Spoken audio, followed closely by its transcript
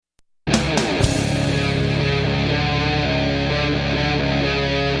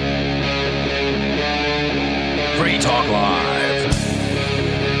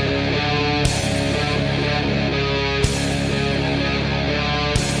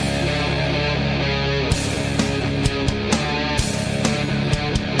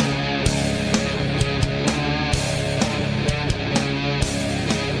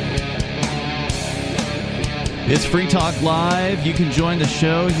It's Free Talk Live. You can join the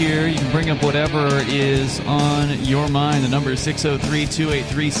show here. You can bring up whatever is on your mind. The number is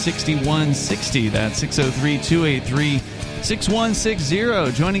 603-283-6160. That's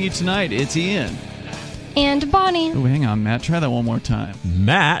 603-283-6160. Joining you tonight, it's Ian. And Bonnie. Oh, hang on, Matt. Try that one more time.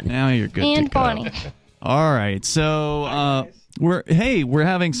 Matt. Now you're good and to go. Bonnie. All right. So, we're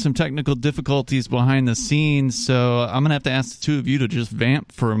having some technical difficulties behind the scenes, so I'm gonna have to ask the two of you to just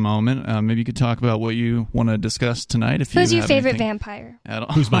vamp for a moment. Maybe you could talk about what you want to discuss tonight. Who's your favorite vampire?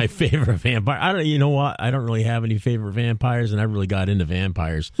 Who's my favorite vampire? You know what? I don't really have any favorite vampires, and I really got into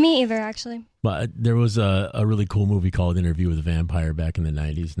vampires. Me either, actually. But there was a really cool movie called Interview with a Vampire back in the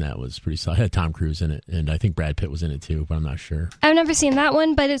 90s, and that was pretty solid. It had Tom Cruise in it, and I think Brad Pitt was in it too, but I'm not sure. I've never seen that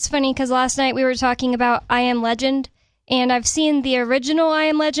one, but it's funny because last night we were talking about I Am Legend. And I've seen the original I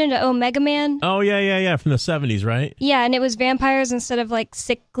Am Legend, Omega Man. Oh, yeah, from the 70s, right? Yeah, and it was vampires instead of, like,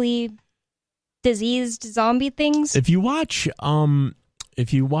 sickly, diseased zombie things. If you watch the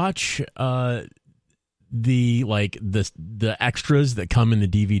extras that come in the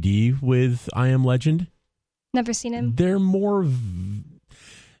DVD with I Am Legend. Never seen him. They're more...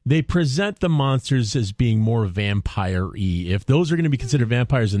 They present the monsters as being more vampire-y. If those are going to be considered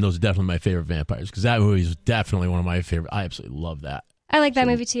vampires, then those are definitely my favorite vampires, because that movie is definitely one of my favorite. I absolutely love that. I like that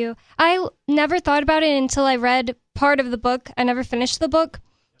movie, too. I never thought about it until I read part of the book. I never finished the book,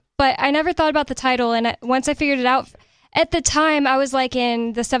 but I never thought about the title, and once I figured it out, at the time, I was like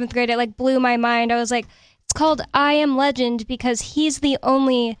in the 7th grade, it like blew my mind. I was like, it's called I Am Legend because he's the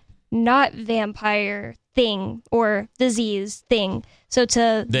only not vampire thing or disease thing. So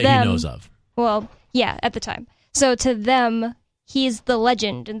to that them, he knows of. Well, yeah, at the time. So to them, he's the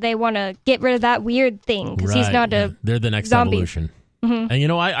legend, and they want to get rid of that weird thing because he's not a They're the next zombie. evolution. Mm-hmm.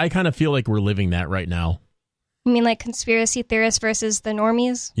 And I kind of feel like we're living that right now. You mean like conspiracy theorists versus the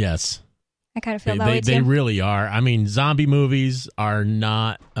normies? Yes. I kind of feel that way too. They really are. I mean, zombie movies are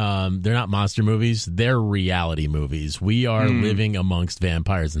not, they're not monster movies. They're reality movies. We are living amongst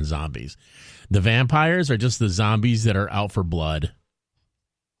vampires and zombies. The vampires are just the zombies that are out for blood.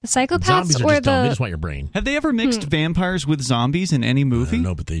 The psychopaths zombies are or just dumb. They the... just want your brain. Have they ever mixed vampires with zombies in any movie? I don't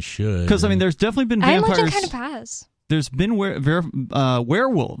know, but they should. Because, I mean, there's definitely been I Am vampires... Legend kind of has. There's been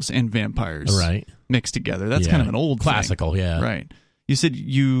werewolves and vampires mixed together. That's kind of an old classical, thing. yeah. Right. You said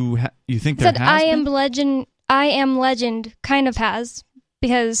you think there said has I been? I Am Legend kind of has,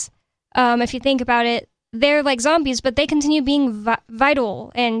 because if you think about it, they're like zombies, but they continue being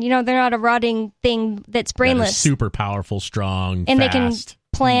vital, and they're not a rotting thing that's brainless. Super powerful, strong, and fast. They can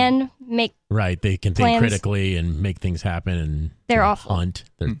plan, make they can think critically and make things happen, and they're awful. Hunt.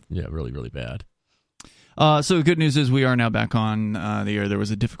 They're really, really bad. So the good news is we are now back on the air. There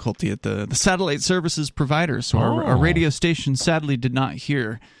was a difficulty at the satellite services provider, so our radio station sadly did not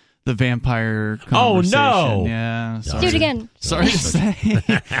hear the vampire conversation. Oh no! Yeah, sorry. Do it again. Sorry to say.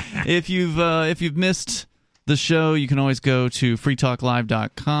 If you've missed the show, you can always go to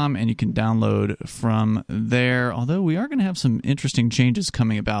freetalklive.com and you can download from there. Although we are going to have some interesting changes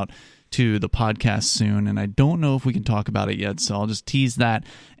coming about to the podcast soon, and I don't know if we can talk about it yet, so I'll just tease that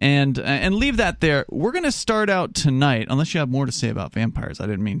and leave that there. We're going to start out tonight, unless you have more to say about vampires. I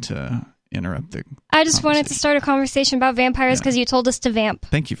didn't mean to interrupt the I just wanted to start a conversation about vampires because you told us to vamp.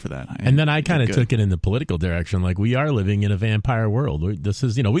 Thank you for that. And then I kind of took it in the political direction. Like, we are living in a vampire world. This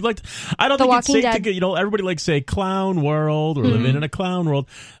is, we like to, I don't think it's safe to, everybody likes to say clown world or living in a clown world.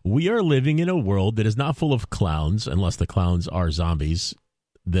 We are living in a world that is not full of clowns, unless the clowns are zombies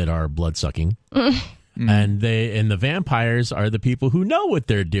that are blood-sucking. And the vampires are the people who know what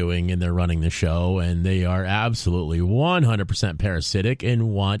they're doing, and they're running the show, and they are absolutely 100% parasitic and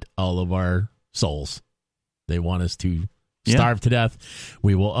want all of our souls. They want us to starve to death.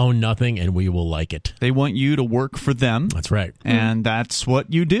 We will own nothing, and we will like it. They want you to work for them. That's right. And that's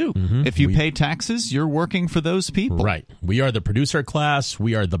what you do. If you pay taxes, you're working for those people. Right. We are the producer class.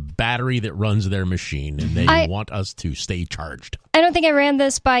 We are the battery that runs their machine, and they want us to stay charged. I don't think I ran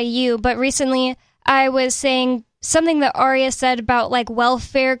this by you, but recently I was saying something that Arya said about like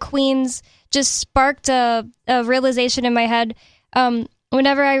welfare queens just sparked a realization in my head.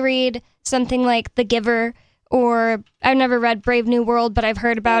 Whenever I read something like The Giver, or I've never read Brave New World, but I've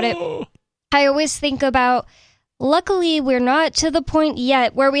heard about it, I always think about, luckily we're not to the point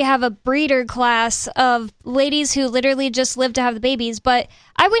yet where we have a breeder class of ladies who literally just live to have the babies. But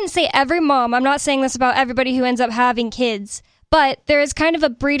I wouldn't say every mom. I'm not saying this about everybody who ends up having kids. But there is kind of a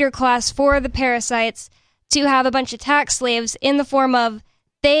breeder class for the parasites to have a bunch of tax slaves in the form of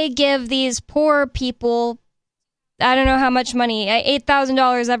they give these poor people, I don't know how much money,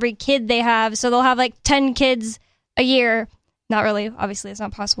 $8,000 every kid they have. So they'll have like 10 kids a year. not really, obviously it's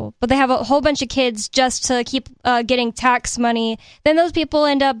not possible, but they have a whole bunch of kids just to keep getting tax money. Then those people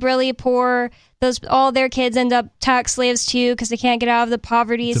end up really poor. All their kids end up tax slaves too because they can't get out of the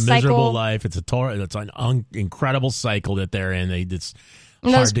poverty cycle. It's a miserable life. It's an incredible cycle that they're in. It's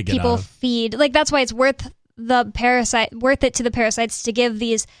hard to get out of. People feed. Like, that's why it's worth it to the parasites to give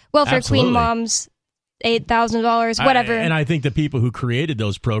these welfare queen moms $8,000, whatever. And I think the people who created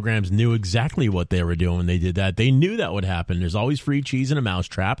those programs knew exactly what they were doing when they did that. They knew that would happen. There's always free cheese in a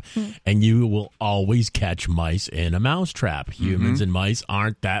mousetrap, and you will always catch mice in a mousetrap. Humans and mice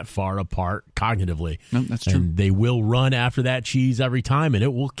aren't that far apart cognitively. No, that's true. And they will run after that cheese every time, and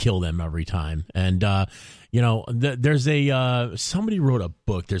it will kill them every time. And there's somebody wrote a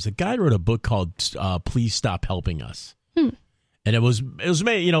book. There's a guy who wrote a book called "Please Stop Helping Us," and it was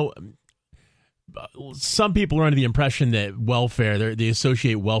made. Some people are under the impression that welfare, they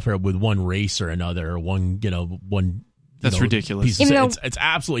associate welfare with one race or another, or one. That's ridiculous. It's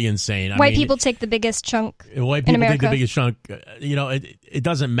absolutely insane. White people take the biggest chunk. White people take the biggest chunk. It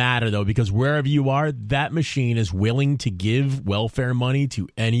doesn't matter though, because wherever you are, that machine is willing to give welfare money to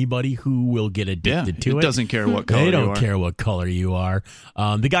anybody who will get addicted to it. It doesn't care what color you are. They don't care what color you are.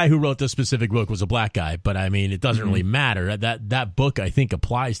 The guy who wrote this specific book was a black guy, but I mean, it doesn't really matter. That book, I think,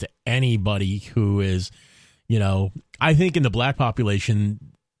 applies to anybody who is, I think in the black population,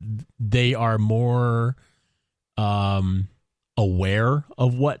 they are more aware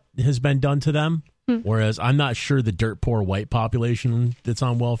of what has been done to them, whereas I'm not sure the dirt poor white population that's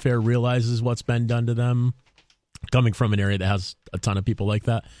on welfare realizes what's been done to them, coming from an area that has a ton of people like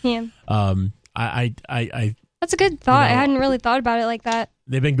that. Yeah. That's a good thought. I hadn't really thought about it like that.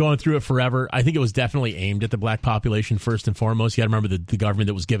 They've been going through it forever. I think it was definitely aimed at the black population first and foremost. You got to remember the government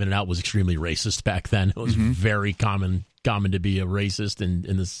that was giving it out was extremely racist back then. It was very common to be a racist in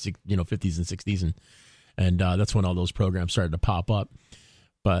the 50s and 60s, and that's when all those programs started to pop up.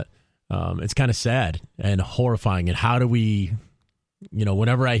 But it's kind of sad and horrifying. And how do we,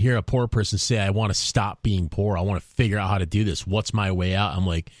 whenever I hear a poor person say, I want to stop being poor, I want to figure out how to do this, what's my way out? I'm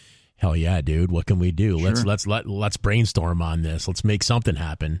like, hell yeah, dude, what can we do? Sure. Let's brainstorm on this. Let's make something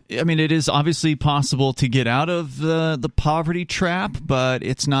happen. I mean, it is obviously possible to get out of the poverty trap, but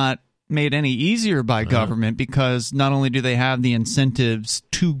it's not made any easier by government, because not only do they have the incentives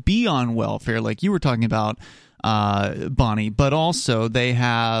to be on welfare, like you were talking about, Bonnie, but also they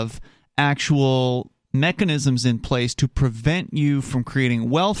have actual mechanisms in place to prevent you from creating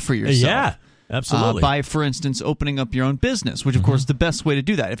wealth for yourself. Yeah, absolutely. By, for instance, opening up your own business, which of course is the best way to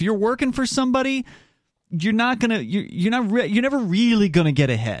do that. If you're working for somebody, you're never really gonna get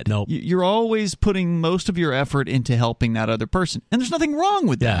ahead. Nope. You're always putting most of your effort into helping that other person, and there's nothing wrong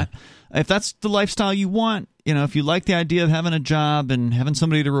with that. If that's the lifestyle you want, if you like the idea of having a job and having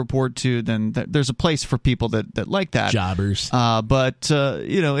somebody to report to, then there's a place for people that like that. Jobbers. But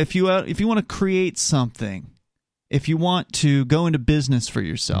if you want to create something, if you want to go into business for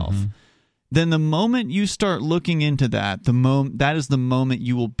yourself, then the moment you start looking into that, that is the moment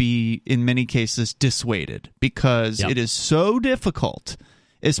you will be, in many cases, dissuaded, because it is so difficult,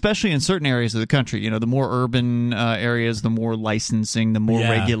 especially in certain areas of the country. The more urban areas, the more licensing, the more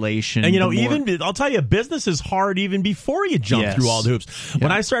regulation. And I'll tell you, business is hard even before you jump through all the hoops.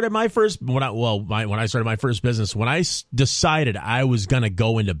 When I started my first business, when I decided I was going to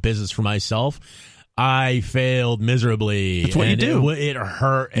go into business for myself, I failed miserably. That's what you do. It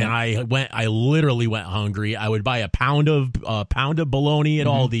hurt, and I literally went hungry. I would buy a pound of bologna at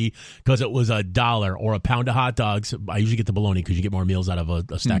Aldi because it was $1, or a pound of hot dogs. I usually get the bologna because you get more meals out of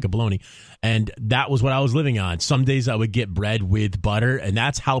a stack of bologna, and that was what I was living on. Some days I would get bread with butter, and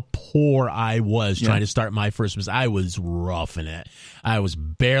that's how poor I was trying to start my first business. I was roughing it. I was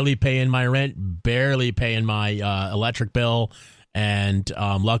barely paying my rent, barely paying my electric bill. And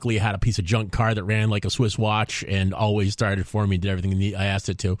luckily, I had a piece of junk car that ran like a Swiss watch and always started for me, did everything I asked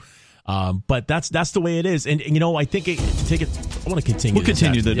it to. But that's the way it is. And I think I want to continue. We'll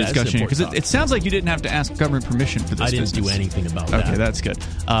continue the discussion, because it sounds like you didn't have to ask government permission for this. I didn't do anything about that. Okay, that's good.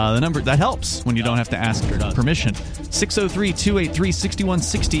 The number that helps when you don't have to ask permission.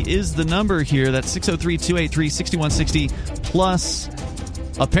 603-283-6160 is the number here. That's 603-283-6160. Plus,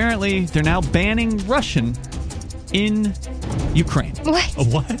 apparently, they're now banning Russian in Ukraine. What?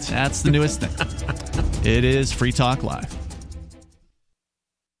 That's the newest thing. It is Free Talk Live.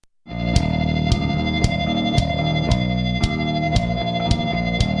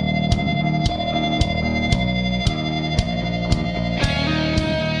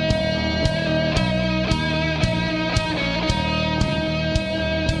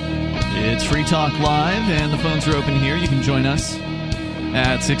 It's Free Talk Live, and the phones are open here. You can join us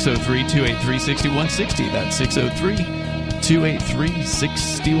at 603-283-6160. That's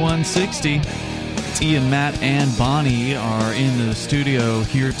 283-6160. It's Ian, Matt, and Bonnie are in the studio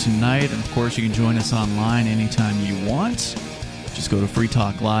here tonight. And, of course, you can join us online anytime you want. Just go to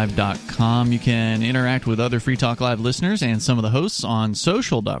freetalklive.com. You can interact with other Free Talk Live listeners and some of the hosts on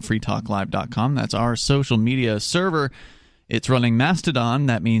social.freetalklive.com. That's our social media server. It's running Mastodon.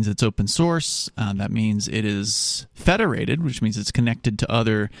 That means it's open source. That means it is federated, which means it's connected to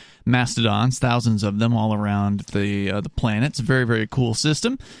other Mastodons, thousands of them all around the planet. It's a very, very cool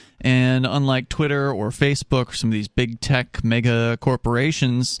system. And unlike Twitter or Facebook or some of these big tech mega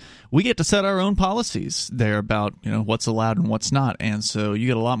corporations, we get to set our own policies there about what's allowed and what's not. And so you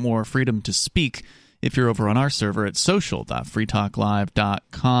get a lot more freedom to speak if you're over on our server at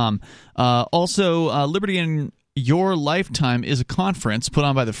social.freetalklive.com. Also, Liberty in Your Lifetime is a conference put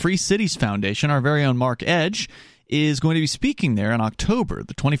on by the Free Cities Foundation. Our very own Mark Edge is going to be speaking there in October,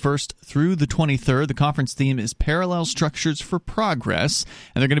 the 21st through the 23rd. The conference theme is Parallel Structures for Progress,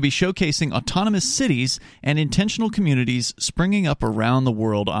 and they're going to be showcasing autonomous cities and intentional communities springing up around the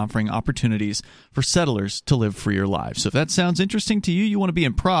world, offering opportunities for settlers to live freer lives. So if that sounds interesting to you, you want to be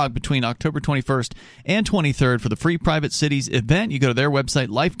in Prague between October 21st and 23rd for the Free Private Cities event, you go to their website,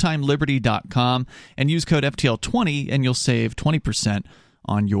 lifetimeliberty.com, and use code FTL20, and you'll save 20%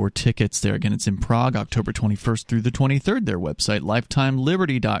 on your tickets there. Again, it's in Prague, October 21st through the 23rd. Their website,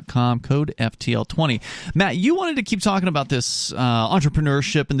 lifetimeliberty.com, code FTL20. Matt, you wanted to keep talking about this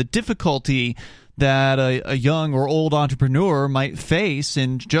entrepreneurship and the difficulty that a young or old entrepreneur might face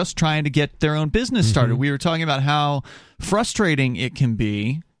in just trying to get their own business started. We were talking about how frustrating it can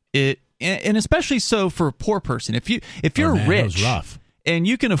be, and especially so for a poor person. If you're rich and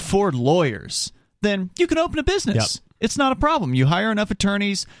you can afford lawyers, then you can open a business. Yep. It's not a problem. You hire enough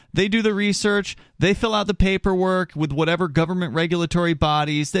attorneys, they do the research, they fill out the paperwork with whatever government regulatory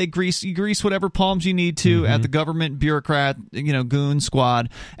bodies, you grease whatever palms you need to at the government bureaucrat, goon squad,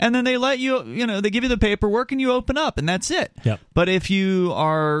 and then they let you, they give you the paperwork and you open up, and that's it. Yep. But if you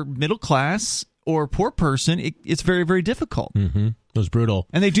are middle class or poor person, it's very, very difficult. It was brutal.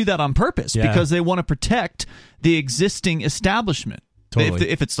 And they do that on purpose because they want to protect the existing establishment. Totally.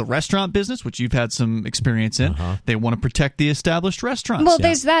 If it's the restaurant business, which you've had some experience in, they want to protect the established restaurants. Well,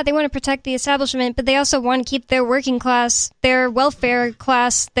 there's that. They want to protect the establishment, but they also want to keep their working class, their welfare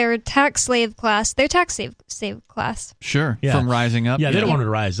class, their tax slave class, their tax slave class. Sure, from rising up. Yeah, they don't want to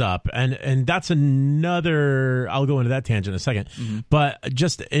rise up. And that's another, I'll go into that tangent in a second. But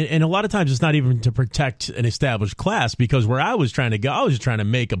and a lot of times it's not even to protect an established class, because where I was trying to go, I was just trying to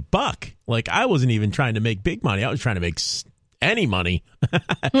make a buck. Like, I wasn't even trying to make big money. I was trying to make any money,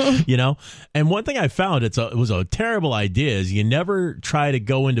 And one thing I found, it was a terrible idea, is you never try to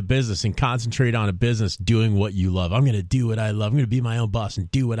go into business and concentrate on a business doing what you love. I'm going to do what I love. I'm going to be my own boss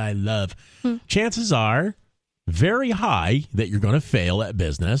and do what I love. Chances are very high that you're going to fail at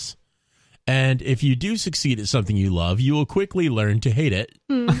business. And if you do succeed at something you love, you will quickly learn to hate it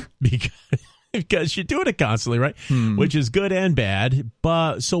because you're doing it constantly, right? Which is good and bad.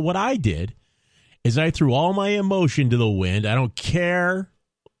 But so what I did is I threw all my emotion to the wind. I don't care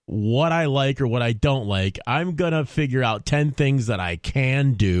what I like or what I don't like. I'm going to figure out 10 things that I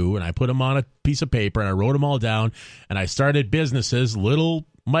can do, and I put them on a piece of paper, and I wrote them all down, and I started businesses, little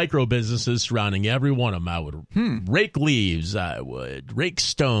micro businesses surrounding every one of them. I would rake leaves. I would rake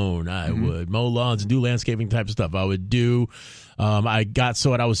stone. I would mow lawns and do landscaping type of stuff. I would do... I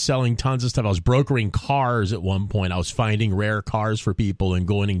was selling tons of stuff. I was brokering cars at one point. I was finding rare cars for people and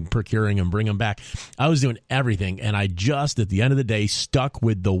going and procuring them, bring them back. I was doing everything, and I just, at the end of the day, stuck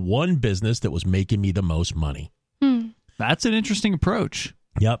with the one business that was making me the most money. That's an interesting approach.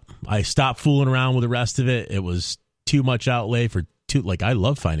 Yep. I stopped fooling around with the rest of it. It was too much outlay for I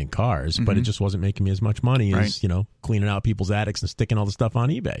love finding cars, but it just wasn't making me as much money as, cleaning out people's attics and sticking all the stuff on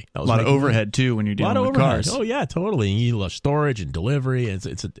eBay. That was a lot of overhead, too, when you're dealing with cars. Oh, yeah, totally. And you love storage and delivery.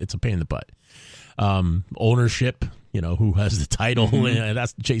 It's a pain in the butt. Ownership, who has the title, and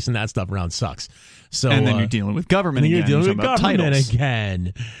that's chasing that stuff around sucks. So, and then you're dealing with government again. You're dealing with government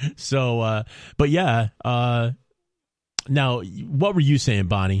again. So, but yeah. Now, what were you saying,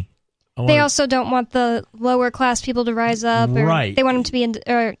 Bonnie? They also don't want the lower class people to rise up. Or right. They want them to be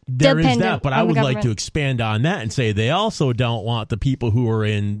there dependent. Is that, but I would like to expand on that and say they also don't want the people who are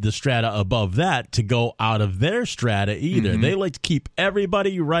in the strata above that to go out of their strata either. They like to keep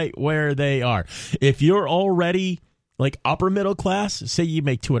everybody right where they are. If you're already like upper middle class, say you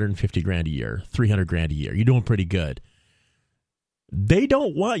make $250,000 a year, $300,000 a year, you're doing pretty good. They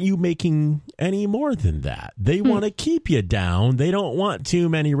don't want you making any more than that. They want to keep you down. They don't want too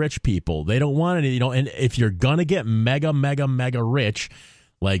many rich people. They don't want any, and if you're going to get mega, mega, mega rich,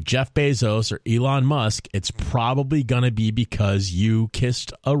 like Jeff Bezos or Elon Musk, it's probably going to be because you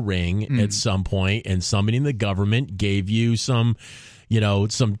kissed a ring at some point and somebody in the government gave you some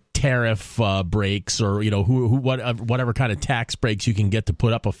tariff breaks or, whatever kind of tax breaks you can get to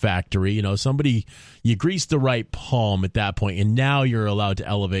put up a factory. You greased the right palm at that point, and now you're allowed to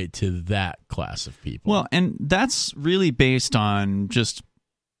elevate to that class of people. Well, and that's really based on just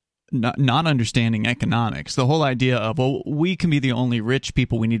not understanding economics. The whole idea of, well, we can be the only rich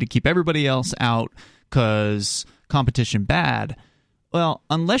people, we need to keep everybody else out because competition bad. Well,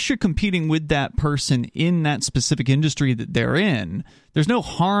 unless you're competing with that person in that specific industry that they're in, there's no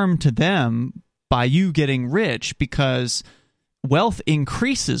harm to them by you getting rich because wealth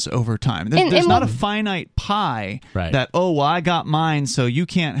increases over time. There's not a finite pie that, I got mine, so you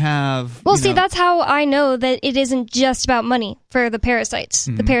can't have... Well, that's how I know that it isn't just about money for the parasites.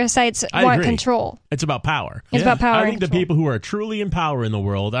 Mm-hmm. The parasites want control. It's about power. It's about power. I think the people who are truly in power in the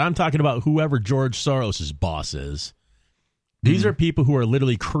world, I'm talking about whoever George Soros' boss is, these are people who are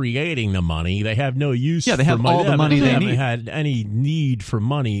literally creating the money. They have no use for money. They have all the money they need. They haven't had any need for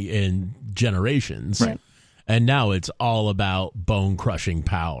money in generations. Right. And now it's all about bone-crushing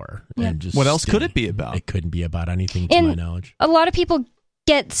power. Yeah. And just what else could it be about? It couldn't be about anything, to my knowledge. A lot of people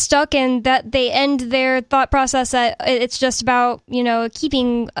get stuck in that they end their thought process that it's just about,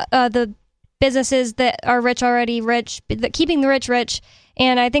 keeping the businesses that are rich already rich, keeping the rich.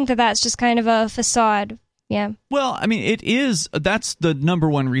 And I think that's just kind of a facade. Yeah. Well, I mean, that's the number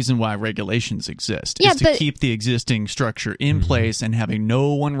one reason why regulations exist, is to keep the existing structure in place and having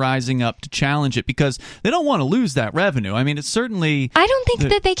no one rising up to challenge it because they don't want to lose that revenue. I mean, it's certainly... I don't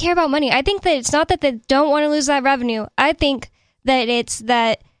think that they care about money. I think that it's not that they don't want to lose that revenue. I think that it's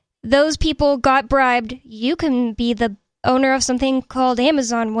that those people got bribed. You can be the owner of something called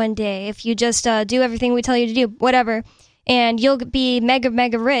Amazon one day if you just do everything we tell you to do, whatever. And you'll be mega,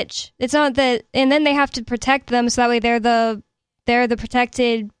 mega rich. It's not that, and then they have to protect them, so that way they're the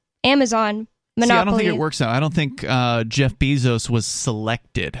protected Amazon monopoly. See, I don't think it works out. I don't think Jeff Bezos was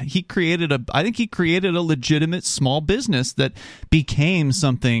selected. I think he created a legitimate small business that became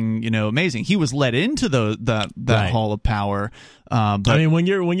something amazing. He was let into that hall of power. But I mean, when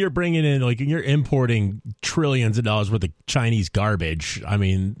you're bringing in, like, you're importing trillions of dollars worth of Chinese garbage, I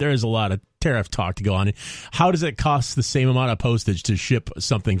mean, there's a lot of tariff talk to go on. How does it cost the same amount of postage to ship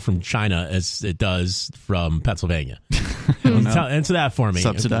something from China as it does from Pennsylvania? Answer that for me.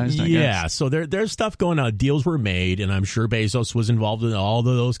 Subsidized, I guess. Yeah, so there's stuff going on. Deals were made, and I'm sure Bezos was involved in all of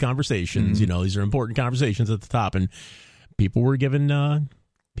those conversations. These are important conversations at the top, and people were given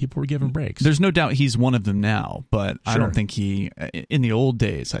breaks. There's no doubt he's one of them now, but I don't think in the old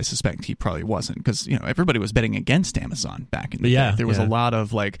days, I suspect he probably wasn't, because everybody was betting against Amazon back in the day. There was a lot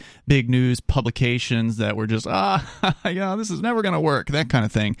of like big news publications that were just this is never going to work, that kind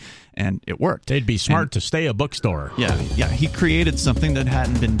of thing, and it worked. They'd be smart to stay a bookstore. Yeah, he created something that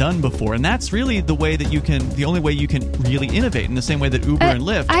hadn't been done before, and that's really the only way you can really innovate, in the same way that Uber and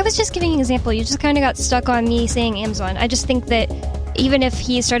Lyft. I was just giving an example. You just kind of got stuck on me saying Amazon. I just think that even if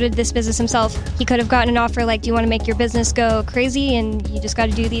he started this business himself, he could have gotten an offer like, do you want to make your business go crazy? And you just got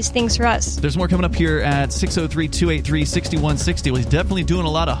to do these things for us. There's more coming up here at 603-283-6160. Well, he's definitely doing a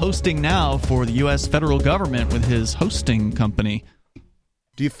lot of hosting now for the U.S. federal government with his hosting company.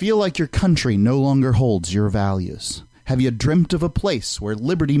 Do you feel like your country no longer holds your values? Have you dreamt of a place where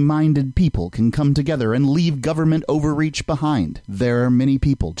liberty-minded people can come together and leave government overreach behind? There are many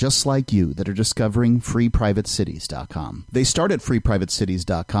people just like you that are discovering FreePrivateCities.com. They start at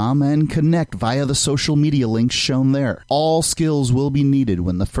FreePrivateCities.com and connect via the social media links shown there. All skills will be needed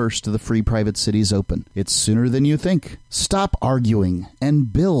when the first of the Free Private Cities open. It's sooner than you think. Stop arguing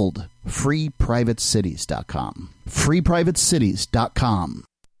and build FreePrivateCities.com. FreePrivateCities.com.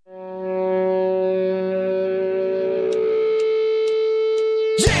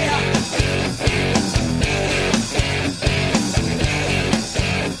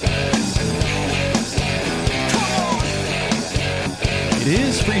 It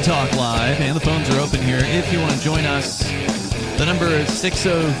is Free Talk Live, and the phones are open here. If you want to join us, the number is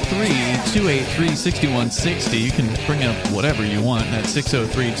 603-283-6160. You can bring up whatever you want. That's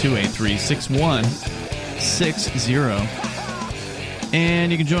 603-283-6160.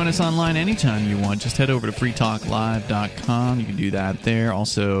 And you can join us online anytime you want. Just head over to freetalklive.com. You can do that there.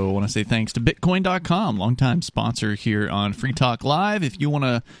 Also, I want to say thanks to Bitcoin.com, longtime sponsor here on Free Talk Live. If you want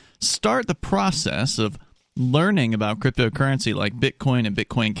to start the process of learning about cryptocurrency like Bitcoin and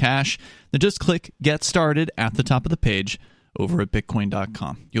Bitcoin Cash, then just click Get Started at the top of the page over at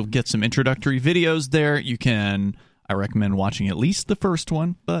Bitcoin.com. You'll get some introductory videos there. I recommend watching at least the first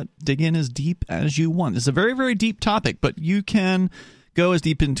one, but dig in as deep as you want. It's a very, very deep topic, but you can go as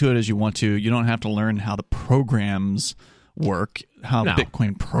deep into it as you want to. You don't have to learn how the programs work, how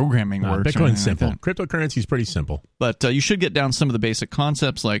Bitcoin programming works. Bitcoin's simple. Like cryptocurrency is pretty simple. But you should get down some of the basic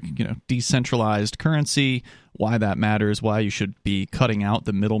concepts like, decentralized currency, why that matters, why you should be cutting out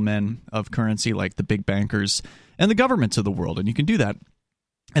the middlemen of currency like the big bankers and the governments of the world. And you can do that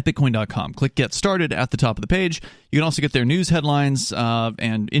at Bitcoin.com. Click Get Started at the top of the page. You can also get their news headlines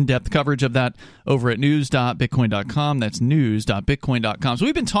and in-depth coverage of that over at news.bitcoin.com. That's news.bitcoin.com. So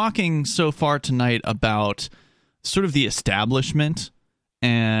we've been talking so far tonight about sort of the establishment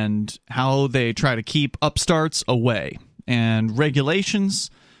and how they try to keep upstarts away. And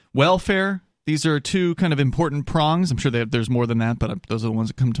regulations, welfare, these are two kind of important prongs. I'm sure there's more than that, but those are the ones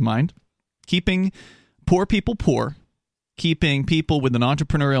that come to mind. Keeping poor people poor, keeping people with an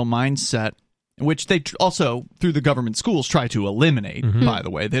entrepreneurial mindset, which they also, through the government schools, try to eliminate, by the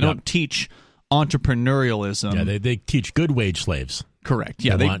way. They don't teach entrepreneurialism. Yeah, they teach good wage slaves. Correct.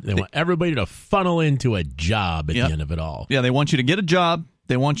 Yeah, they want everybody to funnel into a job at the end of it all. Yeah, they want you to get a job.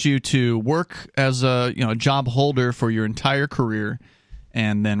 They want you to work as a job holder for your entire career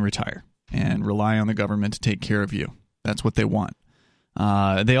and then retire and rely on the government to take care of you. That's what they want.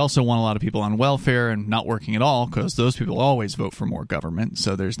 They also want a lot of people on welfare and not working at all because those people always vote for more government.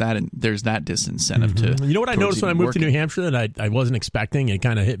 So there's that disincentive to. You know what I noticed when I moved to New Hampshire that I wasn't expecting? It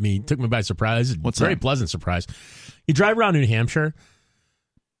kind of took me by surprise. What's very that? Pleasant surprise. You drive around New Hampshire,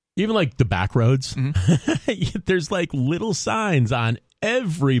 even like the back roads, there's like little signs on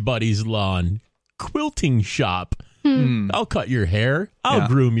everybody's lawn. Quilting shop. I'll cut your hair. I'll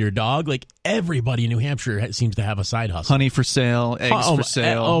groom your dog. Like everybody in New Hampshire seems to have a side hustle. Honey for sale, eggs for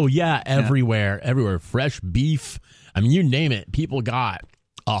sale. Oh yeah, everywhere. Fresh beef. I mean, you name it. People got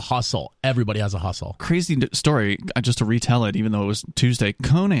a hustle. Everybody has a hustle. Crazy story. Just to retell it, even though it was Tuesday,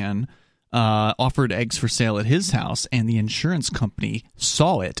 Conan offered eggs for sale at his house, and the insurance company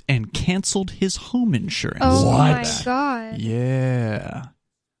saw it and canceled his home insurance. Oh my God! Yeah,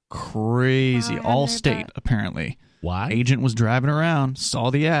 crazy. Wow, Allstate apparently. Why? Agent was driving around,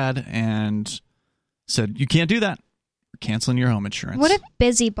 saw the ad, and said, "You can't do that. We're canceling your home insurance." What a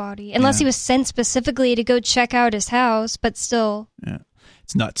busybody! Unless he was sent specifically to go check out his house, but still. Yeah.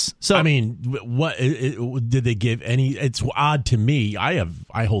 It's nuts. So I mean, what did they give any? It's odd to me. I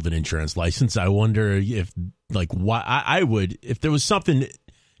hold an insurance license. I wonder if why I would, if there was something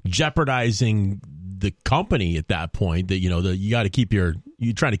jeopardizing the company at that point, that you got to keep you're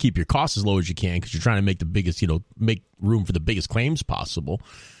trying to keep your costs as low as you can because you're trying to make the biggest, make room for the biggest claims possible.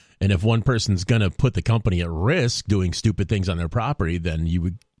 And if one person's going to put the company at risk doing stupid things on their property, then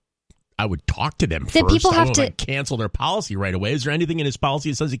I would talk to them first. People have to cancel their policy right away. Is there anything in his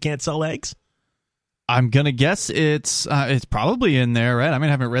policy that says he can't sell eggs? I'm gonna guess it's probably in there, right? I mean,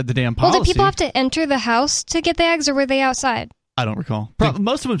 I haven't read the damn policy. Well, did people have to enter the house to get the eggs, or were they outside? I don't recall.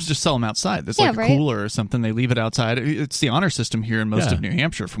 Most of them just sell them outside. There's a cooler or something. They leave it outside. It's the honor system here in most of New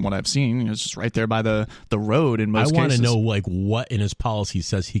Hampshire, from what I've seen. It's just right there by the road in most cases. I want to know what in his policy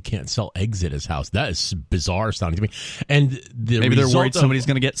says he can't sell eggs at his house. That is bizarre sounding to me. And maybe they're worried somebody's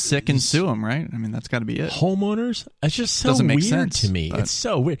going to get sick and sue them, right? I mean, that's got to be it. Homeowners? That's just so Doesn't make weird sense, to me. It's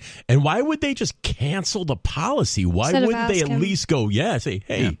so weird. And why would they just cancel the policy? Why wouldn't they at least go, say,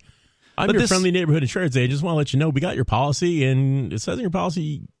 hey... Yeah. I'm your friendly neighborhood insurance agent. I just want to let you know we got your policy, and it says in your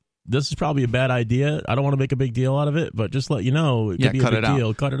policy this is probably a bad idea. I don't want to make a big deal out of it, but just let you know it could be a big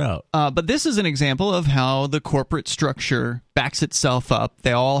deal. Cut it out. But this is an example of how the corporate structure backs itself up.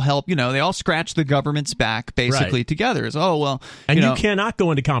 They all help, they all scratch the government's back basically together. It's, and you cannot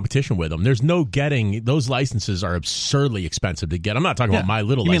go into competition with them. There's no getting, those licenses are absurdly expensive to get. I'm not talking about my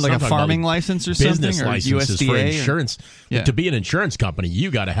little license. You mean like a farming license or something? Business licenses USDA for insurance. To be an insurance company, you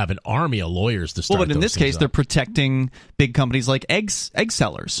got to have an army of lawyers to start. Well, but in this case, they're protecting big companies like egg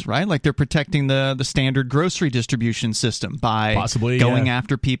sellers, right? Like they're protecting the standard grocery distribution system by possibly going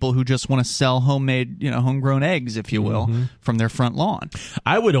after people who just want to sell homemade, homegrown eggs, if you will, from their front lawn.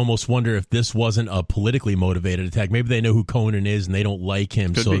 I would almost wonder if this wasn't a politically motivated attack. Maybe they know who Conan is and they don't like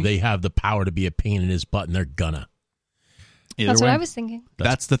him, so they have the power to be a pain in his butt, and they're gonna. That's what I was thinking.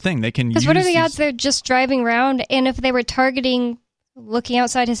 That's the thing. They can use. Because what are the odds they're just driving around, and if they were targeting, looking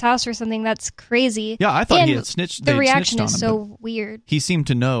outside his house or something, that's crazy. Yeah, I thought he had snitched. The reaction is so weird. He seemed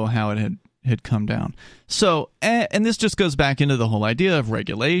to know how it had come down. So, and this just goes back into the whole idea of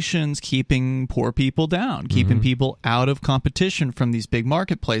regulations, keeping poor people down, keeping people out of competition from these big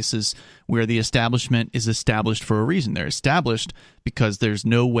marketplaces where the establishment is established for a reason. They're established because there's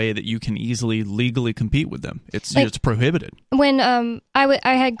no way that you can easily legally compete with them. It's prohibited. When I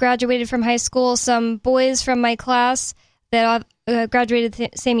had graduated from high school, some boys from my class that graduated the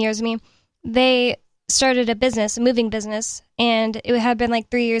same year as me, they started a business, a moving business, and it had been like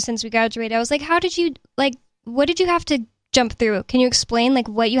 3 years since we graduated. I was like, how did you, like, what did you have to jump through? Can you explain, like,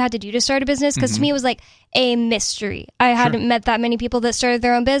 what you had to do to start a business? Because to me, it was like a mystery. I hadn't met that many people that started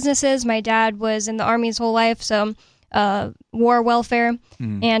their own businesses. My dad was in the Army his whole life, so war, welfare,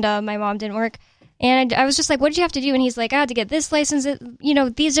 and my mom didn't work. And I was just like, what did you have to do? And he's like, I had to get this license,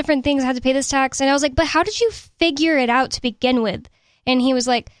 these different things, I had to pay this tax. And I was like, but how did you figure it out to begin with? And he was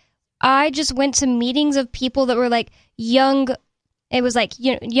like, I just went to meetings of people that were like young. It was like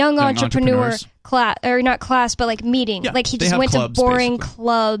young entrepreneur class, or not class, but like meeting. Yeah, like he just went clubs, to boring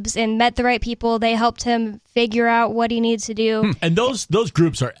clubs and met the right people. They helped him figure out what he needs to do. And those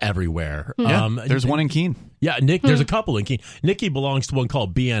groups are everywhere. Yeah, there's one in Keene. Yeah, Nick. There's a couple in Keene. Nikki belongs to one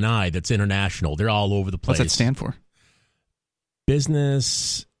called BNI that's international. They're all over the place. What's that stand for?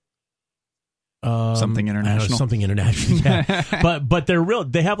 Business. Something international. Something international. Yeah, but they're real.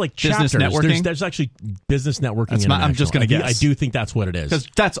 They have like business chapters. Networking. There's actually business networking. I'm just going to guess. I do think that's what it is, because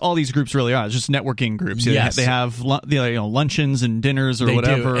that's all these groups really are. It's just networking groups. Yes. They have luncheons and dinners or they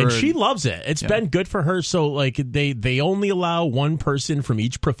whatever, do. And she loves it. It's been good for her. So like they only allow one person from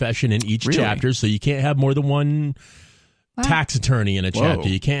each profession in each chapter, so you can't have more than one. Tax attorney in a chapter.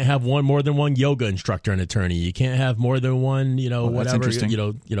 You can't have more than one yoga instructor and attorney. You can't have more than one, whatever,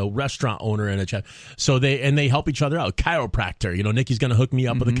 restaurant owner in a chapter. So they help each other out. Chiropractor. Nikki's going to hook me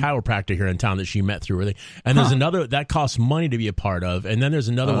up with a chiropractor here in town that she met through. And there's another that costs money to be a part of. And then there's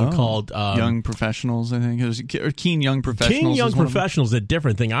another one called Young Professionals. I think it was Keene Young Professionals. Keene Young Professionals is a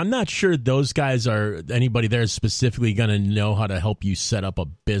different thing. I'm not sure those guys are anybody there is specifically going to know how to help you set up a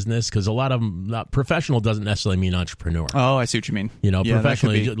business, because a lot of them, professional doesn't necessarily mean entrepreneur. Oh, I see what you mean.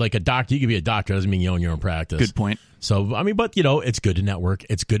 Professionally, like a doctor, you can be a doctor, doesn't mean you own your own practice. Good point. So, I mean, but, it's good to network.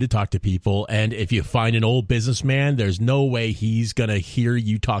 It's good to talk to people. And if you find an old businessman, there's no way he's going to hear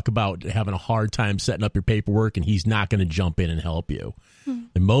you talk about having a hard time setting up your paperwork, and he's not going to jump in and help you. And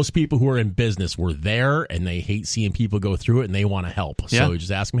most people who are in business were there, and they hate seeing people go through it, and they want to help. So you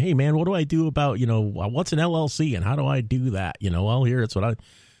just ask them, hey, man, what do I do about, what's an LLC, and how do I do that? Well, here's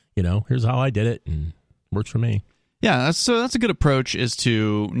how I did it, and works for me. Yeah, so that's a good approach, is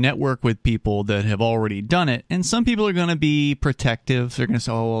to network with people that have already done it. And some people are going to be protective. They're going to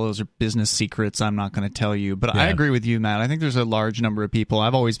say, oh, well, those are business secrets. I'm not going to tell you. But I agree with you, Matt. I think there's a large number of people.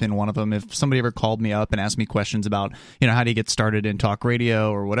 I've always been one of them. If somebody ever called me up and asked me questions about, how do you get started in talk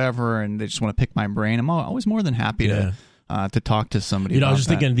radio or whatever, and they just want to pick my brain, I'm always more than happy to talk to somebody about I was just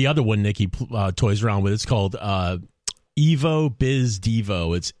that. thinking the other one Nikki toys around with, it's called Evo Biz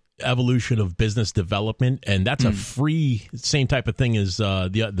Devo. It's Evolution of Business Development, and that's a free, same type of thing as the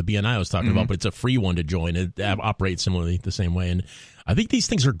BNI I was talking about, but it's a free one to join. It operates similarly the same way, and I think these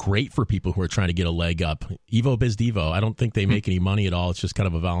things are great for people who are trying to get a leg up. Evo Biz Devo, I don't think they make any money at all. It's just kind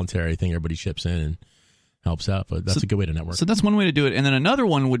of a voluntary thing. Everybody chips in and helps out, but that's a good way to network. So that's one way to do it, and then another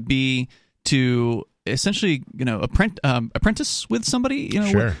one would be to essentially, apprentice with somebody.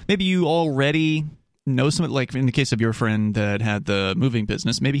 Sure. Maybe you already know somebody, like in the case of your friend that had the moving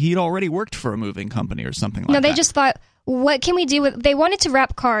business, maybe he'd already worked for a moving company or something like that. No, they just thought, what can we do with... They wanted to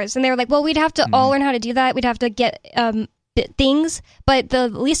wrap cars, and they were like, well, we'd have to all learn how to do that. We'd have to get things, but the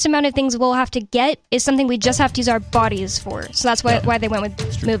least amount of things we'll have to get is something we just have to use our bodies for. So that's why they went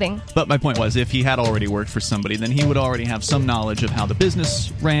with moving. But my point was, if he had already worked for somebody, then he would already have some knowledge of how the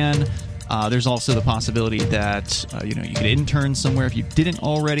business ran. There's also the possibility that you could intern somewhere if you didn't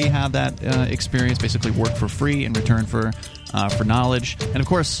already have that experience. Basically, work for free in return for knowledge. And of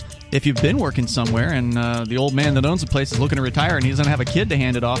course, if you've been working somewhere and the old man that owns the place is looking to retire and he doesn't have a kid to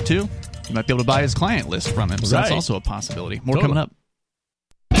hand it off to, you might be able to buy his client list from him. So that's also a possibility. More coming up.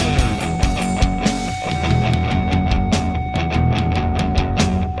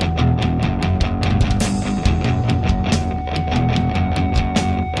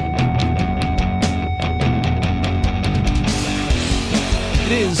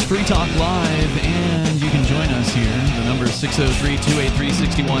 It is Free Talk Live, and you can join us here. The number is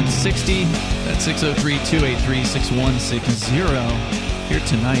 603-283-6160. That's 603-283-6160. Here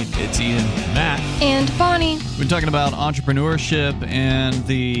tonight, it's Ian, Matt, and Bonnie. We've been talking about entrepreneurship and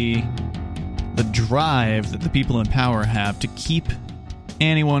the drive that the people in power have to keep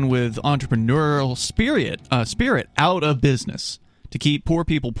anyone with entrepreneurial spirit out of business, to keep poor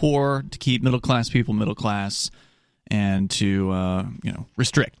people poor, to keep middle-class people middle-class, and to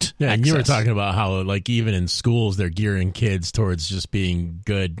restrict access. And you were talking about how, like, even in schools, they're gearing kids towards just being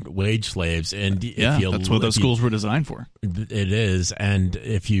good wage slaves. And that's what those schools were designed for. It is. And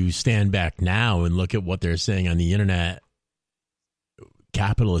if you stand back now and look at what they're saying on the internet,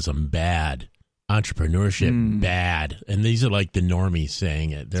 capitalism bad, entrepreneurship bad, and these are like the normies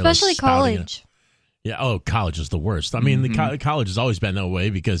saying it. They're especially like college. Yeah. Oh, college is the worst. I mean, the college has always been that way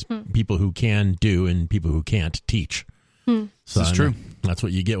because people who can do and people who can't teach. So That's true. That's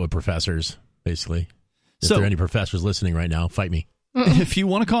what you get with professors, basically. If there are any professors listening right now, fight me. If you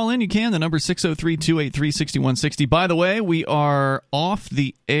want to call in, you can. The number is 603-283-6160. By the way, we are off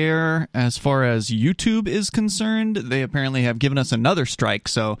the air as far as YouTube is concerned. They apparently have given us another strike,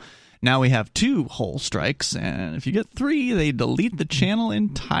 so now we have 2 whole strikes. And if you get 3, they delete the channel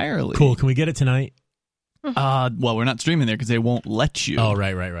entirely. Cool. Can we get it tonight? Well, we're not streaming there because they won't let you. Oh,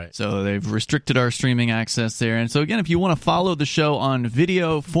 right. So they've restricted our streaming access there. And so, again, if you want to follow the show on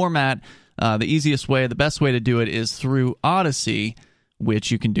video format, the easiest way, the best way to do it is through Odyssey,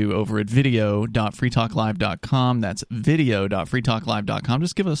 which you can do over at video.freetalklive.com. That's video.freetalklive.com.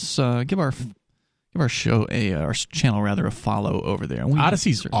 Just give us give our show our channel rather a follow over there.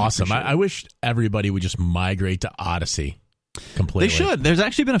 Odyssey's awesome. I wish everybody would just migrate to Odyssey completely. They should. There's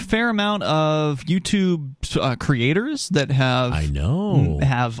actually been a fair amount of YouTube creators that have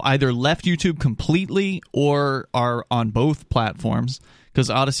either left YouTube completely or are on both platforms. Because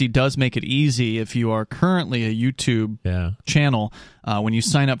Odyssey does make it easy if you are currently a YouTube channel. When you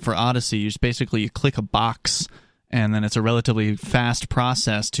sign up for Odyssey, you just basically click a box, and then it's a relatively fast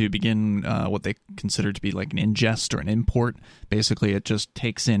process to begin what they consider to be like an ingest or an import. Basically, it just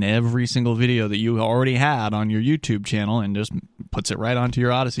takes in every single video that you already had on your YouTube channel and just puts it right onto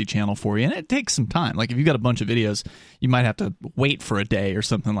your Odyssey channel for you. And it takes some time. Like if you've got a bunch of videos, you might have to wait for a day or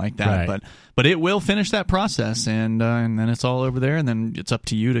something like that. Right. But it will finish that process, and then it's all over there, and then it's up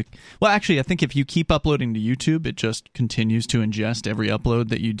to you to... Well, actually, I think if you keep uploading to YouTube, it just continues to ingest every upload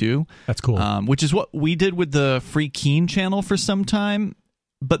that you do. That's cool. Which is what we did with the Free Keen channel for some time.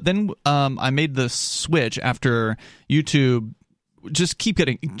 But then I made the switch after YouTube just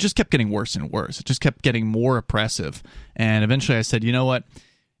kept getting worse and worse. It just kept getting more oppressive. And eventually I said, you know what?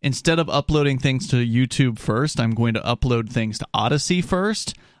 Instead of uploading things to YouTube first, I'm going to upload things to Odyssey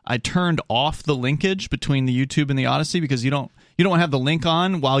first. I turned off the linkage between the YouTube and the Odyssey because you don't have the link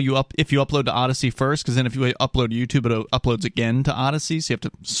on while if you upload to Odyssey first, because then if you upload to YouTube, it uploads again to Odyssey, so you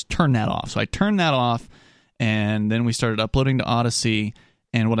have to turn that off. So I turned that off, and then we started uploading to Odyssey.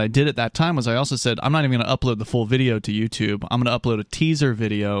 And what I did at that time was I also said, I'm not even going to upload the full video to YouTube. I'm going to upload a teaser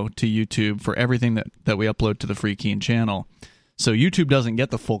video to YouTube for everything that we upload to the Free Keen channel. So YouTube doesn't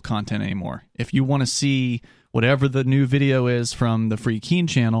get the full content anymore. If you want to see whatever the new video is from the Free Keen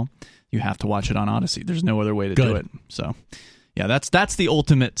channel, you have to watch it on Odyssey. There's no other way to do it. So, yeah, that's the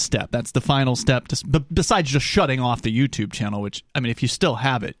ultimate step. That's the final step. Besides just shutting off the YouTube channel, which, I mean, if you still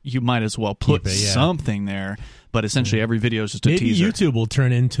have it, you might as well put something there. But essentially, every video is just a teaser. Maybe YouTube will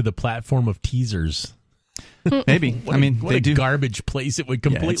turn into the platform of teasers. Maybe. What a garbage place it would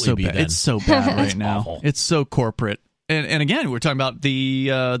completely be. It's so bad right now. Awful. It's so corporate. And again, we're talking about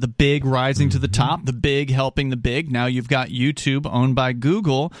the big rising to the top, the big helping the big. Now you've got YouTube, owned by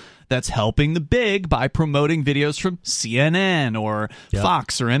Google, that's helping the big by promoting videos from CNN or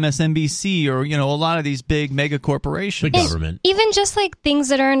Fox or MSNBC or, a lot of these big mega corporations. The government. Even just like things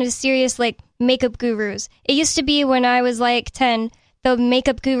that aren't as serious, like makeup gurus. It used to be when I was like 10, the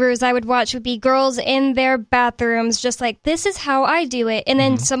makeup gurus I would watch would be girls in their bathrooms, just like, this is how I do it. And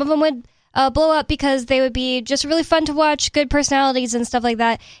then some of them would blow up because they would be just really fun to watch, good personalities and stuff like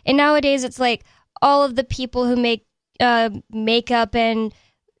that. And nowadays it's like all of the people who make makeup and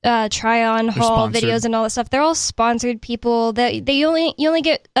try on haul videos and all that stuff, they're all sponsored people that you only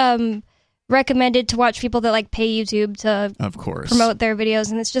get recommended to watch people that like pay YouTube to promote their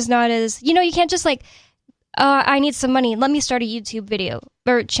videos. And it's just not as, you can't just like, I need some money, let me start a YouTube video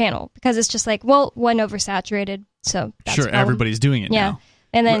or channel, because it's just like, well, one, oversaturated. So that's sure, everybody's doing it now.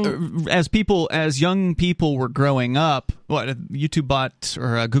 And then, as young people were growing up, YouTube bought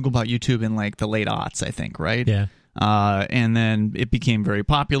or Google bought YouTube in like the late aughts, I think, right? Yeah. And then it became very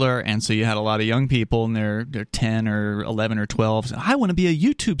popular, and so you had a lot of young people, and they're 10 or 11 or 12. I want to be a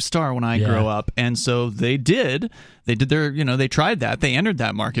YouTube star when I grow up, and so they did. They did their, they tried that. They entered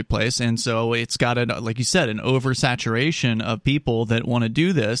that marketplace, and so it's got, like you said, an oversaturation of people that want to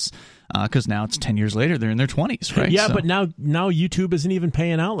do this. Because now it's 10 years later, they're in their 20s, right? Yeah, so. But now YouTube isn't even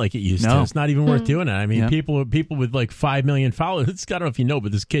paying out like it used to. It's not even worth doing it. I mean, people with like 5 million followers. I don't know if you know,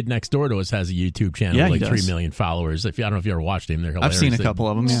 but this kid next door to us has a YouTube channel with like 3 million followers. I don't know if you ever watched him. They're hilarious. I've seen a couple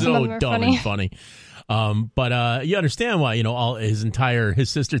of them. Yeah. So dumb and funny. But you understand why, all his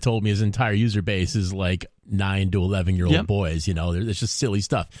sister told me his entire user base is like 9 to 11-year-old boys. It's just silly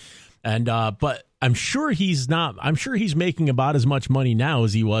stuff. And but I'm sure he's not. I'm sure he's making about as much money now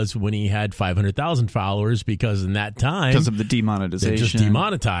as he was when he had 500,000 followers, because in that time, because of the demonetization, they just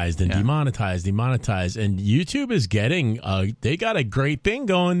demonetized and demonetized. And YouTube is getting they got a great thing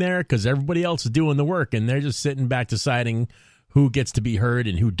going there, because everybody else is doing the work, and they're just sitting back deciding who gets to be heard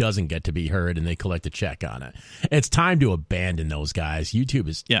and who doesn't get to be heard, and they collect a check on it. It's time to abandon those guys. YouTube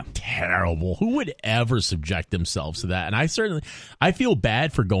is terrible. Who would ever subject themselves to that? And I feel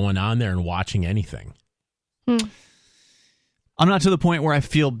bad for going on there and watching anything. I'm not to the point where I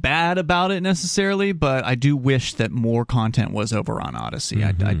feel bad about it necessarily, but I do wish that more content was over on Odyssey.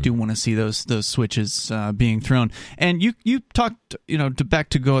 Mm-hmm. I do want to see those switches being thrown. And you talked, back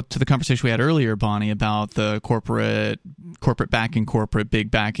to go to the conversation we had earlier, Bonnie, about the corporate backing corporate,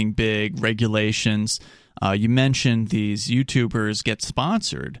 big backing big, regulations. You mentioned these YouTubers get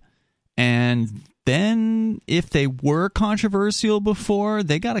sponsored, and then if they were controversial before,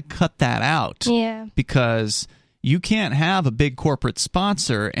 they got to cut that out. Yeah, because you can't have a big corporate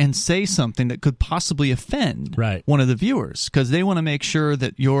sponsor and say something that could possibly offend one of the viewers, because they want to make sure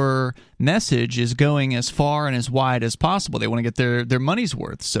that your message is going as far and as wide as possible. They want to get their money's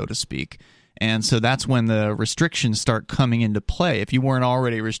worth, so to speak. And so that's when the restrictions start coming into play. If you weren't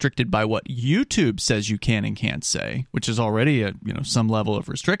already restricted by what YouTube says you can and can't say, which is already a some level of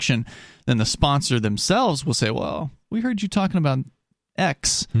restriction, then the sponsor themselves will say, well, we heard you talking about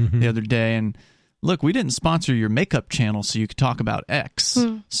X the other day, and look, we didn't sponsor your makeup channel so you could talk about X.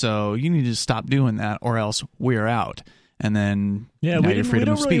 So you need to stop doing that, or else we're out. And then we don't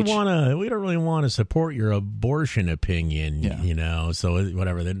really want to support your abortion opinion, So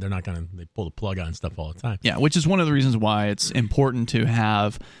whatever, they're not going to pull the plug on stuff all the time. Yeah, which is one of the reasons why it's important to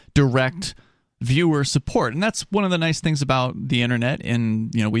have direct viewer support. And that's one of the nice things about the internet.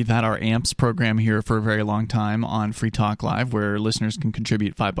 And we've had our AMPS program here for a very long time on Free Talk Live, where listeners can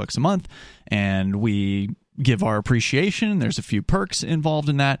contribute $5 a month, and we give our appreciation. There's a few perks involved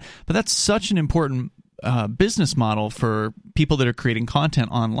in that, but that's such an important business model for people that are creating content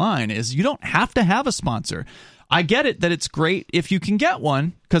online. Is you don't have to have a sponsor. I get it that it's great if you can get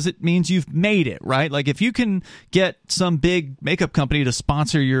one, because it means you've made it, right? Like if you can get some big makeup company to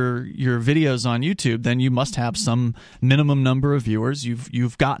sponsor your videos on YouTube, then you must have some minimum number of viewers.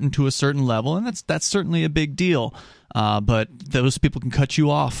 You've gotten to a certain level, and that's certainly a big deal. But those people can cut you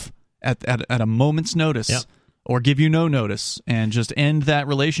off at a moment's notice, or give you no notice and just end that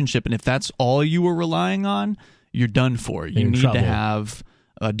relationship. And if that's all you were relying on, you're done for. You need to have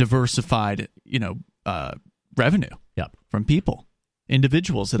a diversified, revenue from people,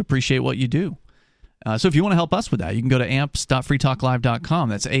 individuals that appreciate what you do. So if you want to help us with that, you can go to amps.freetalklive.com.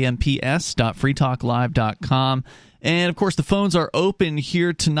 That's amps.freetalklive.com. And, of course, the phones are open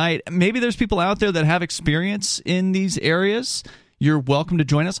here tonight. Maybe there's people out there that have experience in these areas. You're welcome to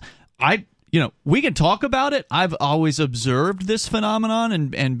join us. We can talk about it. I've always observed this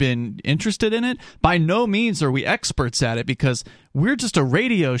phenomenon and been interested in it. By no means are we experts at it, because we're just a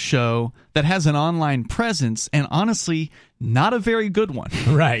radio show that has an online presence, and honestly, not a very good one.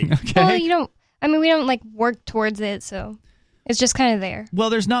 Right. Okay. Well, we don't work towards it, so it's just kind of there. Well,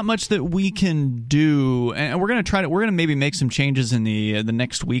 there's not much that we can do, and we're going to maybe make some changes in the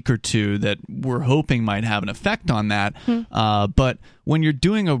next week or two that we're hoping might have an effect on that. But when you're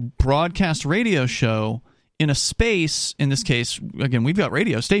doing a broadcast radio show in a space, in this case, again, we've got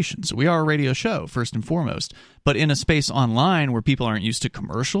radio stations. We are a radio show, first and foremost. But in a space online where people aren't used to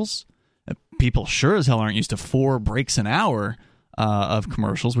commercials, people sure as hell aren't used to 4 breaks an hour of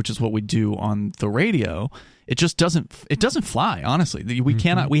commercials, which is what we do on the radio. It just doesn't fly, honestly. We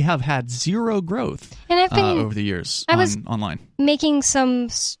cannot. We have had zero growth over the years online. Making some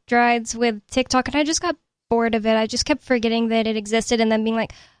strides with TikTok, and I just got bored of it. I just kept forgetting that it existed, and then being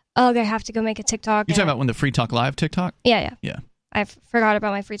like, "Oh, I have to go make a TikTok." You're talking about when the Free Talk Live TikTok? Yeah. Yeah. I forgot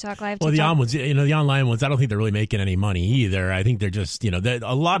about my Free Talk Live TikTok. Well, the ones, the online ones, I don't think they're really making any money either. I think they're just,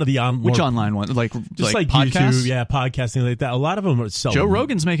 a lot of the Which online ones? Like podcasts? YouTube, podcasting like that. A lot of them are selling. Joe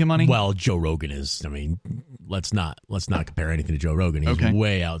Rogan's making money. Well, Joe Rogan is. Let's not compare anything to Joe Rogan. He's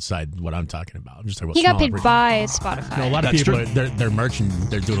way outside what I'm talking about. I'm just talking about. He got paid by Spotify. A lot of people they're merching.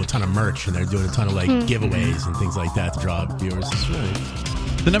 They're doing a ton of merch, and they're doing a ton of giveaways and things like that to draw viewers. It's really.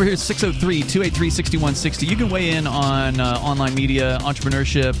 The number here is 603-283-6160. You can weigh in on online media,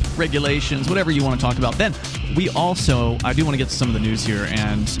 entrepreneurship, regulations, whatever you want to talk about. Then we also, I do want to get to some of the news here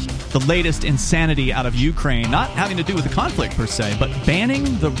and the latest insanity out of Ukraine, not having to do with the conflict per se, but banning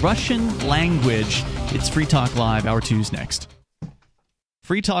the Russian language. It's Free Talk Live. Hour 2's next.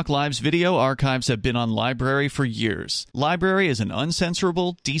 Free Talk Live's video archives have been on LBRY for years. LBRY is an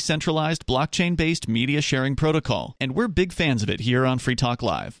uncensorable, decentralized, blockchain-based media sharing protocol, and we're big fans of it here on Free Talk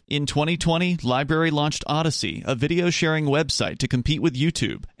Live. In 2020, LBRY launched Odysee, a video sharing website to compete with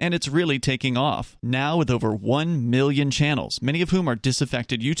YouTube, and it's really taking off, now with over 1 million channels, many of whom are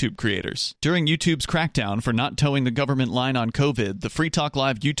disaffected YouTube creators. During YouTube's crackdown for not towing the government line on COVID, the Free Talk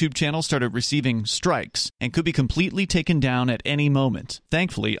Live YouTube channel started receiving strikes and could be completely taken down at any moment.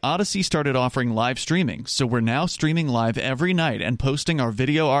 Thankfully, Odysee started offering live streaming, so we're now streaming live every night and posting our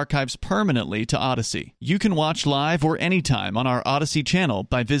video archives permanently to Odysee. You can watch live or anytime on our Odysee channel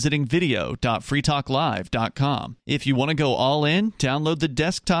by visiting video.freetalklive.com. If you want to go all in, download the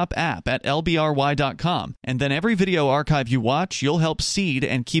desktop app at lbry.com, and then every video archive you watch, you'll help seed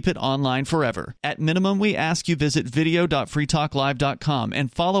and keep it online forever. At minimum, we ask you visit video.freetalklive.com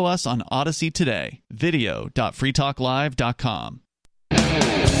and follow us on Odysee today. video.freetalklive.com.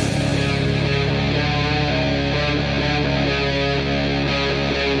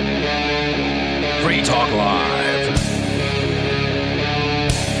 Free Talk Live.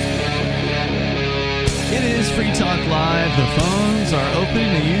 It is Free Talk Live. The phones are open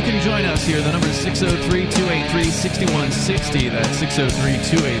and you can join us here. The number is 603-283-6160. That's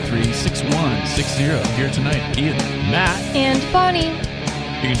 603-283-6160. Here tonight, Ian, Matt, and Bonnie.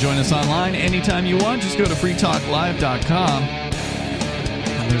 You can join us online anytime you want. Just go to freetalklive.com.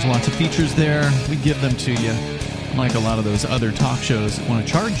 There's lots of features there. We give them to you, like a lot of those other talk shows that want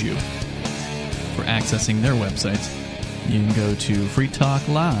to charge you for accessing their websites. You can go to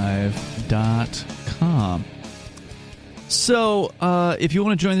freetalklive.com. So, if you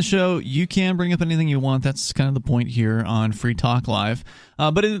want to join the show, you can bring up anything you want. That's kind of the point here on Free Talk Live.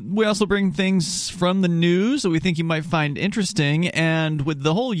 But we also bring things from the news that we think you might find interesting. And with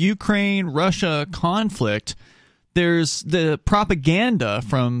the whole Ukraine-Russia conflict, there's the propaganda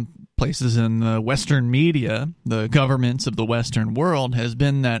from places in the Western media, the governments of the Western world, has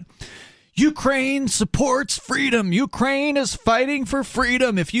been that Ukraine supports freedom. Ukraine is fighting for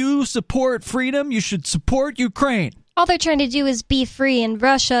freedom. If you support freedom, you should support Ukraine. All they're trying to do is be free, and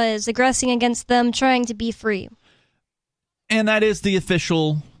Russia is aggressing against them, trying to be free. And that is the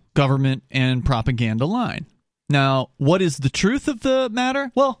official government and propaganda line. Now, what is the truth of the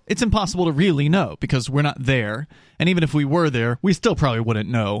matter? Well, it's impossible to really know because we're not there. And even if we were there, we still probably wouldn't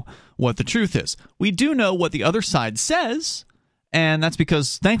know what the truth is. We do know what the other side says, and that's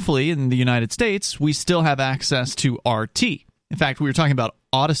because, thankfully, in the United States, we still have access to RT. In fact, we were talking about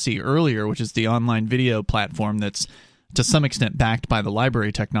Odysee earlier, which is the online video platform that's to some extent backed by the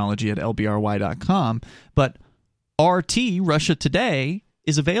LBRY technology at lbry.com. But RT, Russia Today,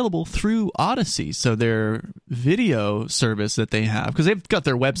 is available through Odysee. So their video service that they have, because they've got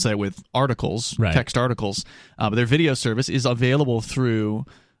their website with articles, right, text articles, but their video service is available through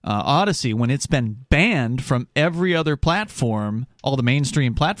Odysee when it's been banned from every other platform, all the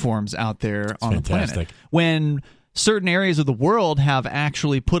mainstream platforms out there on the planet. When certain areas of the world have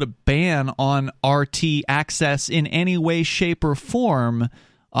actually put a ban on RT access in any way, shape, or form,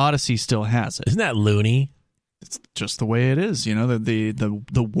 Odysee still has it. Isn't that loony? It's just the way it is. You know,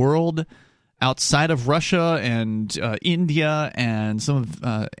 the world outside of Russia and India and some of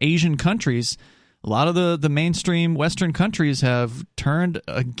Asian countries, a lot of the mainstream Western countries have turned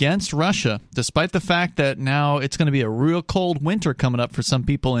against Russia, despite the fact that now it's going to be a real cold winter coming up for some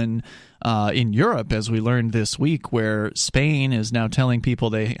people in Europe, as we learned this week, where Spain is now telling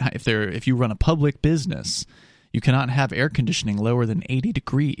people if you run a public business, you cannot have air conditioning lower than 80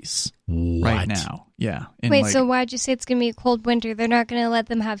 degrees right now. Yeah. Wait, so why'd you say it's going to be a cold winter? They're not going to let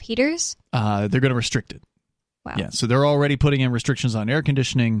them have heaters? They're going to restrict it. Wow. Yeah, so they're already putting in restrictions on air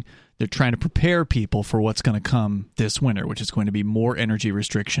conditioning. They're trying to prepare people for what's going to come this winter, which is going to be more energy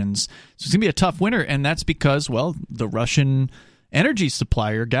restrictions. So it's going to be a tough winter, and that's because, well, the Russian energy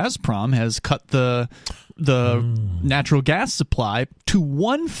supplier, Gazprom, has cut the natural gas supply to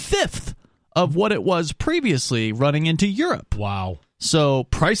 1/5 of what it was previously running into Europe. Wow. So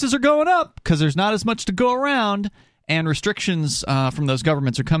prices are going up because there's not as much to go around, and restrictions from those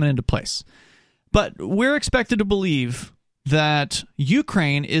governments are coming into place. But we're expected to believe that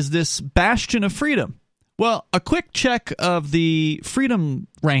Ukraine is this bastion of freedom. Well, a quick check of the freedom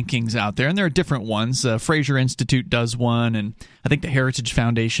rankings out there, and there are different ones. Fraser Institute does one, and I think the Heritage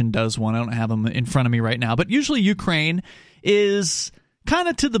Foundation does one. I don't have them in front of me right now. But usually Ukraine is kind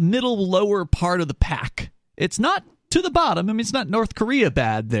of to the middle lower part of the pack. It's not to the bottom. I mean, it's not North Korea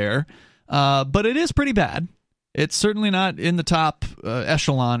bad there, but it is pretty bad. It's certainly not in the top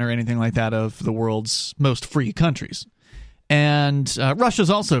echelon or anything like that of the world's most free countries. And Russia's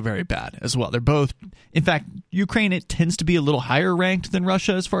also very bad as well. They're both, in fact, Ukraine, it tends to be a little higher ranked than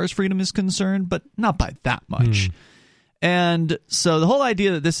Russia as far as freedom is concerned, but not by that much. And so the whole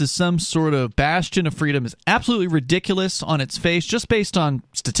idea that this is some sort of bastion of freedom is absolutely ridiculous on its face, just based on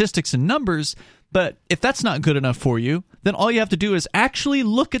statistics and numbers. But if that's not good enough for you, then all you have to do is actually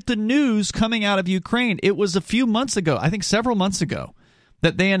look at the news coming out of Ukraine. It was a few months ago, I think several months ago,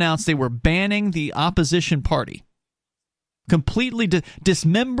 that they announced they were banning the opposition party. Completely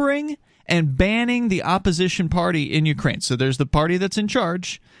dismembering and banning the opposition party in Ukraine. So there's the party that's in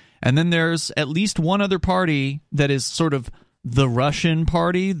charge, and then there's at least one other party that is sort of the Russian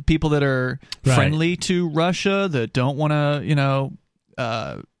party, the people that are friendly to Russia, that don't want to,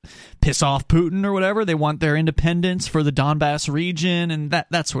 piss off Putin or whatever. They want their independence for the Donbass region and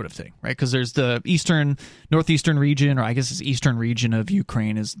that sort of thing, right? Because there's the northeastern region, or I guess it's eastern region of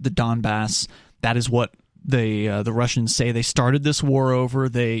Ukraine is the Donbass. That is what the Russians say they started this war over.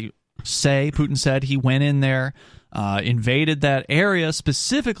 They say, Putin said he went in there, invaded that area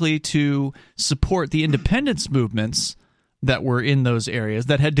specifically to support the independence movements that were in those areas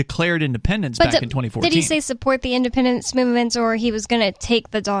that had declared independence back in 2014. Did he say support the independence movements, or he was going to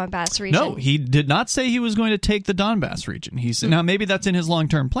take the Donbass region? No, he did not say he was going to take the Donbass region. He said, now maybe that's in his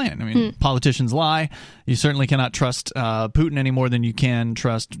long-term plan. I mean, politicians lie. You certainly cannot trust Putin any more than you can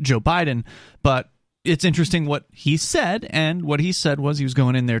trust Joe Biden. But it's interesting what he said, and what he said was he was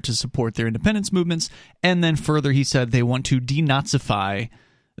going in there to support their independence movements, and then further he said they want to denazify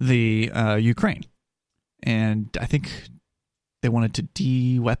the Ukraine. And I think they wanted to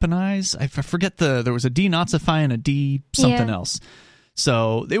de-weaponize. I forget there was a denazify and a de-something else.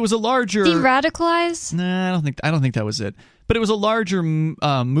 So it was a larger... De-radicalize? Nah, I don't think that was it. But it was a larger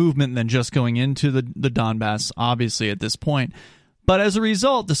movement than just going into the Donbass, obviously, at this point. But as a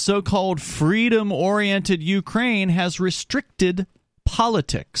result, the so-called freedom-oriented Ukraine has restricted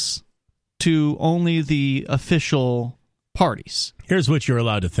politics to only the official parties. Here's what you're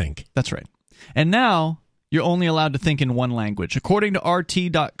allowed to think. That's right. And now you're only allowed to think in one language. According to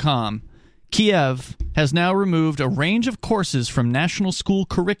RT.com, Kiev has now removed a range of courses from national school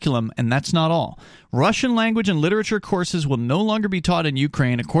curriculum, and that's not all. Russian language and literature courses will no longer be taught in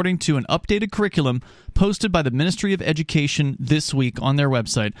Ukraine, according to an updated curriculum posted by the Ministry of Education this week on their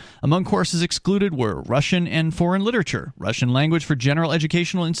website. Among courses excluded were Russian and foreign literature, Russian language for general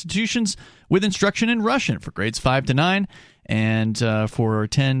educational institutions with instruction in Russian for grades 5 to 9, and for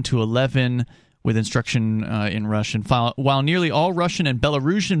 10 to 11 with instruction in Russian. While nearly all Russian and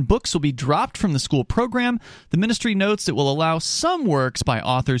Belarusian books will be dropped from the school program, the ministry notes it will allow some works by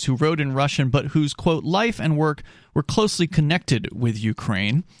authors who wrote in Russian but whose, quote, life and work were closely connected with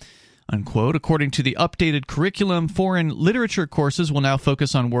Ukraine, unquote. According to the updated curriculum, foreign literature courses will now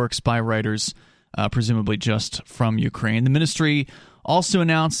focus on works by writers presumably just from Ukraine. The ministry also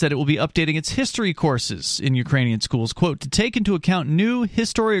announced that it will be updating its history courses in Ukrainian schools, quote, to take into account new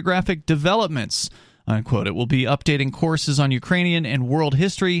historiographic developments, unquote. It will be updating courses on Ukrainian and world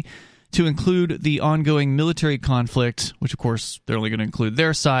history to include the ongoing military conflict, which, of course, they're only going to include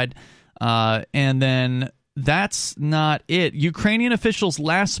their side. And then that's not it. Ukrainian officials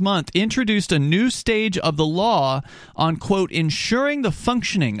last month introduced a new stage of the law on, quote, ensuring the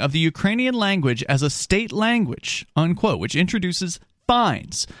functioning of the Ukrainian language as a state language, unquote, which introduces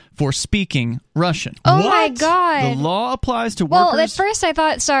fines for speaking Russian. Oh, my God. The law applies to workers. Well, at first I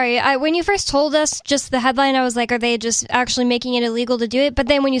thought, when you first told us just the headline, I was like, are they just actually making it illegal to do it? But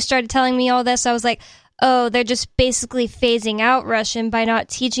then when you started telling me all this, I was like, oh, they're just basically phasing out Russian by not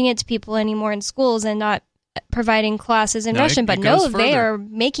teaching it to people anymore in schools and not providing classes in Russian. But no, they are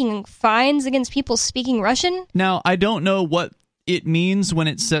making fines against people speaking Russian. Now, I don't know what it means when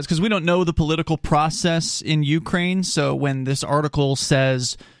it says, because we don't know the political process in Ukraine. So when this article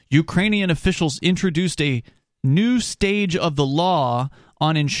says Ukrainian officials introduced a new stage of the law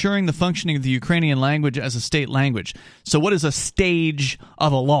on ensuring the functioning of the Ukrainian language as a state language. So what is a stage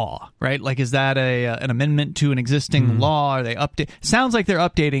of a law, right? Like, is that an amendment to an existing law? Are they Sounds like they're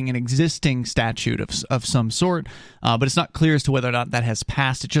updating an existing statute of some sort, but it's not clear as to whether or not that has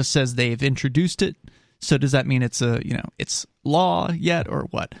passed. It just says they've introduced it. So does that mean it's it's law yet, or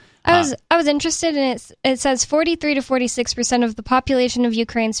what? I was interested in it. It says 43 to 46% of the population of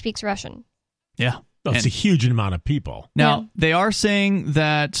Ukraine speaks Russian. Yeah. Oh, it's a huge amount of people. Now, they are saying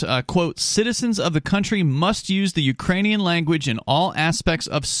that, quote, citizens of the country must use the Ukrainian language in all aspects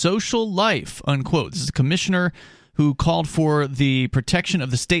of social life, unquote. This is a commissioner who called for the protection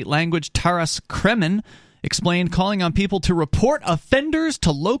of the state language, Taras Kremen, explained, calling on people to report offenders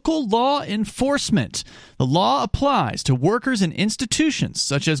to local law enforcement. The law applies to workers in institutions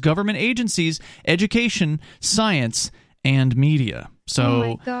such as government agencies, education, science, and media. So oh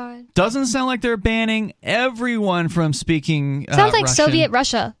my God. Doesn't sound like they're banning everyone from speaking Sounds like Russian. Soviet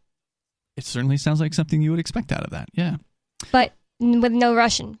Russia. It certainly sounds like something you would expect out of that, yeah. But with no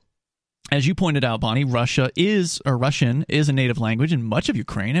Russian. As you pointed out, Bonnie, Russian is a native language in much of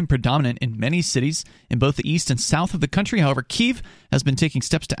Ukraine and predominant in many cities in both the east and south of the country. However, Kyiv has been taking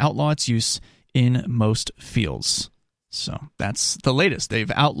steps to outlaw its use in most fields. So that's the latest.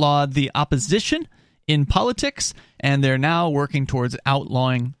 They've outlawed the opposition in politics, and they're now working towards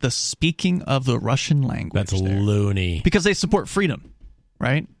outlawing the speaking of the Russian language. That's loony. Because they support freedom,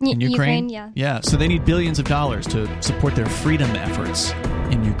 right? In Ukraine? Yeah, so they need billions of dollars to support their freedom efforts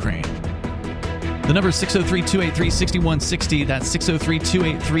in Ukraine. The number is 603-283-6160. That's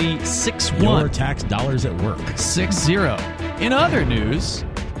 603-283-6160. Your tax dollars at work. 60. In other news,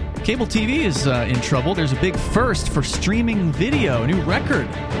 cable TV is in trouble. There's a big first for streaming video. A new record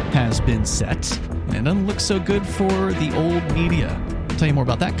has been set, and it doesn't look so good for the old media. I'll tell you more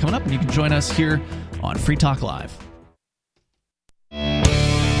about that coming up, and you can join us here on Free Talk Live.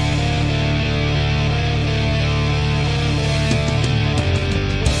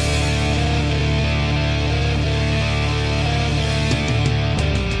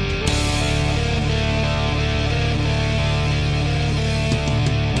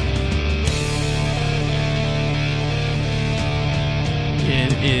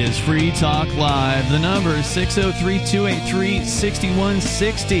 Is Free Talk Live. The number is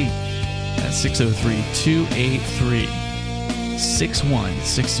 603-283-6160. That's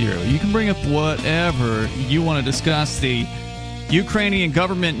 603-283-6160. You can bring up whatever you want to discuss. The Ukrainian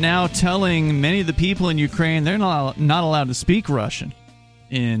government now telling many of the people in Ukraine they're not allowed to speak Russian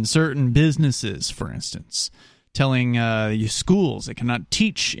in certain businesses, for instance. Telling schools they cannot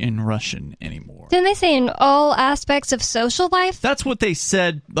teach in Russian anymore. Didn't they say in all aspects of social life? That's what they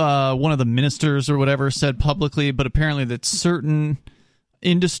said. One of the ministers or whatever said publicly, but apparently that certain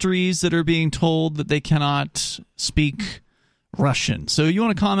industries that are being told that they cannot speak Russian. So you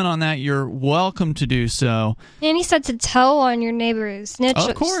want to comment on that, you're welcome to do so. And he said to tell on your neighbors.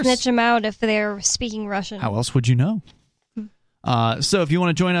 Snitch them out if they're speaking Russian. How else would you know? So if you want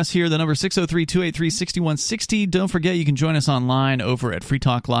to join us here, the number is 603-283-6160. Don't forget you can join us online over at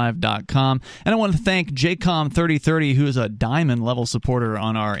freetalklive.com. And I want to thank JCOM3030, who is a diamond level supporter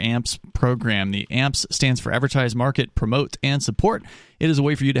on our AMPS program. The AMPS stands for Advertise, Market, Promote, and Support. It is a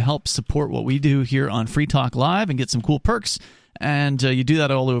way for you to help support what we do here on Free Talk Live and get some cool perks. And you do that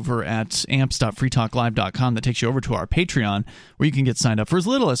all over at amps.freetalklive.com. That takes you over to our Patreon, where you can get signed up for as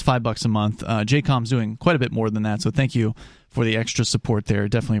little as $5 a month. JCOM's doing quite a bit more than that, so thank you for the extra support there.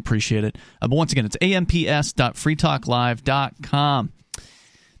 Definitely appreciate it. But once again, it's amps.freetalklive.com.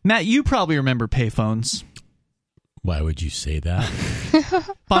 Matt, you probably remember payphones. Why would you say that?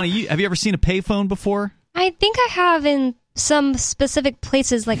 Bonnie, have you ever seen a payphone before? I think I have in some specific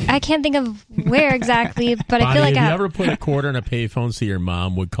places. Like, I can't think of where exactly, but Bonnie, I feel like have you ever put a quarter in a payphone so your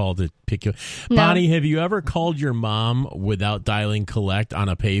mom would call to pick you? No. Bonnie, have you ever called your mom without dialing collect on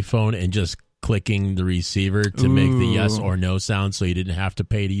a payphone and just clicking the receiver to make the yes or no sound so you didn't have to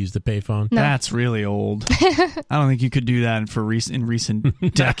pay to use the payphone? No. That's really old. I don't think you could do that in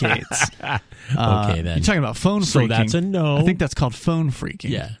recent decades. Okay, then. You're talking about phone freaking. So that's a no. I think that's called phone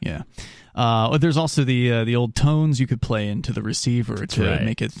freaking. Yeah. There's also the old tones you could play into the receiver to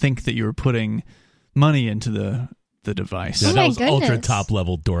make it think that you were putting money into the device. Yeah, that was ultra top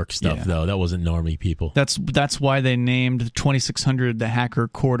level dork stuff, Yeah. though. That wasn't normie people. That's why they named 2600 the Hacker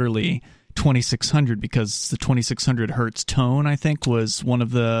Quarterly 2600, because the 2600 hertz tone, I think, was one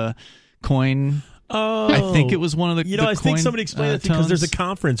of the coin. Oh, I think it was one of the. I think somebody explained it because there's a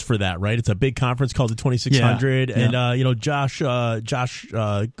conference for that, right? It's a big conference called the 2600, and Josh,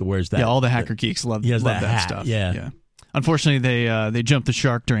 where's that? Yeah, all the hacker geeks love that stuff. Yeah. Unfortunately, they jumped the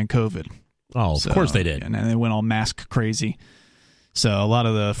shark during COVID. Oh, of course they did, and they went all mask crazy. So a lot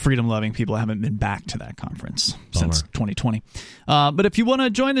of the freedom-loving people haven't been back to that conference since 2020. But if you want to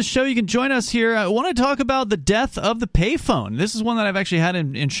join the show, you can join us here. I want to talk about the death of the payphone. This is one that I've actually had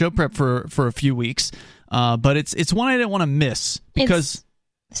in show prep for a few weeks, but it's one I didn't want to miss because.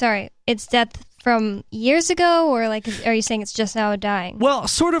 It's death from years ago, or are you saying it's just now dying? Well,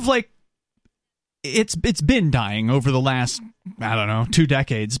 sort of like. It's been dying over the last, 2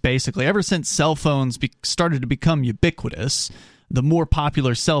 decades, basically. Ever since cell phones started to become ubiquitous, the more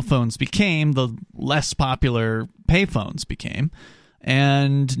popular cell phones became, the less popular payphones became.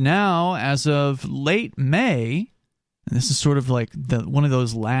 And now, as of late May, and this is sort of like one of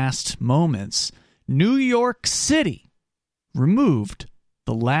those last moments, New York City removed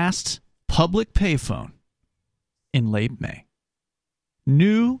the last public payphone in late May.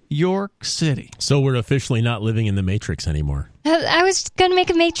 New York City. So we're officially not living in the Matrix anymore. I was going to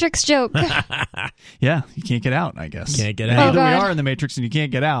make a Matrix joke. Yeah, you can't get out, I guess. Can't get out. Either we are in the Matrix and you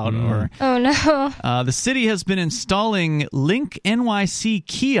can't get out. Or oh, no. The city has been installing Link NYC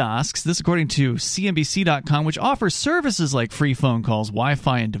kiosks, this according to CNBC.com, which offers services like free phone calls,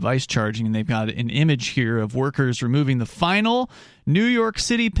 Wi-Fi, and device charging. And they've got an image here of workers removing the final New York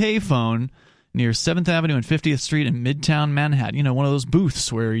City payphone near 7th Avenue and 50th Street in Midtown Manhattan. You know, one of those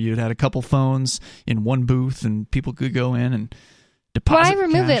booths where you'd had a couple phones in one booth and people could go in and deposit Why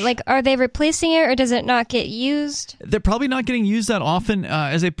remove cash. it? Like, are they replacing it or does it not get used? They're probably not getting used that often.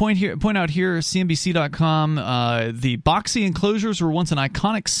 As they point out here, CNBC.com, the boxy enclosures were once an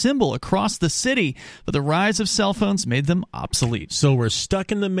iconic symbol across the city, but the rise of cell phones made them obsolete. So we're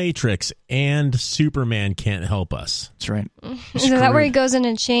stuck in the Matrix and Superman can't help us. That's right. Is that where he goes in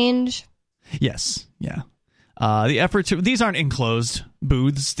and change? Yes. Yeah. The effort to... These aren't enclosed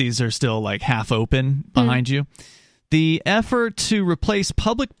booths. These are still like half open behind you. The effort to replace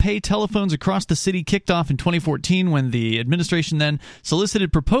public pay telephones across the city kicked off in 2014 when the administration then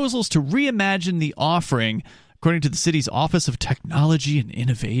solicited proposals to reimagine the offering, according to the city's Office of Technology and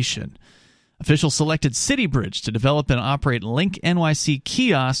Innovation. Officials selected CityBridge to develop and operate Link NYC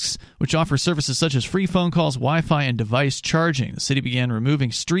kiosks, which offer services such as free phone calls, Wi-Fi, and device charging. The city began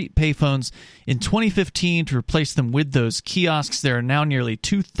removing street payphones in 2015 to replace them with those kiosks. There are now nearly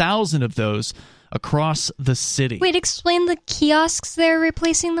 2,000 of those across the city. Wait, explain the kiosks they're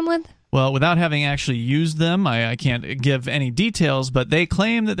replacing them with? Well, without having actually used them, I can't give any details, but they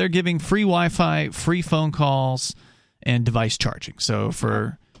claim that they're giving free Wi-Fi, free phone calls, and device charging. So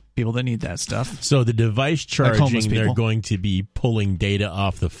for people that need that stuff. So the device charging, like they're going to be pulling data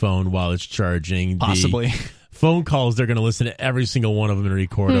off the phone while it's charging. Possibly. The phone calls, they're going to listen to every single one of them and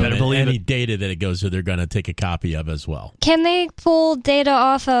record them. And any data that it goes to, they're going to take a copy of as well. Can they pull data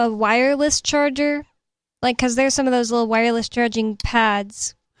off a wireless charger? Like, because there's some of those little wireless charging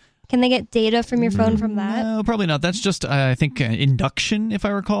pads. Can they get data from your phone from that? No, probably not. That's just, I think, induction, if I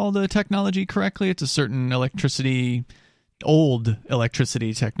recall the technology correctly. It's a certain old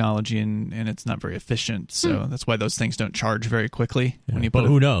electricity technology, and it's not very efficient. So that's why those things don't charge very quickly. Yeah, when you but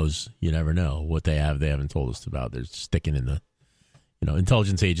who knows? You never know what they have. They haven't told us about. They're sticking in the...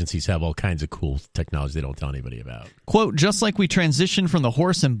 intelligence agencies have all kinds of cool technology they don't tell anybody about. Quote, just like we transitioned from the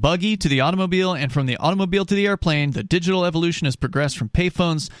horse and buggy to the automobile and from the automobile to the airplane, the digital evolution has progressed from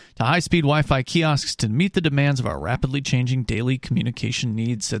payphones to high-speed Wi-Fi kiosks to meet the demands of our rapidly changing daily communication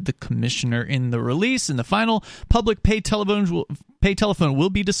needs, said the commissioner in the release. And the final public pay telephone will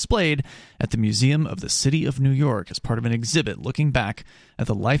be displayed at the Museum of the City of New York as part of an exhibit looking back at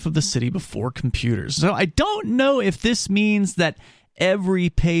the life of the city before computers. So I don't know if this means that every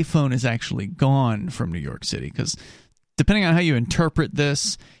payphone is actually gone from New York City, because depending on how you interpret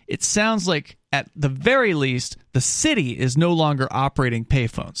this, it sounds like at the very least the city is no longer operating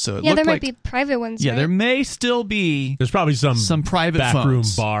payphones. So there might be private ones. Yeah, right? there may still be. There's probably some private backroom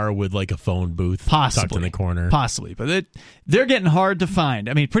phones. Bar with like a phone booth Possibly tucked in the corner. Possibly, but they're getting hard to find.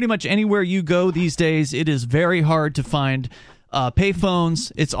 I mean, pretty much anywhere you go these days, it is very hard to find payphones.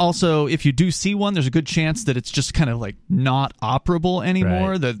 It's also, if you do see one, there's a good chance that it's just kind of like not operable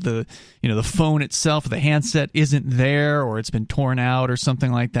anymore. Right. The phone itself, the handset isn't there, or it's been torn out or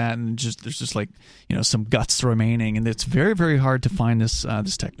something like that, and there's just like some guts remaining, and it's very, very hard to find this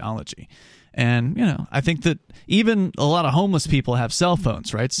technology. And I think that even a lot of homeless people have cell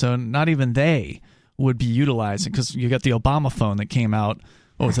phones, right? So not even they would be utilizing, because you got the Obama phone that came out.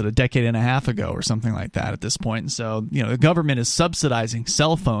 What was it, a decade and a half ago or something like that at this point? And so, the government is subsidizing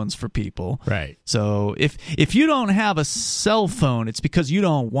cell phones for people. Right. So if you don't have a cell phone, it's because you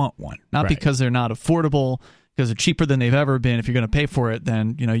don't want one, not because they're not affordable, because they're cheaper than they've ever been. If you're going to pay for it,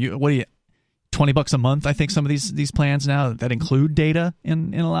 then, $20 a month, I think some of these plans now that include data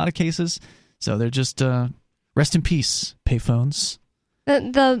in a lot of cases. So they're just, rest in peace, payphones.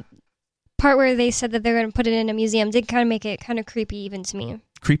 The part where they said that they're going to put it in a museum did kind of make it kind of creepy even to me.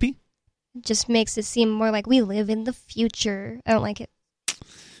 Creepy? It just makes it seem more like we live in the future. I don't like it.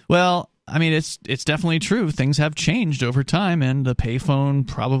 Well, I mean, it's definitely true. Things have changed over time, and the payphone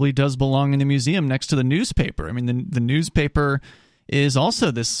probably does belong in a museum next to the newspaper. I mean, the newspaper is also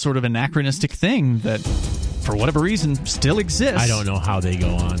this sort of anachronistic thing that, for whatever reason, still exists. I don't know how they go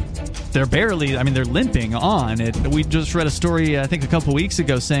on. They're they're limping on. We just read a story, I think a couple weeks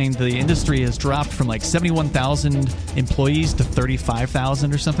ago, saying the industry has dropped from like 71,000 employees to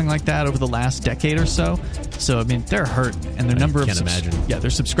 35,000 or something like that over the last decade or so. So, I mean, they're hurt, and their their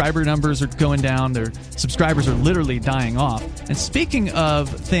subscriber numbers are going down. Their subscribers are literally dying off. And speaking of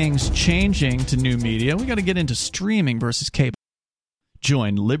things changing to new media, we got to get into streaming versus cable.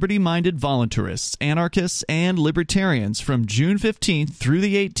 Join liberty-minded voluntarists, anarchists, and libertarians from June 15th through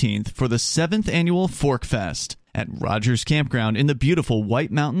the 18th for the 7th annual Fork Fest at Rogers Campground in the beautiful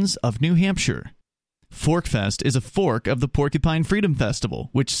White Mountains of New Hampshire. Fork Fest is a fork of the Porcupine Freedom Festival,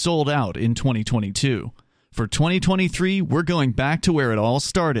 which sold out in 2022. For 2023, we're going back to where it all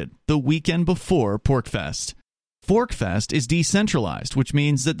started, the weekend before PorcFest. ForkFest is decentralized, which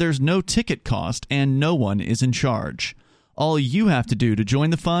means that there's no ticket cost and no one is in charge. All you have to do to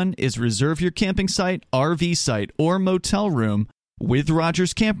join the fun is reserve your camping site, RV site, or motel room with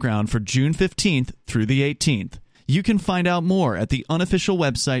Rogers Campground for June 15th through the 18th. You can find out more at the unofficial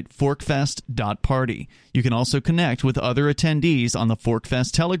website forkfest.party. You can also connect with other attendees on the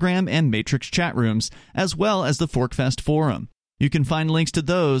ForkFest Telegram and Matrix chat rooms, as well as the ForkFest forum. You can find links to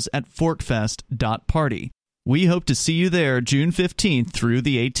those at forkfest.party. We hope to see you there June 15th through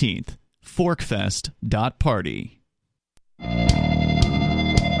the 18th. forkfest.party.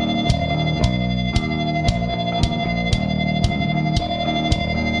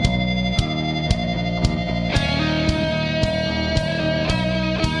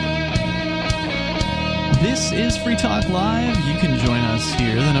 This is Free Talk Live. You can join us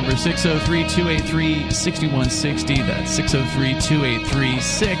here. The number is 603-283-6160. That's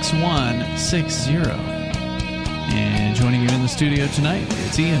 603-283-6160. And joining you in the studio tonight,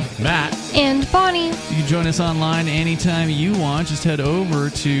 it's Ian, Matt, and Bonnie. You can join us online anytime you want. Just head over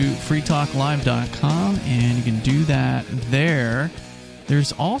to freetalklive.com and you can do that there.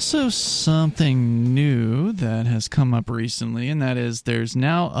 There's also something new that has come up recently, and that is there's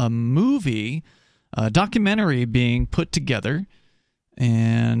now a movie, a documentary being put together,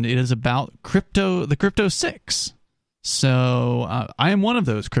 and it is about the Crypto 6. So I am one of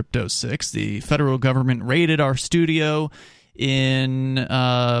those Crypto 6. The federal government raided our studio in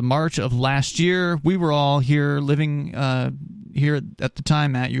March of last year. We were all here living here at the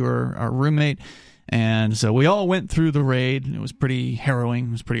time. Matt, you were our roommate. And so we all went through the raid. It was pretty harrowing.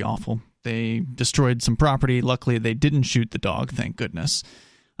 It was pretty awful. They destroyed some property. Luckily, they didn't shoot the dog, thank goodness.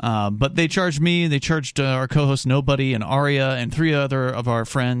 But they charged me, they charged our co-host Nobody and Aria and 3 other of our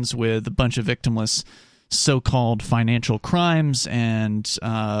friends with a bunch of victimless so-called financial crimes, and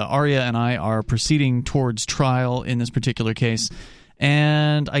Aria and I are proceeding towards trial in this particular case.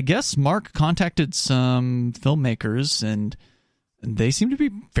 And I guess Mark contacted some filmmakers, and they seem to be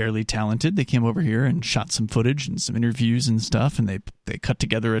fairly talented. They came over here and shot some footage and some interviews and stuff, and they cut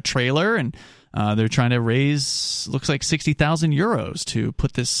together a trailer, and they're trying to raise, looks like 60,000 euros to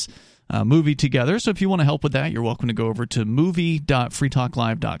put this movie together. So if you want to help with that, you're welcome to go over to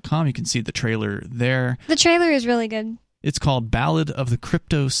movie.freetalklive.com. You can see the trailer there. The trailer is really good. It's called Ballad of the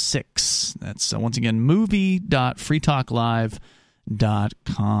Crypto 6. That's, once again,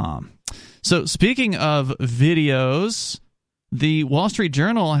 movie.freetalklive.com. So speaking of videos, the Wall Street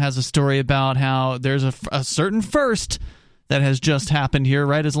Journal has a story about how there's a certain first that has just happened here,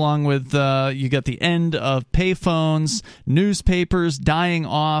 right? As long with you got the end of payphones, newspapers dying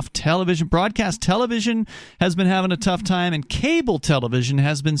off, television, broadcast television has been having a tough time, and cable television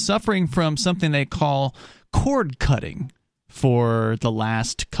has been suffering from something they call cord cutting for the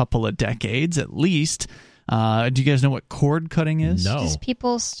last couple of decades, at least. Do you guys know what cord cutting is? No. Just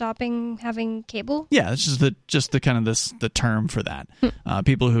people stopping having cable? Yeah, it's just the kind of the term for that.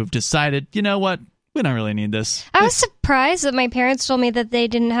 People who've decided, you know what? We don't really need this. I was surprised that my parents told me that they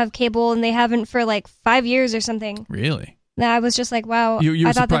didn't have cable and they haven't for like 5 years or something. Really? I was just like, wow. You were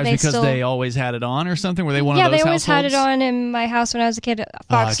I thought surprised that because they always had it on or something? Were they one of those Yeah, they always households? had it on in my house when I was a kid.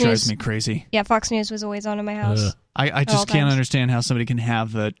 Fox it News. drives me crazy. Yeah, Fox News was always on in my house. I just all can't times. understand how somebody can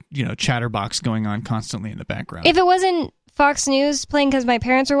have the chatterbox going on constantly in the background. If it wasn't Fox News playing because my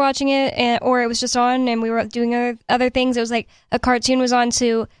parents were watching it, or it was just on and we were doing other things, it was like a cartoon was on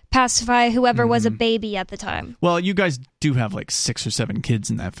to pacify whoever was a baby at the time. Well, you guys do have like 6 or 7 kids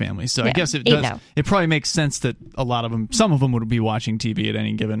in that family, so I Yeah, guess it 8 does. now. It probably makes sense that some of them would be watching TV at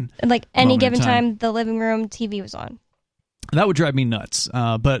any given Like any moment in given time, the living room TV was on. That would drive me nuts.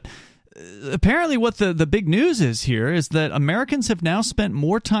 But apparently what the big news is here is that Americans have now spent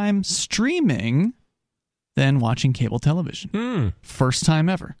more time streaming than watching cable television. First time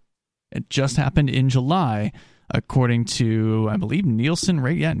ever. It just happened in July, according to, I believe, Nielsen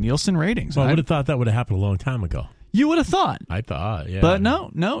ratings. Well, I would have thought that would have happened a long time ago. You would have thought. I thought, yeah. But no,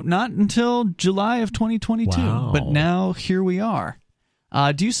 not until July of 2022. Wow. But now here we are.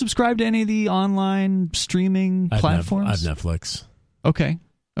 Do you subscribe to any of the online streaming platforms? I have Netflix. Okay.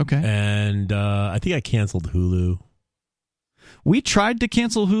 And I think I canceled Hulu. We tried to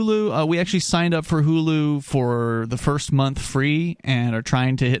cancel Hulu. We actually signed up for Hulu for the first month free, and are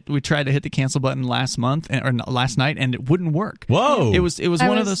trying to hit. We tried to hit the cancel button last night, and it wouldn't work. Whoa! It was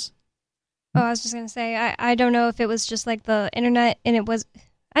one of those. Oh, I was just gonna say, I don't know if it was just like the internet, and it was.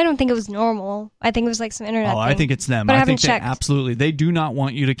 I don't think it was normal. I think it was like some internet. Oh, thing. I think it's them. But I think haven't checked. Absolutely, they do not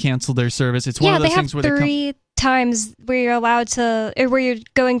want you to cancel their service. It's one of those things where they have 3 times where you're allowed to, or where you're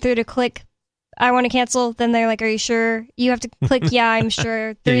going through to click, I want to cancel. Then they're like, "Are you sure?" You have to click, "Yeah, I'm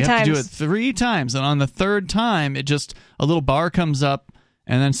sure." 3 times. You have to do it 3 times, and on the 3rd time, it just a little bar comes up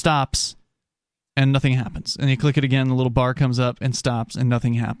and then stops, and nothing happens. And you click it again, the little bar comes up and stops, and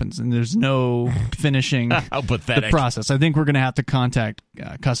nothing happens. And there's no finishing the process. I think we're going to have to contact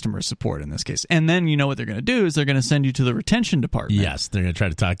customer support in this case. And then you know what they're going to do is they're going to send you to the retention department. Yes, they're going to try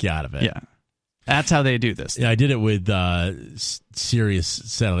to talk you out of it. Yeah. That's how they do this. Yeah, I did it with Sirius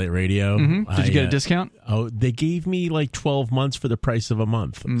Satellite Radio. Mm-hmm. Did you get a discount? Oh, they gave me like 12 months for the price of a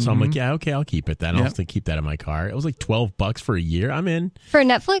month. Mm-hmm. So I'm like, yeah, okay, I'll keep it then. I'll just keep that in my car. It was like $12 for a year. I'm in. For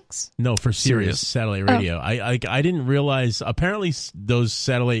Netflix? No, for Sirius Satellite Radio. I didn't realize, apparently those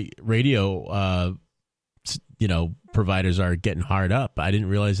satellite radio providers are getting hard up. I didn't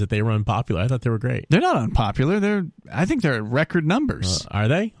realize that they were unpopular. I thought they were great. They're not unpopular. I think they're at record numbers. Are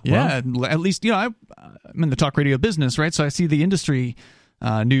they? Yeah, well, at least I'm in the talk radio business, right? So I see the industry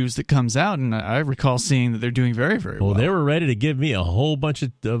news that comes out, and I recall seeing that they're doing very, very well. Well, they were ready to give me a whole bunch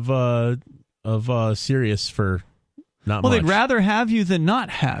of Sirius for not much. Well, they'd rather have you than not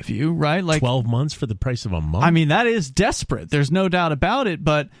have you, right? Like 12 months for the price of a month. I mean, that is desperate. There's no doubt about it,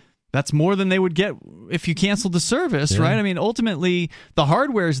 but that's more than they would get if you canceled the service, right? I mean, ultimately, the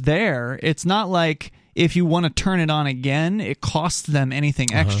hardware's there. It's not like if you want to turn it on again, it costs them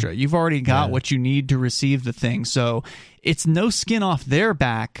anything extra. You've already got what you need to receive the thing. So it's no skin off their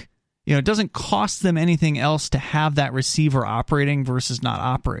back. It doesn't cost them anything else to have that receiver operating versus not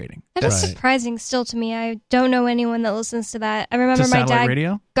operating. That is surprising still to me. I don't know anyone that listens to that. I remember my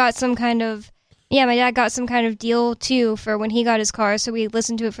dad got some kind of... Yeah, my dad got some kind of deal, too, for when he got his car, so we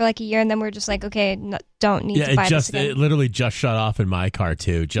listened to it for like a year, and then we're just like, okay, don't need to buy this again. It literally just shut off in my car,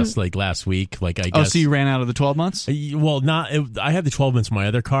 too, just like last week. Like I guess. Oh, so you ran out of the 12 months? Well, I had the 12 months in my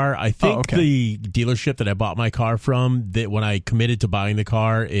other car. I think the dealership that I bought my car from, that when I committed to buying the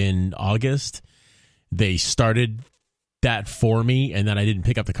car in August, they started that for me, and then I didn't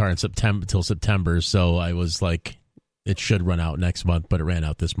pick up the car until September, so I was like... It should run out next month, but it ran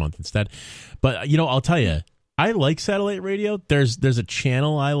out this month instead. But, I'll tell you, I like satellite radio. There's a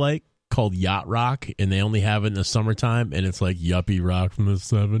channel I like called Yacht Rock, and they only have it in the summertime, and it's like yuppie rock from the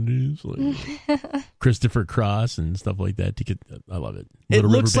 70s, like Christopher Cross and stuff like that. I love it. It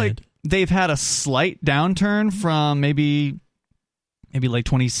looks like they've had a slight downturn from maybe like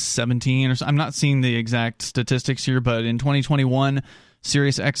 2017 or so. I'm not seeing the exact statistics here, but in 2021...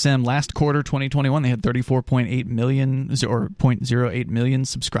 Sirius XM last quarter 2021 they had 34.8 million or 0.08 million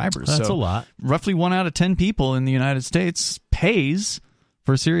subscribers. That's a lot. Roughly 1 out of 10 people in the United States pays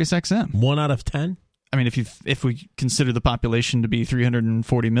for Sirius XM. 1 out of 10? I mean, if we consider the population to be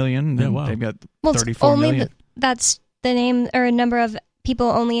 340 million, then they've got 34 million. That's the name or a number of people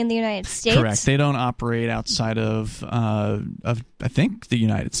only in the United States. Correct. They don't operate outside of I think the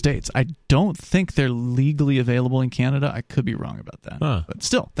United States. I don't think they're legally available in Canada. I could be wrong about that. But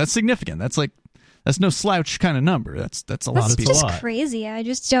still, that's significant. That's no slouch kind of number. That's a lot of people. That's just crazy.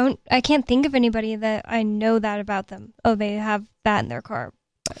 I can't think of anybody that I know that about them. Oh, they have that in their car.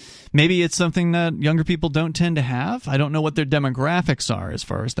 Maybe it's something that younger people don't tend to have. I don't know what their demographics are as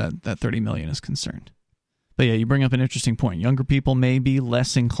far as that 30 million is concerned. But yeah, you bring up an interesting point. Younger people may be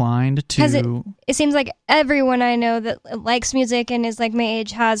less inclined to... It seems like everyone I know that likes music and is like my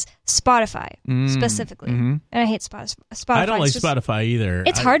age has Spotify, specifically. Mm-hmm. And I hate Spotify. I don't like Spotify either.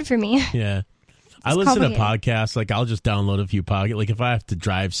 It's hard for me. Yeah. I listen to podcasts. Like, I'll just download a few podcasts. Like, if I have to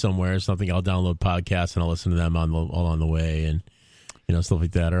drive somewhere or something, I'll download podcasts and I'll listen to them all on the way and, stuff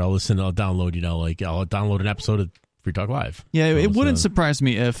like that. Or I'll download, I'll download an episode of Free Talk Live. Yeah, it wouldn't surprise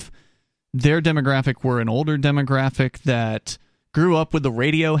me if their demographic were an older demographic that grew up with the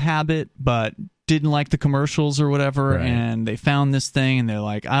radio habit but didn't like the commercials or whatever, and they found this thing and they're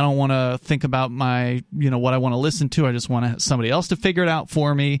like, I don't want to think about my, what I want to listen to. I just want somebody else to figure it out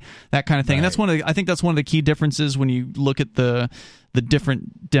for me, that kind of thing. Right. And I think that's one of the key differences when you look at the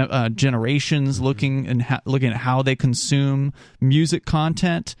different generations, looking at how they consume music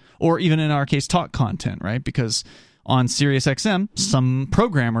content, or even in our case, talk content, right? Because on Sirius XM, some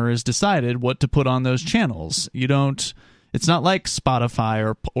programmer has decided what to put on those channels. You don't It's not like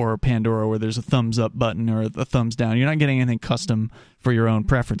Spotify or Pandora where there's a thumbs up button or a thumbs down. You're not getting anything custom for your own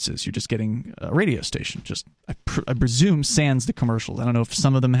preferences. You're just getting a radio station. Just I presume sans the commercials. I don't know if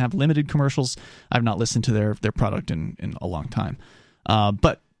some of them have limited commercials. I've not listened to their product in a long time.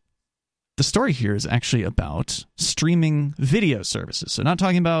 But the story here is actually about streaming video services. So not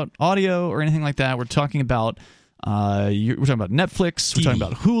talking about audio or anything like that. We're talking about we're talking about Netflix, we're talking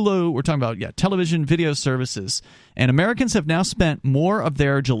about Hulu, we're talking about television video services. And Americans have now spent more of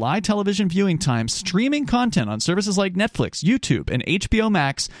their July television viewing time streaming content on services like Netflix, YouTube, and HBO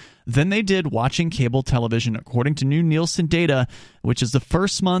Max than they did watching cable television, according to new Nielsen data, which is the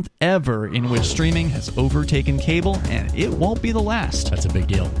first month ever in which streaming has overtaken cable, and it won't be the last. That's a big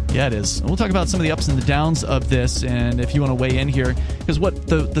deal. Yeah, it is. We'll talk about some of the ups and the downs of this, and if you want to weigh in here, because what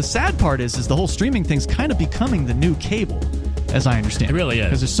the sad part is the whole streaming thing's kind of becoming the new cable, as I understand. It really is.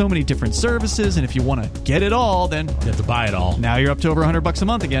 Because there's so many different services, and if you want to get it all, then you have to buy it all. Now you're up to over $100 a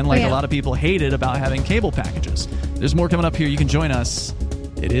month again, like a lot of people hated about having cable packages. There's more coming up here. You can join us.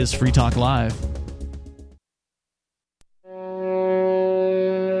 It is Free Talk Live.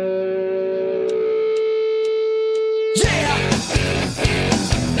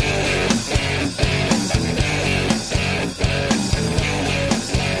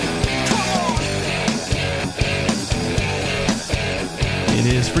 It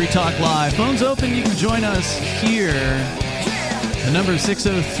is Free Talk Live. Phones open. You can join us here. The number is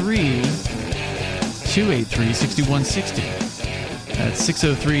 603-283-6160. That's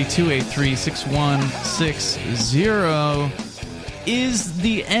 603-283-6160. Is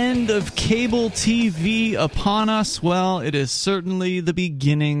the end of cable TV upon us? Well, it is certainly the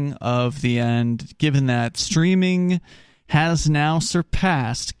beginning of the end, given that streaming has now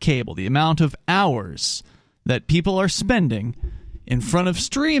surpassed cable. The amount of hours that people are spending in front of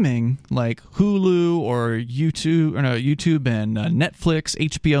streaming, like Hulu or YouTube and Netflix,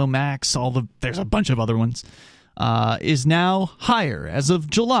 HBO Max, there's a bunch of other ones, is now higher, as of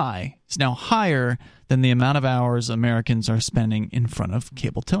July, is now higher than the amount of hours Americans are spending in front of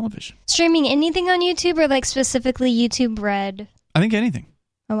cable television. Streaming anything on YouTube or like specifically YouTube Red? I think anything.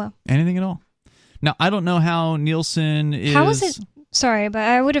 Oh, wow. Anything at all. Now, I don't know how Nielsen is... How is it... Sorry, but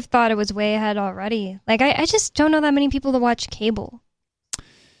I would have thought it was way ahead already. Like, I just don't know that many people that watch cable.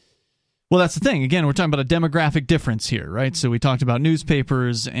 Well, that's the thing. Again, we're talking about a demographic difference here, right? So we talked about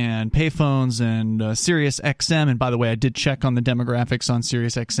newspapers and payphones and Sirius XM. And by the way, I did check on the demographics on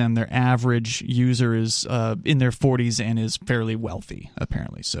Sirius XM. Their average user is in their 40s and is fairly wealthy,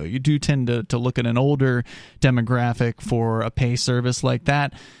 apparently. So you do tend to look at an older demographic for a pay service like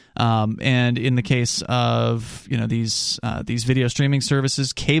that. And in the case of these video streaming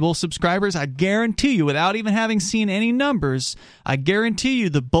services, cable subscribers, I guarantee you, without even having seen any numbers, I guarantee you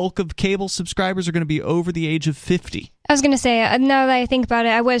the bulk of cable subscribers are going to be over the age of 50. I was going to say, now that I think about it,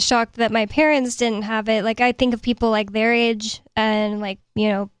 I was shocked that my parents didn't have it. Like, I think of people like their age and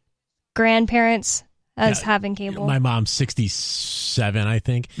grandparents as having cable. My mom's 67, I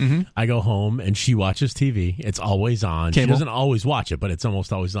think. Mm-hmm. I go home and she watches TV. It's always on. Cable? She doesn't always watch it, but it's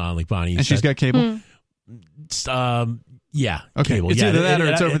almost always on, like Bonnie And said. she's got cable? Yeah. Okay. Cable. It's either that or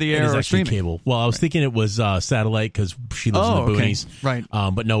it's over the air or or streaming. Cable. Well, I was thinking it was satellite because she lives in the boonies. Right.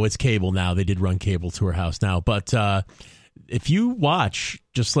 But no, it's cable now. They did run cable to her house now. But if you watch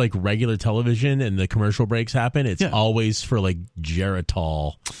just like regular television and the commercial breaks happen, it's always for like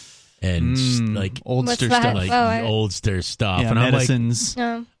Geritol and like oldster stuff, like oldster stuff, and medicines.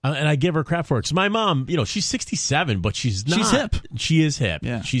 I'm like, and I give her crap for it. So my mom, she's 67, but she's not. She's hip. She is hip.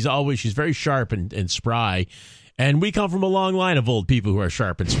 Yeah. She's very sharp and spry. And we come from a long line of old people who are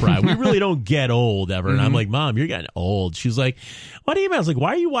sharp and spry. We really don't get old ever. And I'm like, Mom, you're getting old. She's like, what do you mean? I was like, why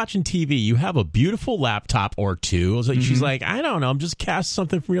are you watching TV? You have a beautiful laptop or two. I was like, She's like, I don't know. I'm just casting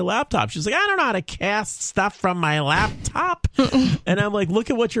something from your laptop. She's like, I don't know how to cast stuff from my laptop. And I'm like,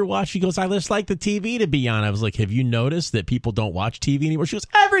 look at what you're watching. She goes, I just like the TV to be on. I was like, have you noticed that people don't watch TV anymore? She goes,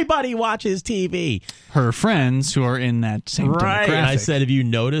 everybody watches TV. Her friends who are in that same demographic. And I said, have you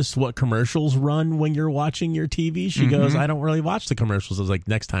noticed what commercials run when you're watching your TV? She goes, I don't really watch the commercials. I was like,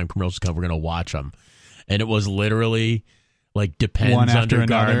 next time commercials come, we're going to watch them. And it was literally like Depends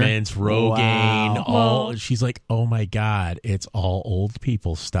Undergarments, Rogaine, all. She's like, oh my God, it's all old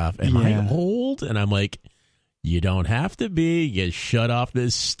people stuff. Am I old? And I'm like, you don't have to be. You shut off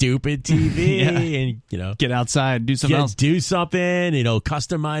this stupid TV and, get outside, do something else. Do something,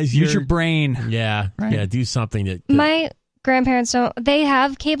 customize Use your brain. Yeah. Right. Yeah. Do something that my grandparents they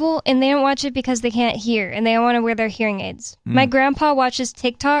have cable and they don't watch it because they can't hear and they don't want to wear their hearing aids. My grandpa watches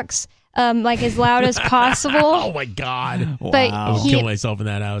TikToks like as loud as possible. Oh my God! But I would kill myself in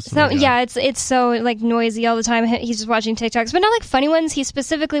that house. So yeah, it's so like noisy all the time. He's just watching TikToks, but not like funny ones. He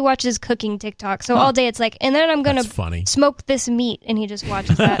specifically watches cooking TikToks. So all day it's like, and then I'm gonna smoke this meat, and he just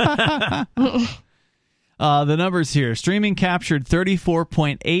watches that. The numbers here. Streaming captured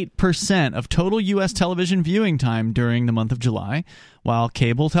 34.8% of total U.S. television viewing time during the month of July, while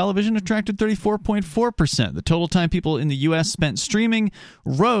cable television attracted 34.4%. The total time people in the U.S. spent streaming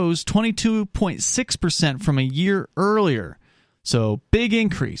rose 22.6% from a year earlier. So big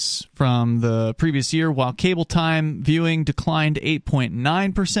increase from the previous year, while cable time viewing declined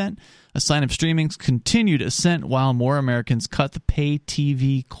 8.9%. A sign of streaming's continued ascent while more Americans cut the pay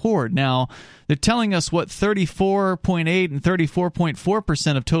TV cord. Now, they're telling us what 34.8 and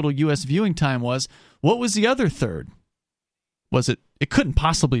 34.4% of total U.S. viewing time was. What was the other third? Was it? It couldn't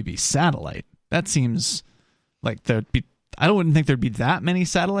possibly be satellite. That seems like there'd be. I wouldn't think there'd be that many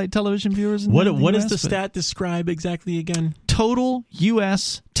satellite television viewers in the US. What does the stat describe exactly again? Total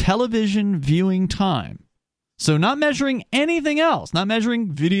U.S. television viewing time. So not measuring anything else, not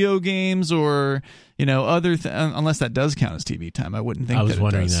measuring video games or, other unless that does count as TV time. I wouldn't think that it does. I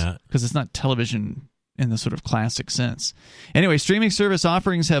was wondering that. Because it's not television in the sort of classic sense. Anyway, streaming service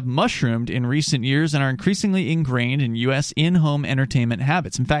offerings have mushroomed in recent years and are increasingly ingrained in U.S. in-home entertainment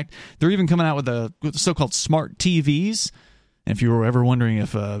habits. In fact, they're even coming out with the so-called smart TVs. And if you were ever wondering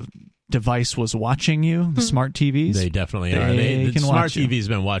if a device was watching you, the smart TVs. They definitely are. The smart TV's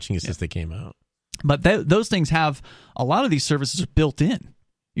been watching you since they came out. But those things have, a lot of these services are built in.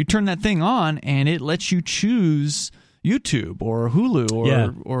 You turn that thing on, and it lets you choose YouTube or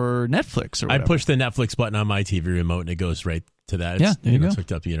Hulu or Netflix or whatever. I push the Netflix button on my TV remote, and it goes right to that. It's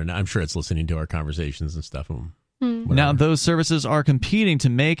hooked up to the internet. I'm sure it's listening to our conversations and stuff. Now, those services are competing to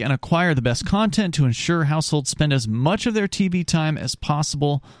make and acquire the best content to ensure households spend as much of their TV time as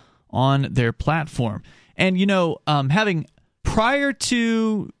possible on their platform. And, having prior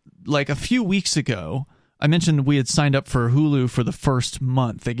to like a few weeks ago, I mentioned we had signed up for Hulu for the first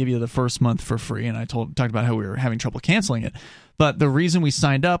month. They give you the first month for free, and I talked about how we were having trouble canceling it. But the reason we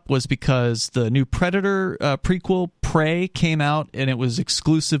signed up was because the new Predator prequel, Prey, came out, and it was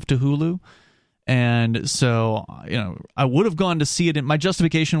exclusive to Hulu. And so, I would have gone to see it. And my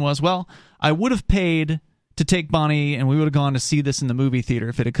justification was, well, I would have paid to take Bonnie, and we would have gone to see this in the movie theater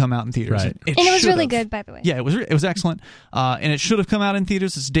if it had come out in theaters. Right. And it was really good, by the way. Yeah, it was excellent. And it should have come out in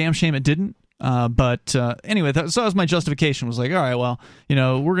theaters. It's a damn shame it didn't. But anyway, so that was my justification. Was like, all right, well,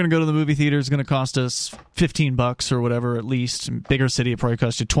 we're going to go to the movie theater. It's going to cost us $15 or whatever at least. In bigger city, it probably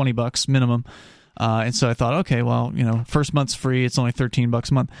cost you $20 minimum. And so I thought, okay, well, first month's free. It's only $13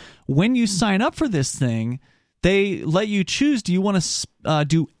 a month. When you sign up for this thing, they let you choose. Do you want to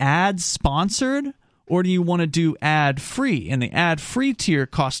do ad sponsored, or do you want to do ad free? And the ad free tier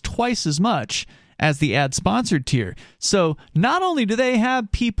costs twice as much as the ad-sponsored tier. So not only do they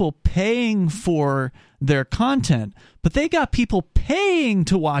have people paying for their content, but they got people paying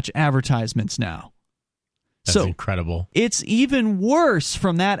to watch advertisements now. That's incredible. It's even worse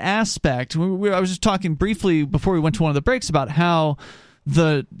from that aspect. I was just talking briefly before we went to one of the breaks about how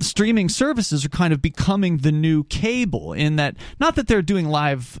the streaming services are kind of becoming the new cable, in that, not that they're doing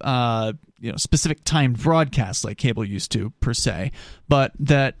live specific timed broadcasts like cable used to per se, but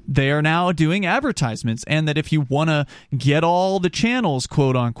that they are now doing advertisements, and that if you want to get all the channels,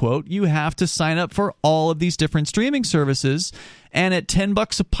 quote unquote, you have to sign up for all of these different streaming services, and at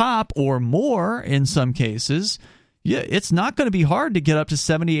 $10 a pop or more in some cases, it's not going to be hard to get up to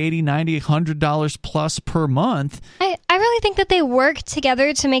 $70, $80, $90, $100 plus per month. I really think that they work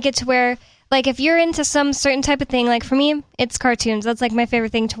together to make it to where, like, if you're into some certain type of thing, like for me, it's cartoons. That's like my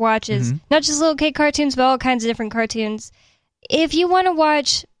favorite thing to watch, is not just little kid cartoons, but all kinds of different cartoons. If you want to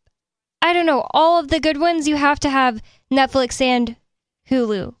watch, I don't know, all of the good ones, you have to have Netflix and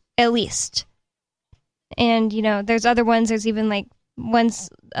Hulu, at least. And, there's other ones. There's even like ones,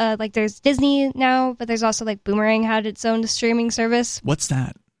 like there's Disney now, but there's also like Boomerang had its own streaming service. What's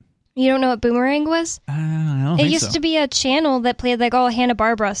that? You don't know what Boomerang was? I don't think so. It used to be a channel that played like all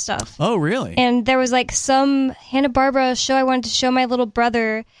Hanna-Barbera stuff. Oh, really? And there was like some Hanna-Barbera show I wanted to show my little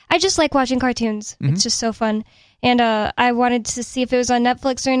brother. I just like watching cartoons. It's just so fun. And I wanted to see if it was on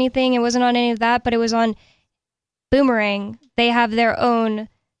Netflix or anything. It wasn't on any of that, but it was on Boomerang. They have their own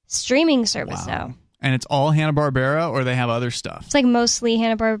streaming service now. And it's all Hanna-Barbera, or they have other stuff? It's like mostly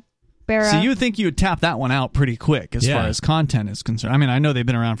Hanna-Barbera. So you would think you would tap that one out pretty quick as far as content is concerned. I mean, I know they've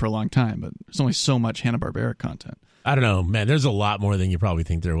been around for a long time, but there's only so much Hanna-Barbera content. I don't know, man. There's a lot more than you probably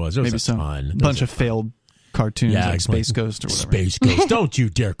think there was. There was a ton. A bunch of failed cartoons like Space Ghost or whatever. Space Ghost. Don't you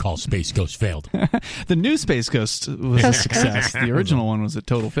dare call Space Ghost failed. The new Space Ghost was a success. The original one was a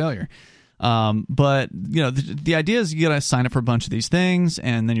total failure. But the idea is you got to sign up for a bunch of these things,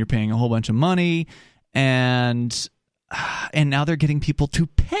 and then you're paying a whole bunch of money, and now they're getting people to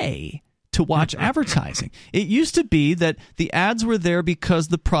pay to watch advertising. It used to be that the ads were there because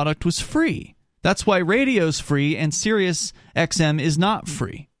the product was free. That's why radio's free and Sirius XM is not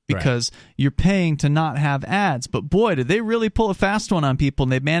free, because you're paying to not have ads. But boy, did they really pull a fast one on people,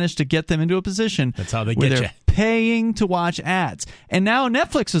 and they managed to get them into a position that's how they where get they're paying to watch ads. And now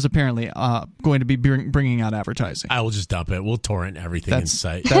Netflix is apparently going to be bringing out advertising. I will just dump it. We'll torrent everything in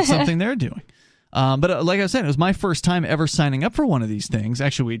sight. That's something they're doing. But like I said, it was my first time ever signing up for one of these things.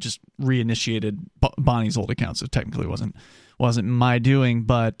 Actually, we just reinitiated Bonnie's old account, so technically wasn't my doing.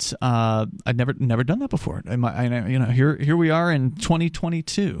 But I'd never done that before. Here we are in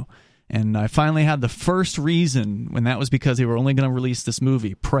 2022, and I finally had the first reason, when that was because they were only going to release this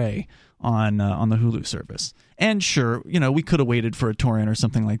movie, Prey, on the Hulu service. And sure, we could have waited for a torrent or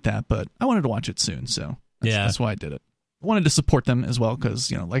something like that, but I wanted to watch it soon, so that's why I did it. Wanted to support them as well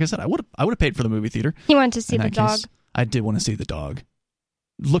because, like I said, I would have paid for the movie theater. You wanted to see the dog. I did want to see the dog.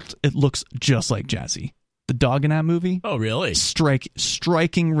 It looks just like Jazzy. The dog in that movie. Oh, really?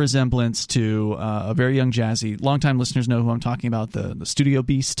 Striking resemblance to a very young Jazzy. Longtime listeners know who I'm talking about. The Studio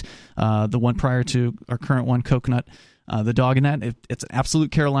Beast, the one prior to our current one, Coconut. The dog in that, it's an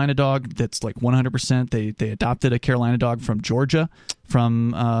absolute Carolina dog that's like 100%. They adopted a Carolina dog from Georgia,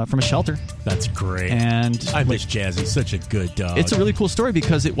 from a shelter. That's great. And I miss Jazzy. Such a good dog. It's a really cool story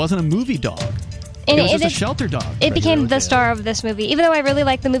because it wasn't a movie dog. It was just a shelter dog. It became the star of this movie. Even though I really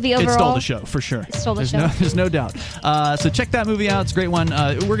like the movie overall. It stole the show, for sure. It stole the show. There's no doubt. So check that movie out. It's a great one.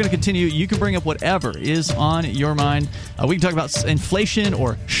 We're going to continue. You can bring up whatever is on your mind. We can talk about inflation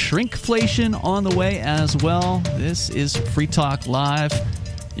or shrinkflation on the way as well. This is Free Talk Live.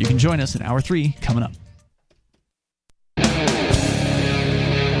 You can join us in Hour 3 coming up.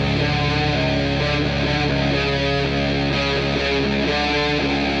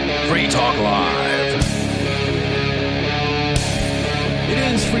 Free Talk Live. It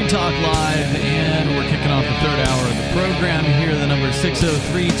is Free Talk Live, and we're kicking off the third hour of the program. Here, the number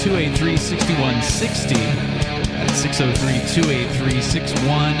 603-283-6160. That's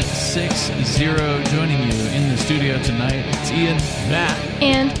 603-283-6160. Joining you in the studio tonight, it's Ian, Matt,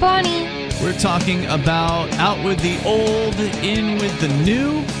 and Bonnie. We're talking about out with the old, in with the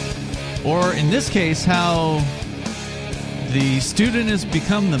new, or in this case, how the student has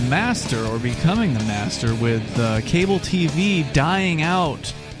become the master, or becoming the master, with cable TV dying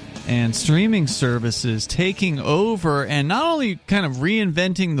out and streaming services taking over, and not only kind of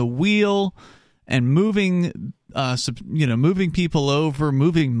reinventing the wheel and moving people over,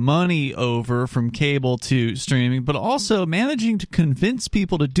 moving money over from cable to streaming, but also managing to convince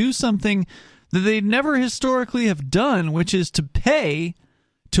people to do something that they never historically have done, which is to pay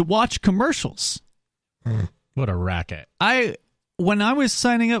to watch commercials. What a racket. When I was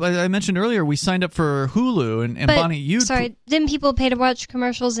signing up, I mentioned earlier, we signed up for Hulu, and Bonnie, didn't people pay to watch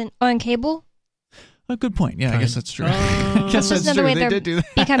commercials on cable? A good point. Yeah, I guess that's true. It's just another way they're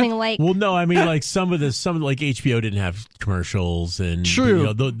becoming like. Well, no, I mean, like some like HBO didn't have commercials, and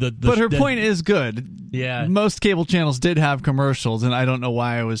true. But her point is good. Yeah, most cable channels did have commercials, and I don't know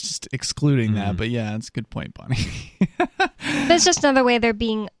why I was just excluding that. But yeah, it's a good point, Bonnie. That's just another way they're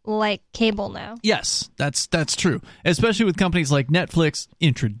being like cable now. Yes, that's true. Especially with companies like Netflix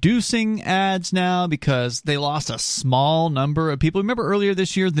introducing ads now, because they lost a small number of people. Remember earlier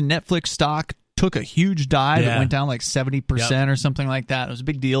this year, the Netflix stock took a huge dive. It went down like 70% or something like that. It was a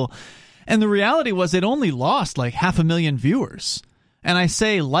big deal. And the reality was it only lost like 500,000 viewers. And I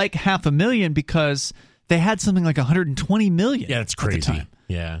say like 500,000 because they had something like 120 million. Yeah, that's crazy. At the time.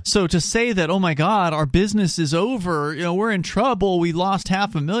 Yeah. So to say that, oh my God, our business is over, we're in trouble, we lost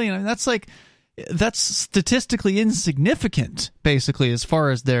 500,000, I mean, that's statistically insignificant, basically, as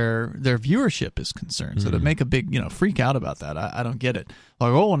far as their viewership is concerned. So to make a big, freak out about that, I don't get it.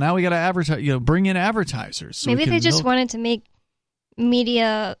 Like, oh, well, now we got to advertise, bring in advertisers. So maybe they just wanted to make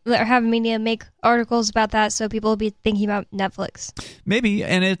media, or have media make articles about that, so people will be thinking about Netflix. Maybe,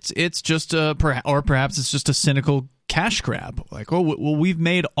 and it's just or perhaps it's just a cynical cash grab. Like, oh, well, we've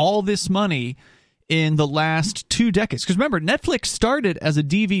made all this money in the last 2 decades. Because remember, Netflix started as a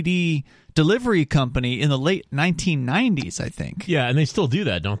DVD delivery company in the late 1990s, I think. Yeah, and they still do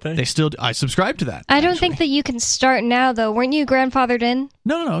that, don't they? I subscribe to that. I don't think that you can start now, though. Weren't you grandfathered in?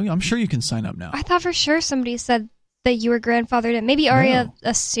 No, I'm sure you can sign up now. I thought for sure somebody said that you were grandfathered in. Maybe Aria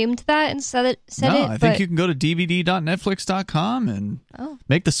assumed that and said it. I think you can go to dvd.netflix.com and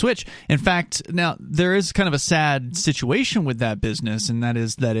make the switch. In fact, now there is kind of a sad situation with that business, and that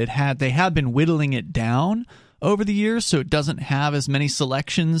is that they have been whittling it down over the years, so it doesn't have as many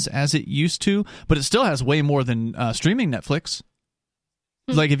selections as it used to, but it still has way more than streaming Netflix.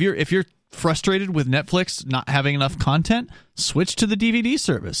 Like if you're frustrated with Netflix not having enough content, switch to the DVD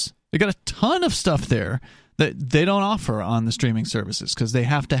service. They got a ton of stuff there that they don't offer on the streaming services because they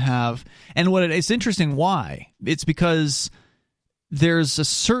have to have. And it's interesting why. It's because there's a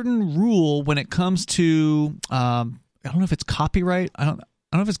certain rule when it comes to I don't know if it's copyright. I don't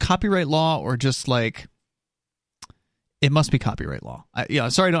know if it's copyright law or just like it must be copyright law.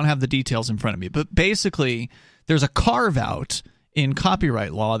 Sorry, I don't have the details in front of me, but basically there's a carve out in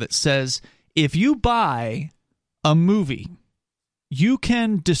copyright law that says if you buy a movie, you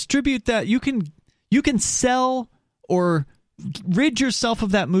can distribute that. You can sell or rid yourself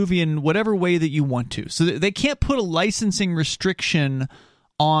of that movie in whatever way that you want to. So they can't put a licensing restriction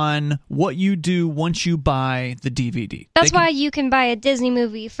on what you do once you buy the DVD. That's why you can buy a Disney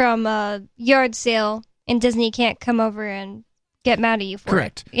movie from a yard sale and Disney can't come over and get mad at you for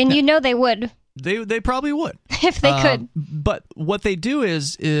Correct. it. And they would. They probably would. If they could. But what they do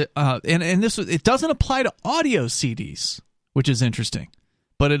is, it doesn't apply to audio CDs, which is interesting.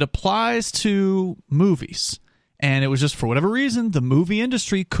 But it applies to movies. And it was just for whatever reason, the movie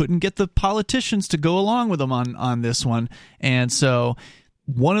industry couldn't get the politicians to go along with them on this one. And so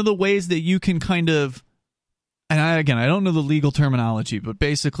one of the ways that you can kind of, and I don't know the legal terminology, but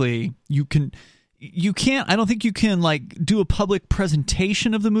basically you can't, I don't think you can like do a public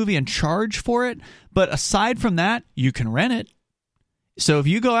presentation of the movie and charge for it. But aside from that, you can rent it. So if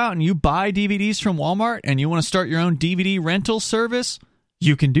you go out and you buy DVDs from Walmart and you want to start your own DVD rental service,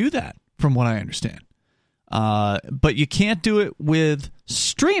 you can do that, from what I understand. But you can't do it with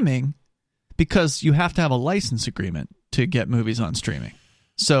streaming because you have to have a license agreement to get movies on streaming.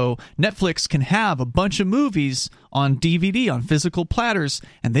 So Netflix can have a bunch of movies on DVD, on physical platters,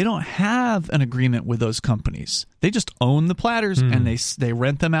 and they don't have an agreement with those companies. They just own the platters and they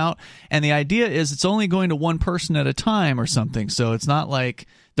rent them out. And the idea is it's only going to one person at a time or something. So it's not like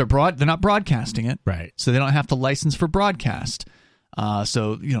they're not broadcasting it. Right. So they don't have to license for broadcast.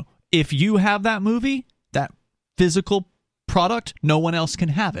 So, if you have that movie, that physical product, no one else can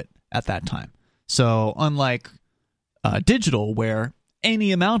have it at that time. So unlike digital, where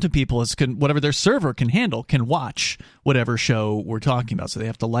any amount of people, whatever their server can handle, can watch whatever show we're talking about. So they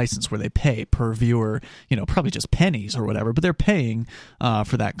have to license where they pay per viewer, probably just pennies or whatever, but they're paying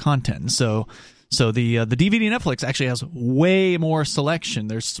for that content. So the DVD Netflix actually has way more selection.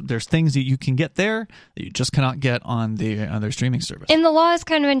 There's things that you can get there that you just cannot get on their streaming service. And the law is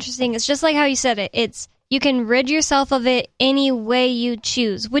kind of interesting. It's just like how you said it. It's you can rid yourself of it any way you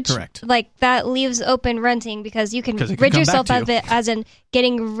choose, which Correct. Like that leaves open renting because you can rid yourself of it as in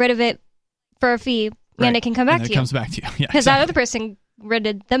getting rid of it for a fee and it can come back to you. It comes back to you. Yeah, because that other person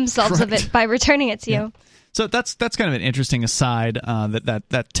ridded themselves of it by returning it to you. So that's kind of an interesting aside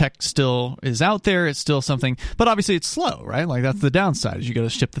that tech still is out there. It's still something, but obviously it's slow, right? Like that's the downside is you got to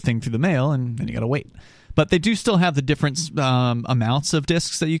ship the thing through the mail and then you got to wait. But they do still have the different amounts of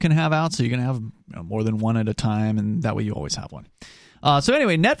discs that you can have out, so you can have more than one at a time, and that way you always have one. So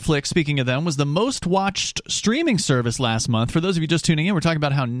anyway, Netflix, speaking of them, was the most watched streaming service last month. For those of you just tuning in, we're talking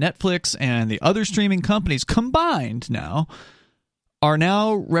about how Netflix and the other streaming companies combined are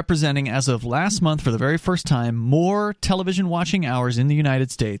now representing, as of last month for the very first time, more television watching hours in the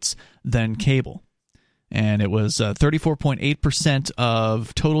United States than cable. And it was 34.8%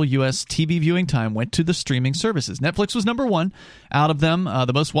 of total U.S. TV viewing time went to the streaming services. Netflix was number one out of them,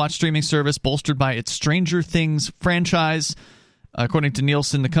 the most watched streaming service, bolstered by its Stranger Things franchise. According to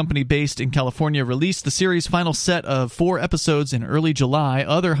Nielsen, the company based in California released the series' final set of 4 episodes in early July.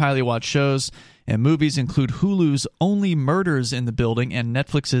 Other highly watched shows and movies include Hulu's Only Murders in the Building and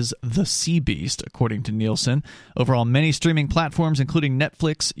Netflix's The Sea Beast, according to Nielsen. Overall, many streaming platforms, including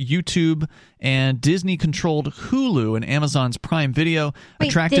Netflix, YouTube, and Disney-controlled Hulu and Amazon's Prime Video,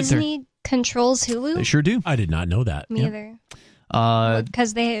 attracted Disney controls Hulu? They sure do. I did not know that. Me either.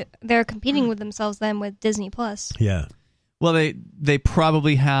 Because they're competing with themselves then with Disney Plus. Yeah. Well, they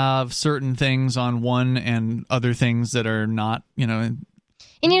probably have certain things on one and other things that are not, and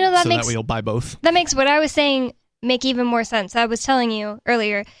that so makes that way you'll buy both. That makes what I was saying make even more sense. I was telling you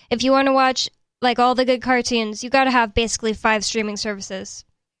earlier, if you want to watch like all the good cartoons, you got to have basically 5 streaming services.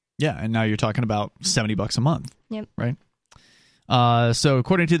 Yeah, and now you're talking about $70 a month. Yep. Right. So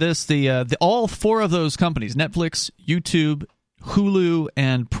according to this, the all 4 of those companies, Netflix, YouTube, Hulu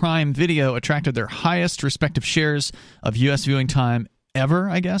and Prime Video attracted their highest respective shares of U.S. viewing time ever,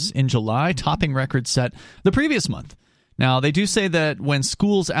 I guess, in July, topping records set the previous month. Now, they do say that when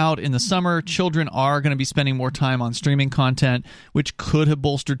school's out in the summer, children are going to be spending more time on streaming content, which could have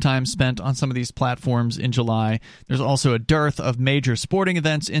bolstered time spent on some of these platforms in July. There's also a dearth of major sporting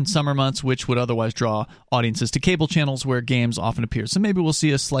events in summer months, which would otherwise draw audiences to cable channels where games often appear. So maybe we'll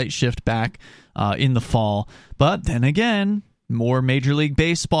see a slight shift back in the fall. But then again, more Major League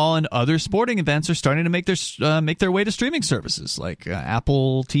Baseball and other sporting events are starting to make their way to streaming services like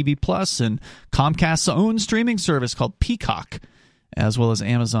Apple TV Plus and Comcast's own streaming service called Peacock, as well as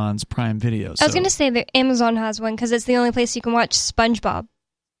Amazon's Prime Video. I was going to say that Amazon has one because it's the only place you can watch SpongeBob.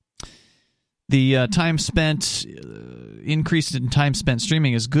 The time spent, increase in time spent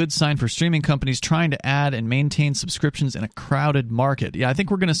streaming is a good sign for streaming companies trying to add and maintain subscriptions in a crowded market. Yeah, I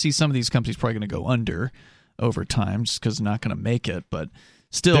think we're going to see some of these companies probably going to go under over time just because they're not going to make it, but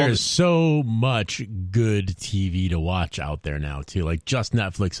still, there's so much good TV to watch out there now too, like just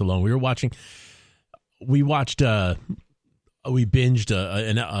Netflix alone. We binged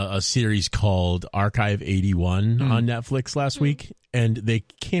a series called Archive 81 on Netflix last week, and they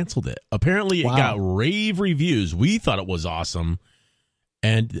canceled it. Apparently it got rave reviews. We thought it was awesome,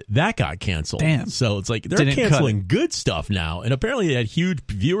 and that got canceled. Damn. So it's like they're canceling good stuff now. And apparently it had huge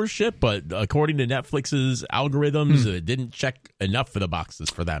viewership, but according to Netflix's algorithms, it didn't check enough for the boxes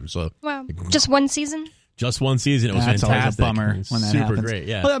for them. So wow. Just one season? Just one season. It was fantastic. Always a bummer when that super happens. Great,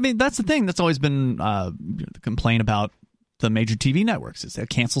 yeah. Well, I mean, that's the thing. That's always been the complaint about the major TV networks is they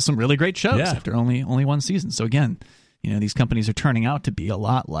cancel some really great shows after only one season. So again, these companies are turning out to be a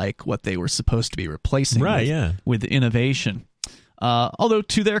lot like what they were supposed to be replacing with innovation. Although,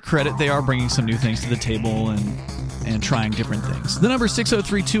 to their credit, they are bringing some new things to the table and trying different things. The number is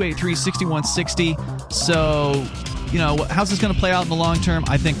 603-283-6160. So, how's this going to play out in the long term?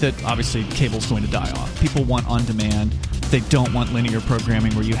 I think that, obviously, cable's going to die off. People want on-demand. They don't want linear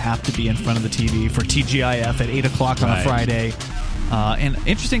programming where you have to be in front of the TV for TGIF at 8 o'clock on a Friday. And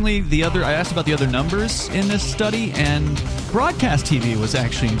interestingly, I asked about the other numbers in this study, and broadcast TV was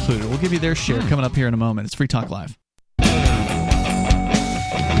actually included. We'll give you their share coming up here in a moment. It's Free Talk Live.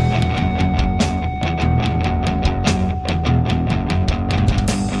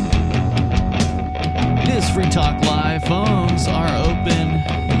 Free Talk Live. Phones are open.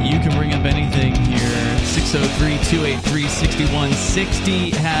 You can bring up anything here.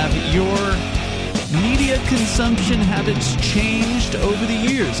 603-283-6160. Have your media consumption habits changed over the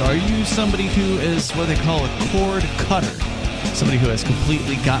years? Are you somebody who is what they call a cord cutter? Somebody who has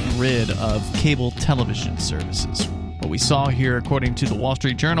completely gotten rid of cable television services? What we saw here, according to the Wall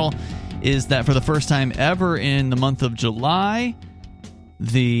Street Journal, is that for the first time ever in the month of July,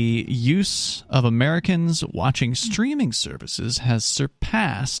 the use of Americans watching streaming services has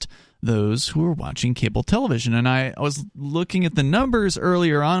surpassed those who are watching cable television. And I was looking at the numbers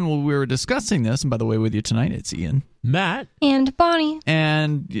earlier on when we were discussing this. And by the way, with you tonight, it's Ian, Matt, and Bonnie.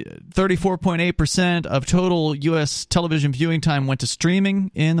 And 34.8% of total U.S. television viewing time went to streaming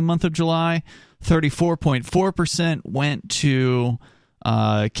in the month of July. 34.4% went to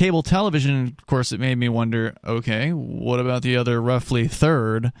cable television. Of course, it made me wonder, okay, what about the other roughly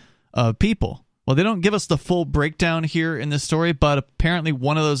third of people? Well, they don't give us the full breakdown here in this story, but apparently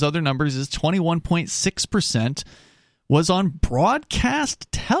one of those other numbers is 21.6% was on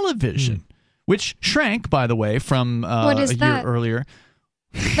broadcast television, which shrank, by the way, from a year earlier.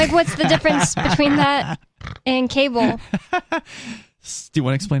 Like, what's the difference between that and cable? Do you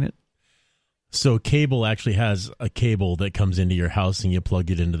want to explain it? So cable actually has a cable that comes into your house and you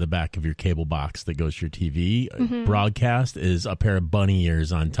plug it into the back of your cable box that goes to your TV. Mm-hmm. Broadcast is a pair of bunny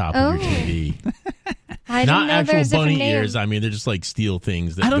ears on top of your TV. Not actual bunny ears. I mean, they're just like steel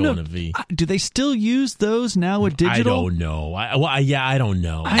things that go in a V. Do they still use those now with digital? I don't know. I don't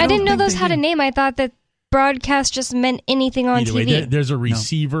know. I didn't know those had a name. I thought that broadcast just meant anything on TV. Way, there's a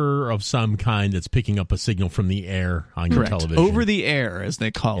receiver of some kind that's picking up a signal from the air on your television. Over the air, as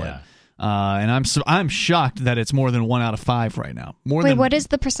they call it. And I'm shocked that it's more than 1 out of 5 right now. What is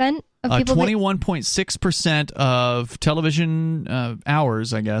the percent of people? 21.6% of television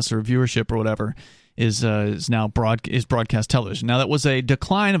hours, I guess, or viewership or whatever, is now broadcast television. Now that was a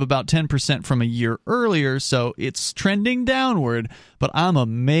decline of about 10% from a year earlier, so it's trending downward. But I'm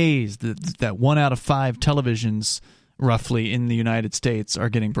amazed that 1 out of 5 televisions, roughly, in the United States are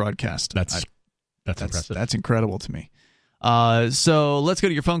getting broadcast. That's impressive. That's incredible to me. So let's go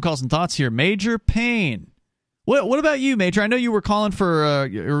to your phone calls and thoughts here. Major Payne. What about you, Major? I know you were calling for,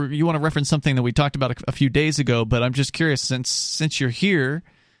 or you want to reference something that we talked about a few days ago, but I'm just curious, since you're here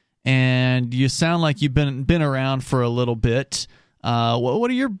and you sound like you've been around for a little bit. What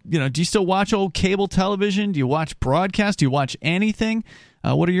are your, do you still watch old cable television? Do you watch broadcast? Do you watch anything?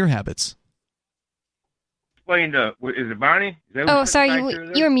 What are your habits? Is it Bonnie? Oh, sorry,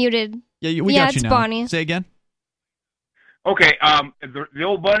 you were muted. Yeah, we got you now. It's Bonnie. Say again. Okay, the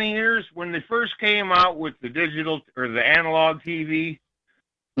old bunny ears, when they first came out with the digital or the analog TV,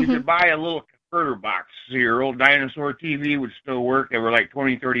 you could buy a little converter box. So your old dinosaur TV would still work. They were like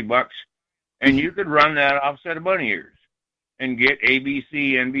 $20-$30, and you could run that off a set of bunny ears and get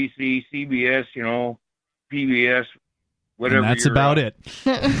ABC, NBC, CBS, PBS, whatever. And that's about it.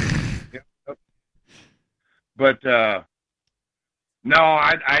 But no,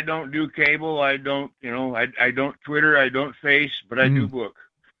 I don't do cable. I don't, I don't Twitter. I don't Face, but I do book.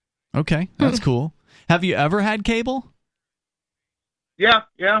 Okay, that's cool. Have you ever had cable? Yeah.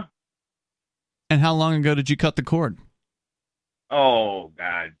 And how long ago did you cut the cord? Oh,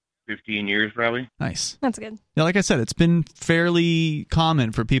 God, 15 years probably. Nice. That's good. Yeah, like I said, it's been fairly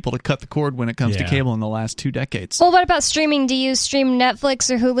common for people to cut the cord when it comes to cable in the last 2 decades. Well, what about streaming? Do you stream Netflix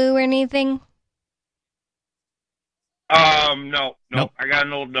or Hulu or anything? No. Nope. I got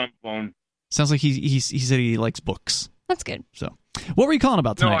an old dumb phone. Sounds like he said he likes books. That's good. So, what were you calling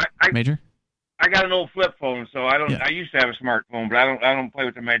about tonight, Major? I got an old flip phone, so I don't. Yeah. I used to have a smartphone, but I don't play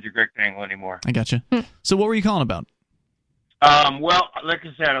with the magic rectangle anymore. I gotcha. So, what were you calling about? Well, like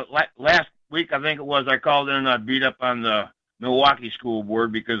I said, last week I think it was, I called in and I beat up on the Milwaukee school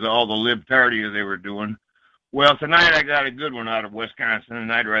board because of all the libtardia they were doing. Well, tonight I got a good one out of Wisconsin,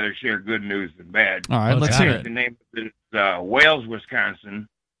 and I'd rather share good news than bad. All right, let's hear it. The name is Wales, Wisconsin,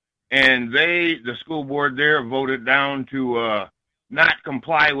 and the school board there voted down to not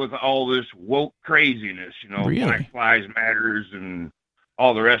comply with all this woke craziness, Really? Black Lives Matters and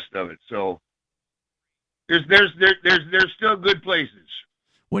all the rest of it. So there's still good places.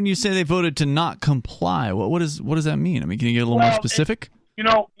 When you say they voted to not comply, what does that mean? I mean, can you get a little more specific?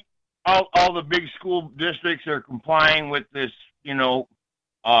 All the big school districts are complying with this, all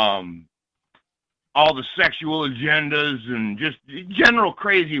the sexual agendas and just general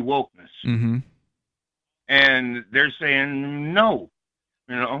crazy wokeness. Mm-hmm. And they're saying no,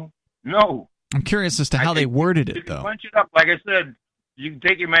 no. I'm curious as to how they worded it, though. Punch it up. Like I said, you can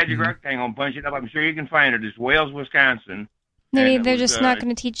take your magic rectangle and punch it up. I'm sure you can find it. It's Wales, Wisconsin. Maybe they're just not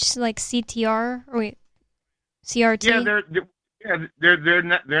going to teach like CTR or CRT. Yeah,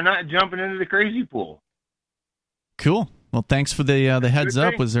 they're not jumping into the crazy pool. Cool. Well, thanks for the heads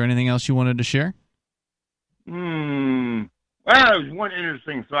up. Was there anything else you wanted to share? Well, there was one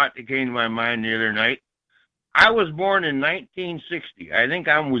interesting thought that came to my mind the other night. I was born in 1960. I think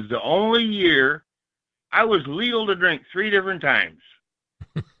I was the only year I was legal to drink 3 different times.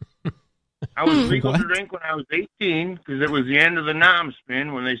 I was legal to drink when I was 18 because it was the end of the nom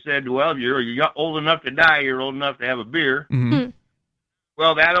spin when they said, well, you're old enough to die, you're old enough to have a beer. Mm-hmm.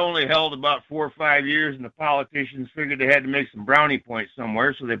 Well, that only held about 4 or 5 years, and the politicians figured they had to make some brownie points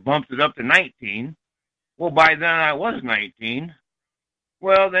somewhere, so they bumped it up to 19. Well, by then I was 19.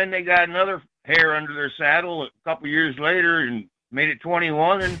 Well, then they got another hair under their saddle a couple years later and made it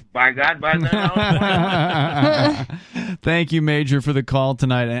 21, and by God, by then I was 21. Thank you, Major, for the call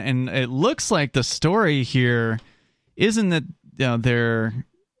tonight. And it looks like the story here isn't that they're...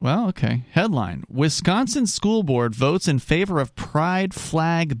 Well, okay. Headline: Wisconsin School Board votes in favor of pride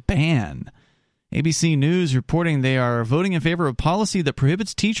flag ban. ABC News reporting they are voting in favor of policy that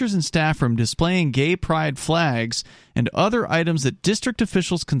prohibits teachers and staff from displaying gay pride flags and other items that district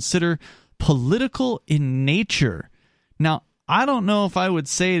officials consider political in nature. Now, I don't know if I would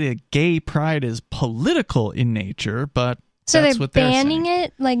say that gay pride is political in nature, but so that's they're what they're banning saying.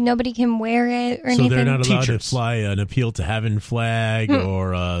 It? Like nobody can wear it or anything? So they're not allowed Teachers. to fly an Appeal to Heaven flag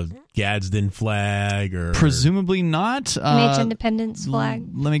or a Gadsden flag? Or Presumably not. Major Independence flag.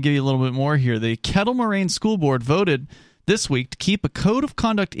 Let me give you a little bit more here. The Kettle Moraine School Board voted this week to keep a code of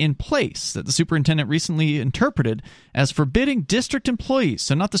conduct in place that the superintendent recently interpreted as forbidding district employees,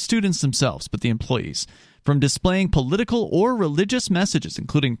 so not the students themselves, but the employees, from displaying political or religious messages,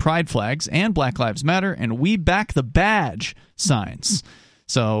 including pride flags and Black Lives Matter and We Back the Badge signs.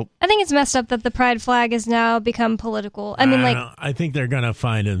 So I think it's messed up that the pride flag has now become political. I think they're going to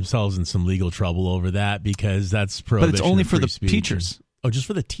find themselves in some legal trouble over that because that's prohibition. But it's only of for free the speech. teachers. Oh, just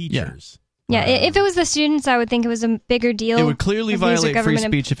for the teachers. Yeah, if it was the students, I would think it was a bigger deal. It would clearly violate free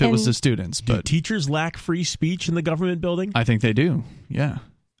speech if it was the students. Do But teachers lack free speech in the government building? I think they do, yeah.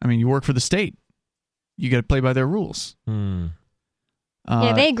 I mean, you work for the state. You got to play by their rules.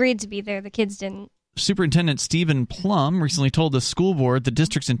 Yeah, they agreed to be there. The kids didn't. Superintendent Stephen Plum recently told the school board the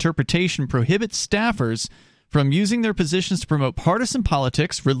district's interpretation prohibits staffers from using their positions to promote partisan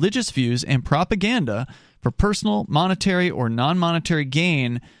politics, religious views, and propaganda for personal, monetary, or non-monetary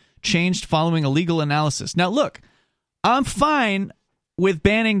gain changed following a legal analysis. Now, look, I'm fine with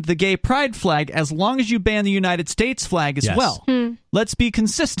banning the gay pride flag as long as you ban the United States flag as well. Let's be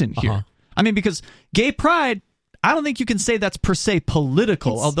consistent here. I mean, because gay pride, I don't think you can say that's per se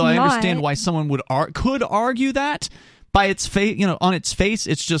political, although I understand why someone could argue that. By its face, on its face,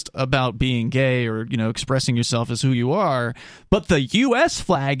 it's just about being gay or, expressing yourself as who you are. But the U.S.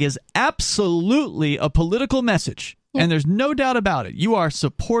 flag is absolutely a political message, and there's no doubt about it. You are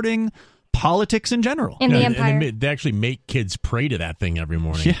supporting politics in general. In the empire. And they actually make kids pray to that thing every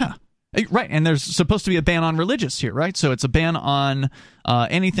morning. Yeah. Right, and there's supposed to be a ban on religious here, right? So it's a ban on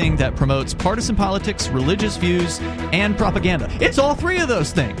anything that promotes partisan politics, religious views, and propaganda. It's all three of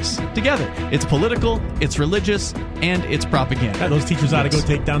those things together. It's political, it's religious, and it's propaganda. Yeah, those teachers ought to go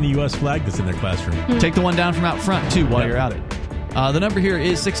take down the U.S. flag that's in their classroom. Take the one down from out front, too, while you're at it. The number here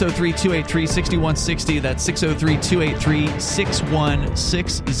is 603-283-6160. That's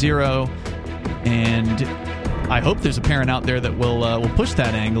 603-283-6160. And I hope there's a parent out there that will push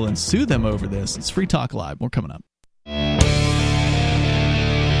that angle and sue them over this. It's Free Talk Live. More coming up.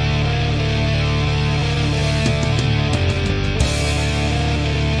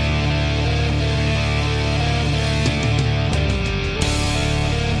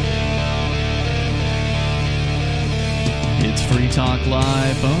 It's Free Talk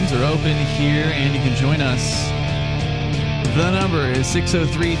Live. Phones are open here, and you can join us. The number is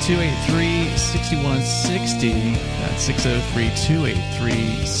 603-283-6160. That's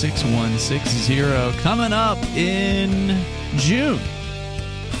 603-283-6160. Coming up in June,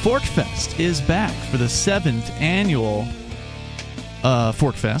 ForkFest is back for the 7th annual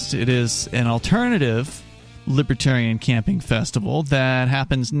ForkFest. It is an alternative libertarian camping festival that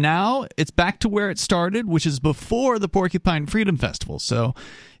happens now. It's back to where it started, which is before the Porcupine Freedom Festival. So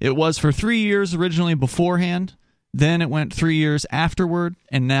it was for 3 years originally beforehand. Then it went 3 years afterward,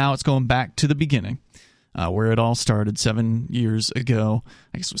 and now it's going back to the beginning, where it all started 7 years ago.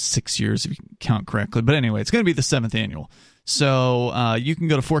 I guess it was 6 years if you count correctly. But anyway, it's going to be the 7th annual. So you can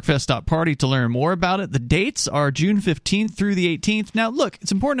go to forkfest.party to learn more about it. The dates are June 15th through the 18th. Now, look,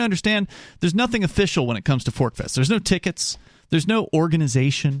 it's important to understand there's nothing official when it comes to ForkFest. There's no tickets. There's no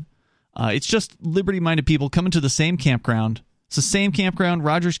organization. It's just liberty-minded people coming to the same campground. It's the same campground,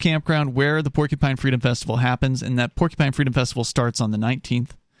 Rogers Campground, where the Porcupine Freedom Festival happens, and that Porcupine Freedom Festival starts on the 19th.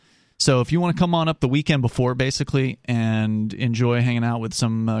 So if you want to come on up the weekend before, basically, and enjoy hanging out with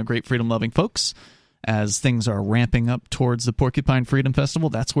some great freedom-loving folks as things are ramping up towards the Porcupine Freedom Festival,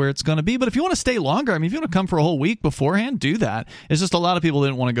 that's where it's going to be. But if you want to stay longer, I mean, if you want to come for a whole week beforehand, do that. It's just a lot of people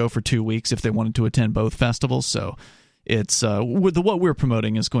didn't want to go for 2 weeks if they wanted to attend both festivals, so it's what we're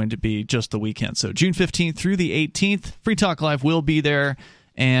promoting is going to be just the weekend. So June 15th through the 18th, Free Talk Live will be there,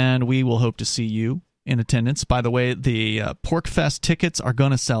 and we will hope to see you in attendance. By the way, the PorcFest tickets are going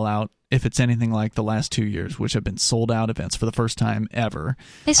to sell out if it's anything like the last 2 years, which have been sold-out events for the first time ever.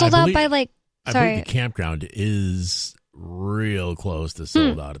 They sold out by I believe the campground is real close to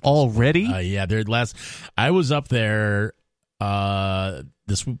sold out at this already. Yeah, I was up there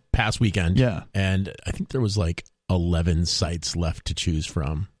this past weekend. Yeah, and I think there was 11 sites left to choose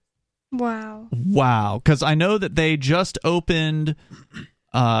from. Wow. Because I know that they just opened.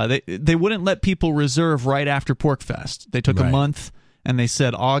 They wouldn't let people reserve right after PorcFest. They took a month and they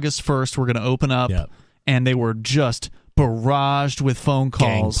said August 1st we're going to open up, and they were just barraged with phone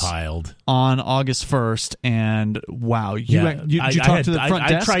calls gang-piled on August 1st, and wow, did you talk to the front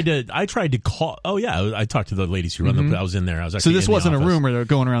desk? I tried to call. Oh yeah, I talked to the ladies who run the. I was in there. I was actually so this wasn't a rumor. They're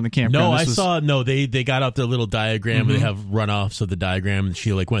going around the campground. No, they got out the little diagram where they have runoffs of the diagram, and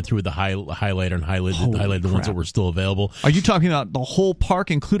she went through with the highlighter and highlighted the ones that were still available. Are you talking about the whole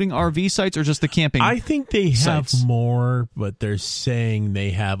park, including RV sites, or just the camping? I think they have sites? more, but they're saying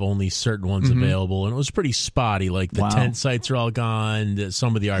they have only certain ones available, and it was pretty spotty. Like the tent sites are all gone.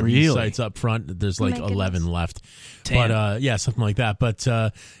 Some of the RV sites up front, there's 11 left. Damn. But something like that. But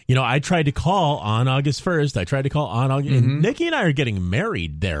I tried to call on August 1st. I tried to call on August. And Nikki and I are getting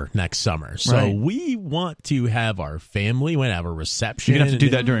married there next summer, so we want to have our family. We want to have a reception. You're gonna have to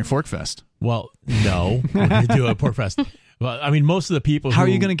do that during ForkFest. Well, no, we're going to do it at PorcFest. Well, I mean, most of the people. How are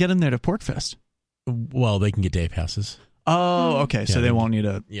you going to get them there to PorcFest? Well, they can get day passes. Oh, okay. So they won't need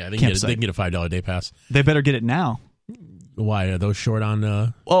a they can get a $5 day pass. They better get it now. Why are those short on?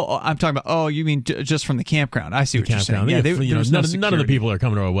 Oh, I'm talking about. Oh, you mean just from the campground? I see what you're saying. Yeah, none of the people are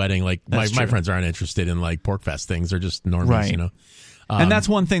coming to our wedding. Like my friends aren't interested in PorcFest things. They're just normies, And that's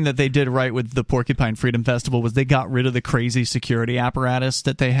one thing that they did right with the Porcupine Freedom Festival was they got rid of the crazy security apparatus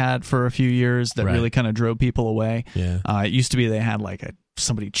that they had for a few years that really kind of drove people away. Yeah. It used to be they had like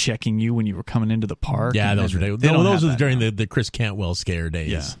somebody checking you when you were coming into the park. Yeah, those were those were during the Chris Cantwell scare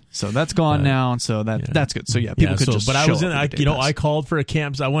days. Yeah. So that's gone now, and so that's good. So people could just. But I was I pass. called for a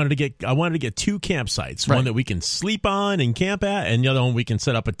camp. I wanted to get 2 campsites, one that we can sleep on and camp at, and the other one we can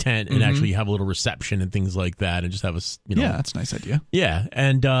set up a tent and actually have a little reception and things like that, and just have Yeah, that's a nice idea. Yeah,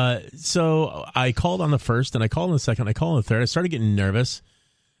 and so I called on the first, and I called on the second, I called on the third. I started getting nervous.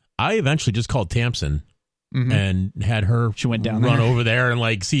 I eventually just called Tamsin. And had her she went down run over there and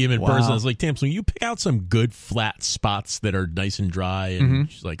like see him in person. I was like, Tamsin, will you pick out some good flat spots that are nice and dry?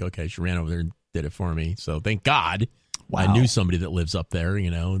 And she's like, okay. She ran over there and did it for me. So thank God I knew somebody that lives up there.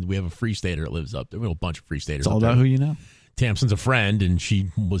 We have a Free Stater that lives up there. We have a bunch of Free Staters. It's all about who you know. Tamsin's a friend, and she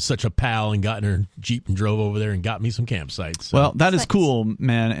was such a pal and got in her Jeep and drove over there and got me some campsites. So. Well, that is cool,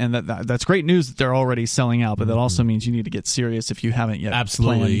 man, and that's great news that they're already selling out. But that also means you need to get serious if you haven't yet.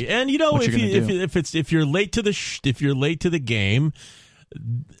 Absolutely, and if you're late to the game.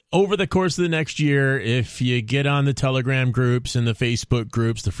 Over the course of the next year, if you get on the Telegram groups and the Facebook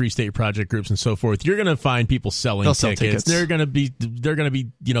groups, the Free State Project groups, and so forth, you're going to find people selling tickets. They're going to be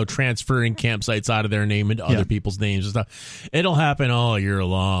transferring campsites out of their name into other people's names and stuff. It'll happen all year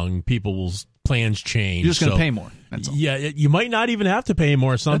long. People's plans change. You're just going to pay more. That's all. Yeah, you might not even have to pay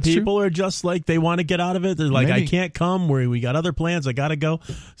more. Some people are just like they want to get out of it. They're like, I can't come. We got other plans. I got to go.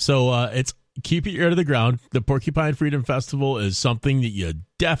 So keep your ear to the ground. The Porcupine Freedom Festival is something that you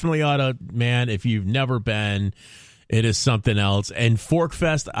definitely ought to, man, if you've never been, it is something else. And Fork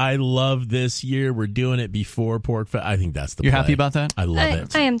Fest, I love this year. We're doing it before Pork Fest. I think that's the You're play. happy about that? I love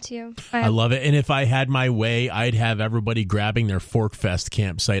it. I am too. I love it. And if I had my way, I'd have everybody grabbing their Fork Fest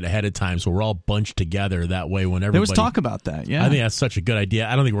campsite ahead of time so we're all bunched together. That way when everybody... There was talk about that, yeah. I think that's such a good idea.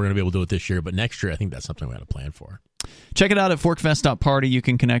 I don't think we're going to be able to do it this year, but next year I think that's something we got to plan for. Check it out at forkfest.party. You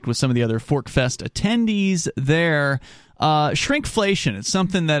can connect with some of the other Forkfest attendees there. Shrinkflation, it's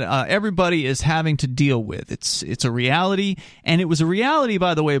something that everybody is having to deal with. It's a reality, and it was a reality,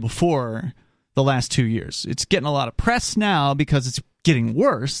 by the way, before the last 2 years. It's getting a lot of press now because it's getting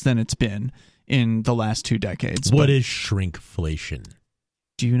worse than it's been in the last 2 decades. What is shrinkflation?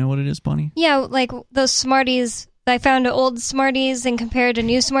 Do you know what it is, Bunny? Yeah, like those Smarties. I found old Smarties and compared a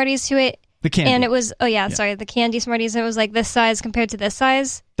new Smarties to it. The candy. And it was, the candy Smarties. It was like this size compared to this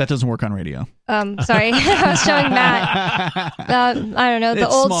size. That doesn't work on radio. Sorry. I was showing Matt. I don't know. The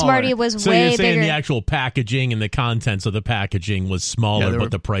it's old smaller. Smartie was so way you're saying bigger. The actual packaging and the contents of the packaging was smaller,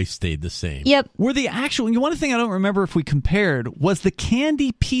 but the price stayed the same. Yep. Were the actual... One thing I don't remember if we compared, was the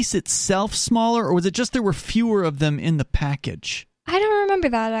candy piece itself smaller, or was it just there were fewer of them in the package? I don't remember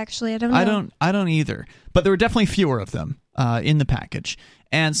that, actually. I don't know. I don't either. But there were definitely fewer of them in the package.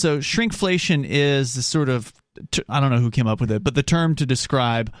 And so shrinkflation is the sort of, I don't know who came up with it, but the term to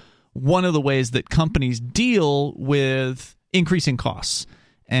describe one of the ways that companies deal with increasing costs.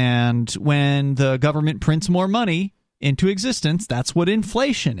 And when the government prints more money into existence, that's what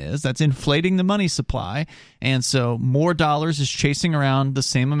inflation is. That's inflating the money supply. And so more dollars is chasing around the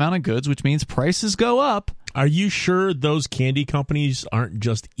same amount of goods, which means prices go up. Are you sure those candy companies aren't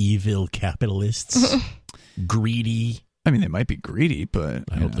just evil capitalists? Greedy? I mean, they might be greedy, but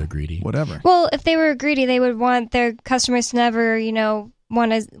I hope they're greedy. Whatever. Well, if they were greedy, they would want their customers to never,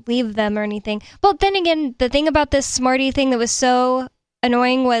 want to leave them or anything. Well, then again, the thing about this Smartie thing that was so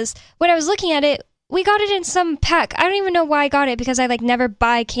annoying was when I was looking at it, we got it in some pack. I don't even know why I got it because I never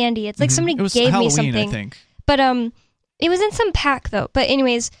buy candy. It's like somebody gave Halloween, me something. I think. But it was in some pack though. But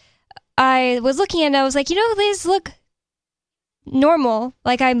anyways, I was looking and I was like, these look normal.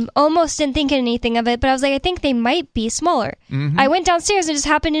 Like I almost didn't think anything of it, but I was like, I think they might be smaller. I went downstairs and just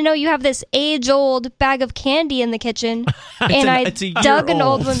happened to know you have this age-old bag of candy in the kitchen, and I dug an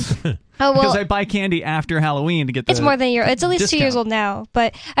old one. Oh, well, because I buy candy after Halloween to get the... It's more than a year. It's at least discount. 2 years old now.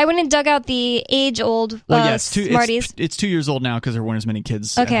 But I went and dug out the age-old Smarties. It's 2 years old now because there weren't as many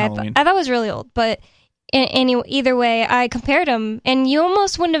kids okay, at Halloween. I thought it was really old, but... Either way, I compared them, and you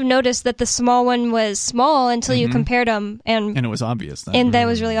almost wouldn't have noticed that the small one was small until you compared them, and it was obvious then. And that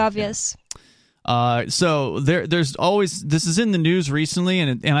was really obvious. So there's always, this is in the news recently,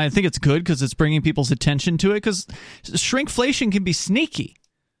 and I think it's good because it's bringing people's attention to it, because shrinkflation can be sneaky.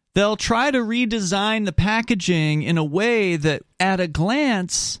 They'll try to redesign the packaging in a way that at a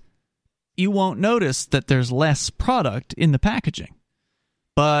glance you won't notice that there's less product in the packaging,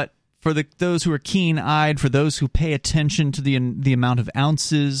 but for those who are keen-eyed, for those who pay attention to the amount of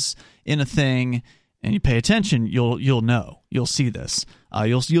ounces in a thing, and you pay attention, you'll know. You'll see this.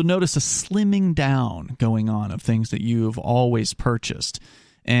 you'll notice a slimming down going on of things that you've always purchased.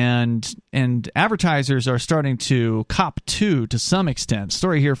 And advertisers are starting to cop to some extent.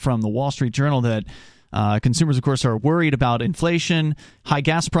 Story here from the Wall Street Journal that consumers, of course, are worried about inflation, high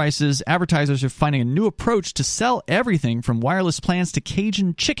gas prices. Advertisers are finding a new approach to sell everything from wireless plans to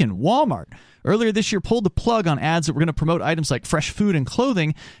Cajun chicken. Walmart earlier this year pulled the plug on ads that were going to promote items like fresh food and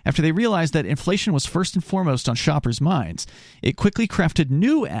clothing after they realized that inflation was first and foremost on shoppers' minds. It quickly crafted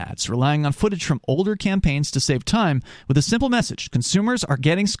new ads relying on footage from older campaigns to save time with a simple message: consumers are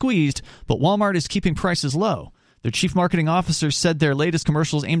getting squeezed, but Walmart is keeping prices low. Their chief marketing officer said their latest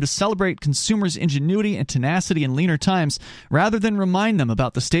commercials aim to celebrate consumers' ingenuity and tenacity in leaner times rather than remind them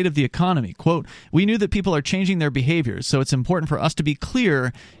about the state of the economy. Quote, "We knew that people are changing their behaviors, so it's important for us to be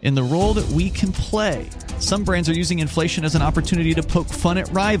clear in the role that we can play." Some brands are using inflation as an opportunity to poke fun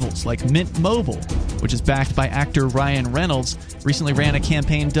at rivals, like Mint Mobile, which is backed by actor Ryan Reynolds, recently ran a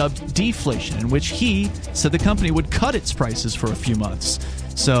campaign dubbed Deflation, in which he said the company would cut its prices for a few months.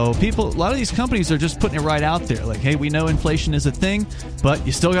 So a lot of these companies are just putting it right out there. Like, hey, we know inflation is a thing, but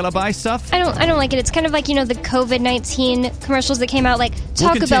you still got to buy stuff. I don't like it. It's kind of like, the COVID-19 commercials that came out, like,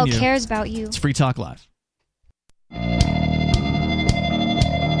 Taco Bell cares about you. It's Free Talk Live.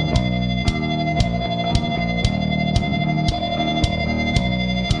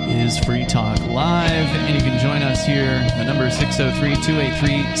 Is Free Talk Live, and you can join us here. The number is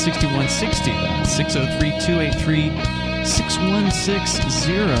 603-283-6160. That's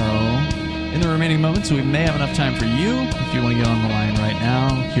 603-283-6160. In the remaining moments, we may have enough time for you. If you want to get on the line right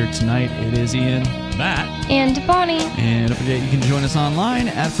now, here tonight, it is Ian, Matt, and Bonnie. And don't forget, you can join us online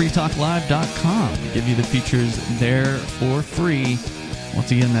at freetalklive.com. We give you the features there for free. Once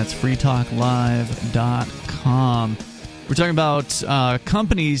again, that's freetalklive.com. We're talking about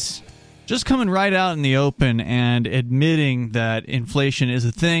companies just coming right out in the open and admitting that inflation is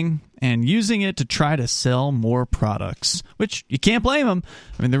a thing and using it to try to sell more products, which you can't blame them.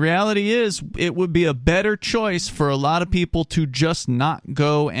 I mean, the reality is it would be a better choice for a lot of people to just not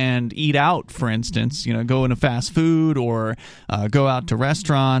go and eat out, for instance, go into fast food or go out to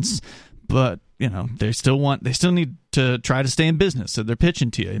restaurants. But they still need to try to stay in business, so they're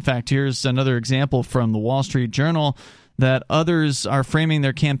pitching to you. In fact, here's another example from the Wall Street Journal that others are framing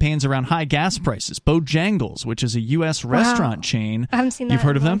their campaigns around high gas prices. Bojangles, which is a U.S. restaurant chain. I haven't seen that. You've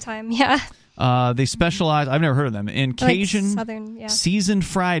heard in of a long them? Time. Yeah. They specialize. I've never heard of them in Cajun seasoned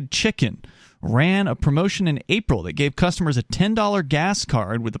fried chicken. Ran a promotion in April that gave customers a $10 gas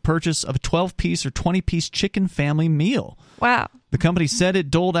card with the purchase of a 12-piece or 20-piece chicken family meal. Wow. The company said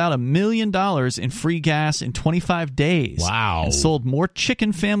it doled out $1 million in free gas in 25 days. Wow. And sold more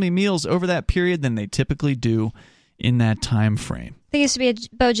chicken family meals over that period than they typically do in that time frame. There used to be a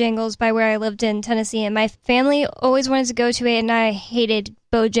Bojangles by where I lived in Tennessee, and my family always wanted to go to it, and I hated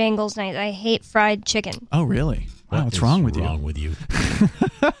Bojangles night. I hate fried chicken. Oh, really? Wow, what's wrong with you?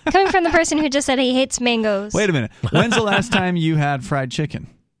 Coming from the person who just said he hates mangoes. Wait a minute. When's the last time you had fried chicken?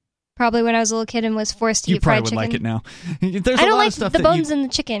 Probably when I was a little kid and was forced to eat fried chicken. You probably would like it now. I don't like the bones in the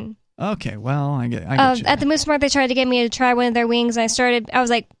chicken. Okay, well, I get you. At the Moose Mart, they tried to get me to try one of their wings, and I was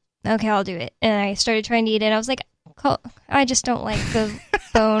like, okay, I'll do it. And I started trying to eat it, and I was like, I just don't like the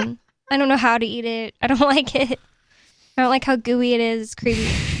bone. I don't know how to eat it. I don't like it. I don't like how gooey it is. It's creepy.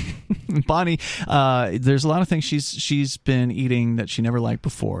 Bonnie, there's a lot of things she's been eating that she never liked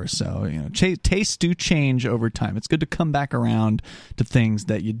before. So tastes do change over time. It's good to come back around to things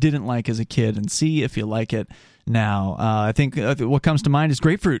that you didn't like as a kid and see if you like it now. I think what comes to mind is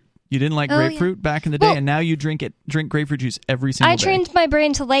grapefruit. You didn't like grapefruit back in the day, and now you drink grapefruit juice every single day. I trained my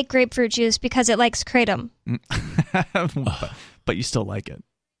brain to like grapefruit juice because it likes kratom. But you still like it.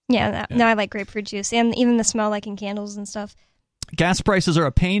 Yeah, no, I like grapefruit juice, and even the smell, like in candles and stuff. Gas prices are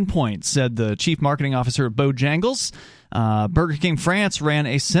a pain point, said the chief marketing officer of Bojangles. Burger King France ran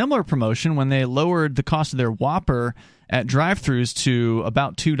a similar promotion when they lowered the cost of their Whopper at drive-thrus to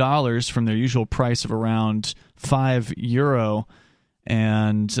about $2 from their usual price of around €5.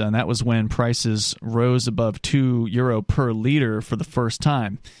 And that was when prices rose above €2 per liter for the first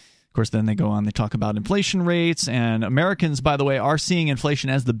time. Of course, then they go on, they talk about inflation rates, and Americans, by the way, are seeing inflation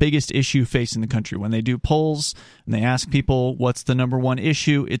as the biggest issue facing the country. When they do polls and they ask people what's the number one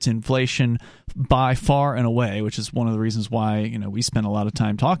issue, it's inflation by far and away, which is one of the reasons why we spend a lot of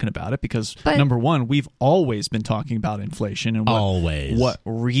time talking about it, because number one, we've always been talking about inflation and what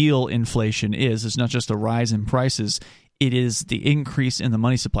real inflation is. It's not just a rise in prices. It is the increase in the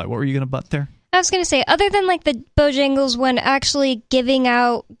money supply. What were you going to butt there? I was going to say, other than like the Bojangles when actually giving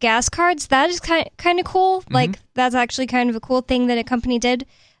out gas cards, that is kind of cool. Mm-hmm. Like, that's actually kind of a cool thing that a company did.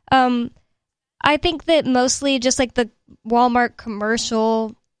 I think that mostly just like the Walmart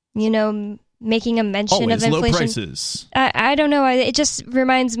commercial, making a mention Always of inflation. Low prices. I don't know. It just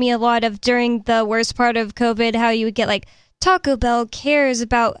reminds me a lot of during the worst part of COVID, how you would get like Taco Bell cares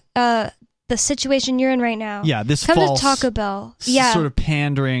about the situation you're in right now. Yeah, this Come false to Taco Bell. Yeah. sort of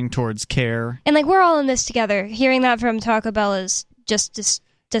pandering towards care. And like we're all in this together. Hearing that from Taco Bell is just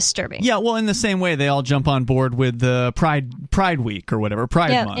disturbing. Yeah, well, in the same way, they all jump on board with the Pride Week or whatever,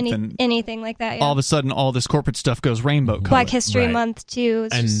 Pride Month. And anything like that, yeah. all of a sudden, all this corporate stuff goes rainbow color. Black History Right. Month, too.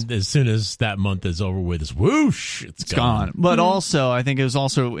 As soon as that month is over with, it's whoosh, it's gone. But also, I think it was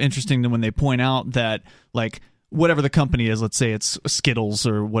also interesting that when they point out that, like, whatever the company is, let's say it's Skittles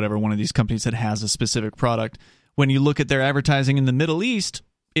or whatever, one of these companies that has a specific product, when you look at their advertising in the Middle East,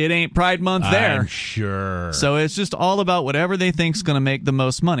 it ain't Pride Month there. I'm sure. So it's just all about whatever they think's going to make the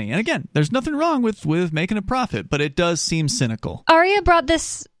most money. And again, there's nothing wrong with making a profit, but it does seem cynical. Aria brought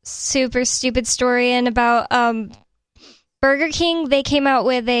this super stupid story in about Burger King. They came out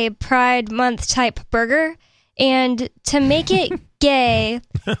with a Pride Month type burger, and to make it gay,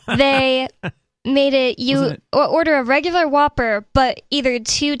 they made it order a regular Whopper, but either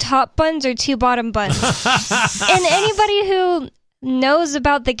 2 top buns or 2 bottom buns. And anybody who knows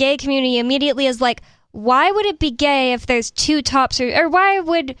about the gay community immediately is like, why would it be gay if there's 2 tops, or why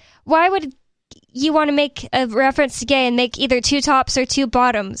would you want to make a reference to gay and make either 2 tops or 2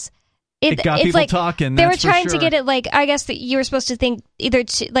 bottoms? It got people talking. They were trying to get it like, I guess that you were supposed to think either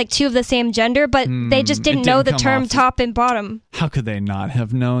 2 of the same gender, but they just didn't know the term top and bottom. How could they not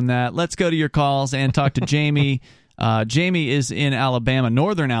have known that? Let's go to your calls and talk to Jamie. Jamie is in Alabama,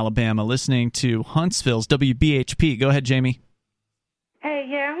 northern Alabama, listening to Huntsville's WBHP. Go ahead, Jamie. Hey,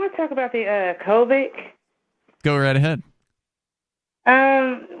 yeah, I want to talk about the COVID. Go right ahead.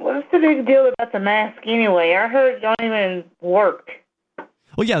 What's the big deal about the mask anyway? I heard it don't even work.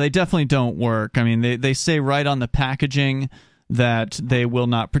 Well, yeah, they definitely don't work. I mean, they say right on the packaging that they will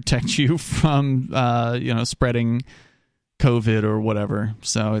not protect you from, spreading COVID or whatever.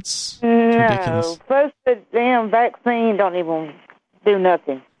 So it's ridiculous. Plus the damn vaccine don't even do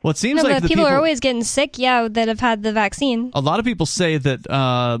nothing. Well, it seems like but people are always getting sick, that have had the vaccine. A lot of people say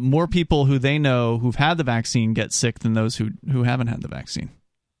that more people who they know who've had the vaccine get sick than those who haven't had the vaccine.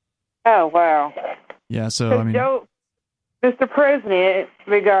 Oh, wow. Yeah, so, I mean... Mr. President,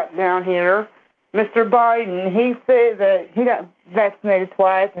 we got down here, Mr. Biden, he said that he got vaccinated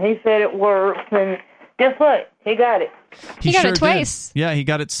twice, and he said it works, and guess what? He got it. He got it twice. Did. Yeah, he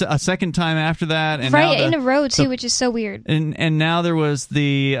got it a second time after that. And right, in a row, too, which is so weird. And now there was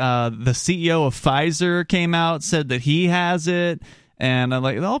the CEO of Pfizer came out, said that he has it, and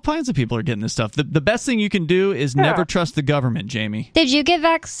all kinds of people are getting this stuff. The best thing you can do is never trust the government, Jamie. Did you get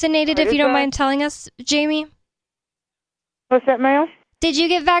vaccinated, if you don't mind telling us, Jamie? What's that, ma'am? Did you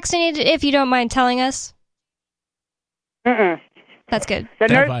get vaccinated, if you don't mind telling us? That's good. The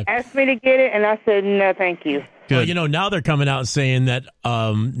nurse asked me to get it, and I said, no, thank you. Good. Well, now they're coming out saying that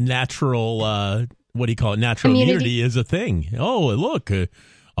natural, natural immunity is a thing. Oh, look,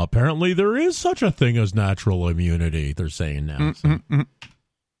 apparently there is such a thing as natural immunity, they're saying now. So.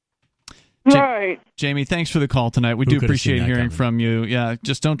 Right. Jamie, thanks for the call tonight. We do appreciate hearing from you. Yeah,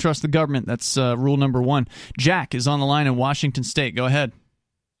 just don't trust the government. That's rule number 1. Jack is on the line in Washington State. Go ahead.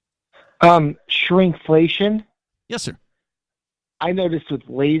 Shrinkflation. Yes, sir. I noticed with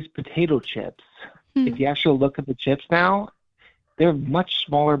Lay's potato chips, if you actually look at the chips now, they're much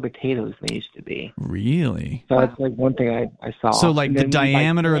smaller potatoes than they used to be. Really? So that's like one thing I saw. So like the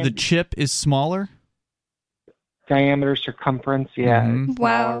diameter of the chip is smaller? Diameter, circumference, yeah. Mm-hmm.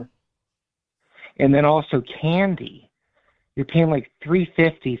 Wow. And then also candy. You're paying like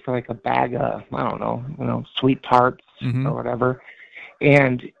 $3.50 for like a bag of, I don't know, sweet tarts or whatever.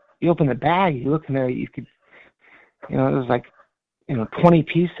 And you open the bag, you look in there, you could, it was like, 20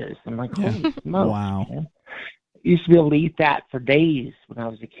 pieces. I'm like, holy smokes. Wow. Man. I used to be able to eat that for days when I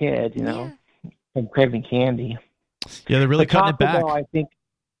was a kid, from craving candy. Yeah, they're really cutting it back. Bell, I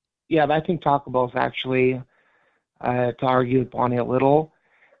think Taco Bell's actually, to argue with Bonnie a little,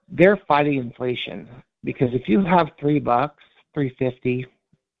 they're fighting inflation, because if you have $3, $3.50,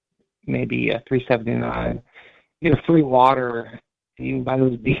 maybe $3.79, you get free water, you can buy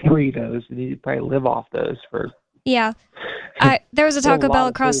those beef burritos, and you probably live off those for. Yeah, there was a Taco Bell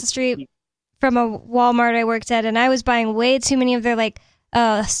across the street from a Walmart I worked at, and I was buying way too many of their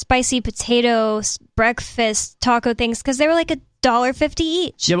spicy potato breakfast taco things because they were like $1.50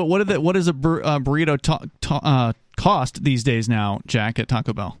 each. Yeah, but what does a burrito cost these days now, Jack, at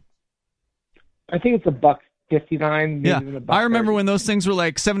Taco Bell? I think it's $59. Yeah, even I remember when those things were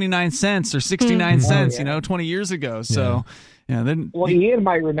like 79 cents or 69 cents, 20 years ago. So, then. Well, Ian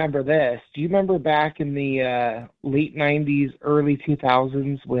might remember this. Do you remember back in the late 90s, early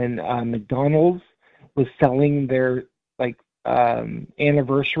 2000s when McDonald's was selling their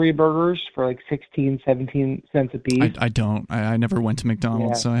anniversary burgers for like 16, 17 cents a piece? I don't. I never went to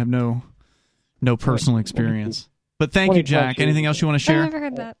McDonald's, so I have no personal experience. But thank you, Jack. Anything else you want to share? I've never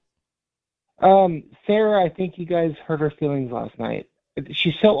heard that. Sarah, I think you guys hurt her feelings last night.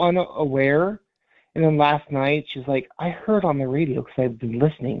 She's so unaware. And then last night, she's like, I heard on the radio, because I've been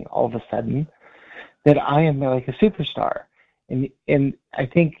listening all of a sudden, that I am like a superstar. And I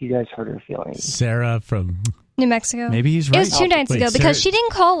think you guys hurt her feelings. Sarah from New Mexico. Maybe he's right. It was 2 nights ago because she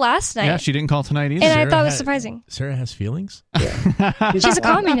didn't call last night. Yeah, she didn't call tonight either. And I thought it was surprising. Sarah has feelings? Yeah. She's a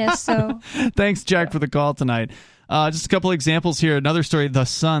communist, so. Thanks, Jack, for the call tonight. Just a couple examples here. Another story, The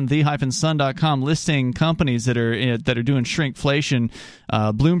Sun, the-sun.com, listing companies that are doing shrinkflation.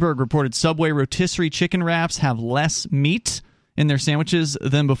 Bloomberg reported Subway rotisserie chicken wraps have less meat in their sandwiches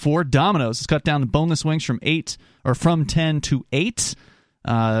than before. Domino's has cut down the boneless wings from 10 to 8.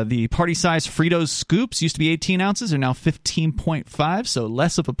 The party-size Fritos scoops used to be 18 ounces, are now 15.5, so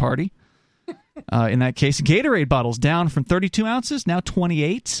less of a party. In that case, Gatorade bottles down from 32 ounces, now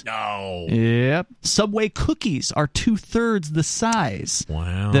 28. No. Yep. Subway cookies are 2/3 the size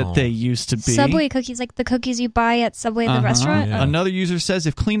that they used to be. Subway cookies, like the cookies you buy at Subway, the restaurant? Yeah. Another user says,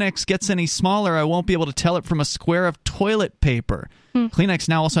 if Kleenex gets any smaller, I won't be able to tell it from a square of toilet paper. Kleenex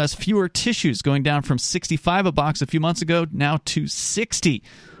now also has fewer tissues, going down from 65 a box a few months ago, now to 60.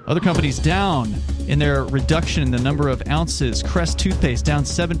 Other companies down in their reduction in the number of ounces. Crest toothpaste down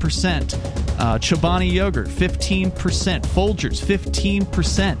 7%. Chobani yogurt 15%. Folgers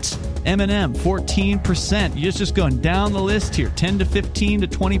 15%. M&M 14%. You're just going down the list here. 10 to 15 to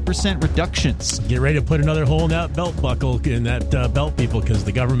 20% reductions. Get ready to put another hole in that belt buckle in that belt, people, because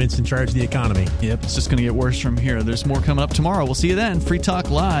the government's in charge of the economy. Yep, it's just going to get worse from here. There's more coming up tomorrow. We'll see you then.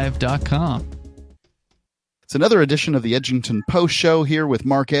 freetalklive.com. It's another edition of the Edgington Post Show here with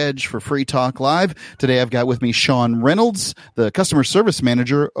Mark Edge for Free Talk Live. Today I've got with me Sean Reynolds, the customer service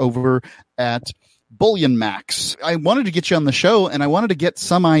manager over at Bullion Max. I wanted to get you on the show, and I wanted to get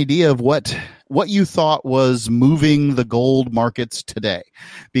some idea of what you thought was moving the gold markets today.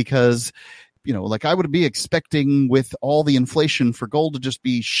 Because, I would be expecting with all the inflation for gold to just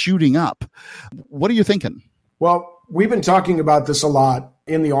be shooting up. What are you thinking? Well, we've been talking about this a lot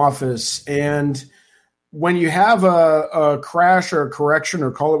in the office, and when you have a crash or a correction,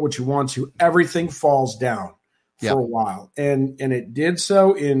 or call it what you want to, everything falls down for a while. And it did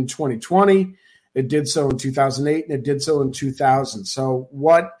so in 2020, it did so in 2008, and it did so in 2000. So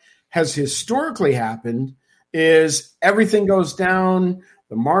what has historically happened is everything goes down,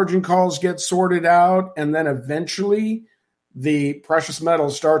 the margin calls get sorted out, and then eventually the precious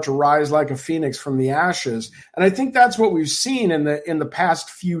metals start to rise like a phoenix from the ashes. And I think that's what we've seen in the past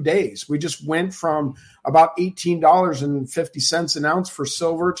few days. We just went from about $18.50 an ounce for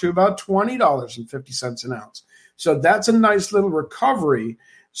silver to about $20.50 an ounce. So that's a nice little recovery.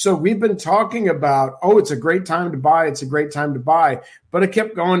 So we've been talking about, it's a great time to buy. It's a great time to buy. But it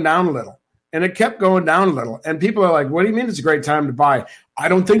kept going down a little. And it kept going down a little. And people are like, what do you mean it's a great time to buy? I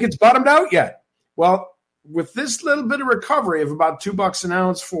don't think it's bottomed out yet. Well, with this little bit of recovery of about $2 an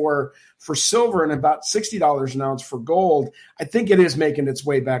ounce for silver and about $60 an ounce for gold, I think it is making its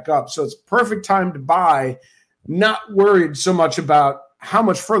way back up. So it's a perfect time to buy, not worried so much about how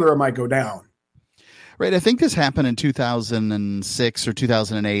much further it might go down. Right. I think this happened in 2006 or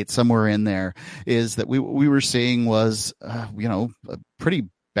 2008, somewhere in there, is that we were seeing was, a pretty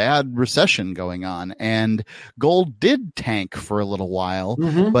bad recession going on, and gold did tank for a little while,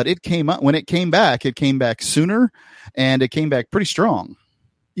 but it came up when it came back sooner, and it came back pretty strong.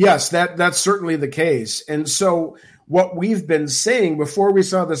 Yes, that's certainly the case. And so what we've been saying before we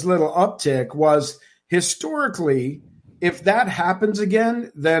saw this little uptick was, historically, if that happens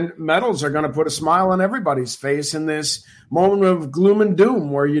again, then metals are going to put a smile on everybody's face in this moment of gloom and doom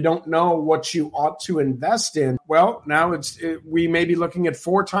where you don't know what you ought to invest in. Well, now we may be looking at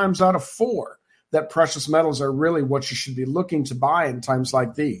 4 times out of 4 that precious metals are really what you should be looking to buy in times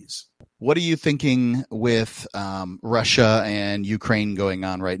like these. What are you thinking with Russia and Ukraine going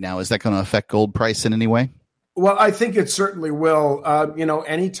on right now? Is that going to affect gold price in any way? Well, I think it certainly will.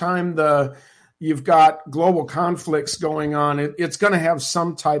 Anytime you've got global conflicts going on, it's going to have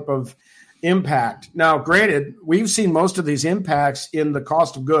some type of impact. Now, granted, we've seen most of these impacts in the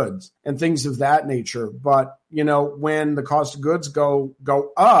cost of goods and things of that nature. But, when the cost of goods go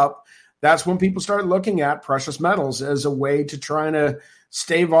up, that's when people start looking at precious metals as a way to try to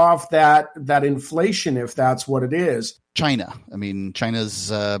stave off that inflation if that's what it is. China. I mean,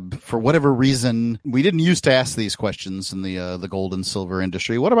 China's, for whatever reason, we didn't used to ask these questions in the gold and silver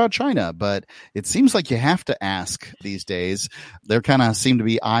industry. What about China? But it seems like you have to ask these days. They kind of seem to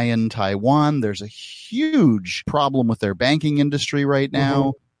be eyeing Taiwan. There's a huge problem with their banking industry right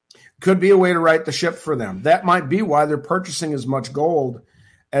now. Mm-hmm. Could be a way to right the ship for them. That might be why they're purchasing as much gold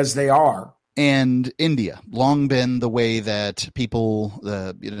as they are. And India, long been the way that people,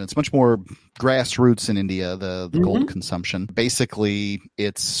 it's much more grassroots in India, the gold consumption. Basically,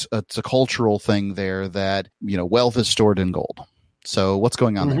 it's a cultural thing there that, wealth is stored in gold. So what's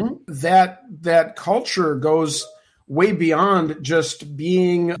going on there? That culture goes way beyond just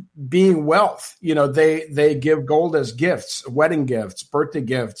being wealth. They give gold as gifts, wedding gifts, birthday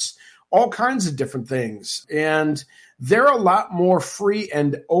gifts, all kinds of different things. And they're a lot more free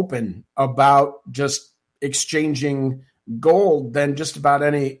and open about just exchanging gold than just about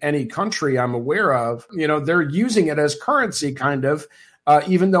any country I'm aware of. They're using it as currency kind of,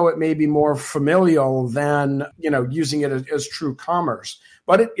 even though it may be more familial than, using it as true commerce.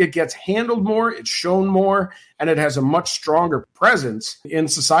 But it gets handled more, it's shown more, and it has a much stronger presence in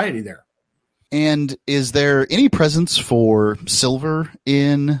society there. And is there any presence for silver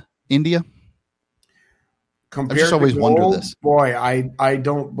in India? Compared I just always to gold, wonder this. Boy, I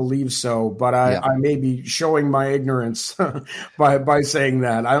don't believe so, but I may be showing my ignorance by saying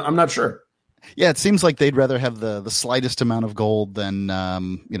that. I'm not sure. Yeah, it seems like they'd rather have the slightest amount of gold than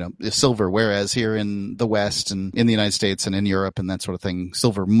silver, whereas here in the West and in the United States and in Europe and that sort of thing,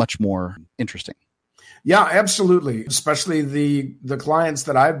 silver much more interesting. Yeah, absolutely. Especially the clients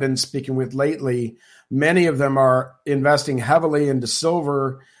that I've been speaking with lately, many of them are investing heavily into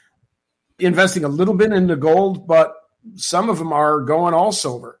silver, investing a little bit into gold, but some of them are going all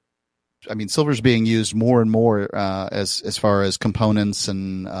silver. I mean, silver's being used more and more as far as components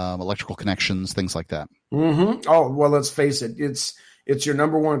and electrical connections, things like that. Mm-hmm. Oh, well, let's face it. It's your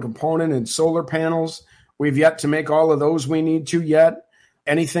number one component in solar panels. We've yet to make all of those we need to yet.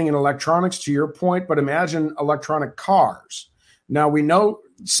 Anything in electronics, to your point, but imagine electronic cars. Now, we know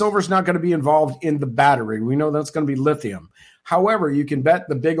silver's not going to be involved in the battery. We know that's going to be lithium. However, you can bet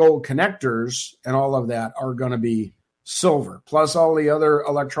the big old connectors and all of that are going to be silver, plus all the other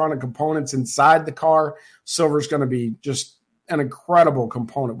electronic components inside the car. Silver is going to be just an incredible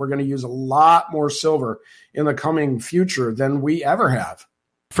component. We're going to use a lot more silver in the coming future than we ever have.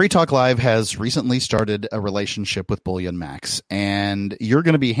 Free Talk Live has recently started a relationship with Bullion Max, and you're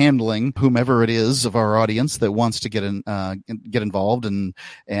going to be handling whomever it is of our audience that wants to get involved and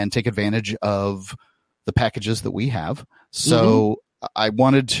take advantage of the packages that we have. So I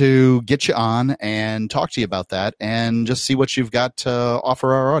wanted to get you on and talk to you about that and just see what you've got to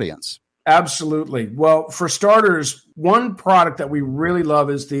offer our audience. Absolutely. Well, for starters, one product that we really love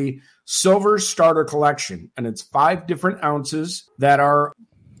is the Silver Starter Collection, and it's 5 different ounces that are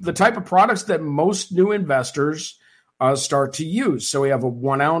the type of products that most new investors start to use. So we have a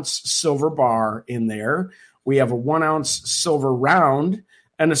 1 ounce silver bar in there. We have a 1 ounce silver round.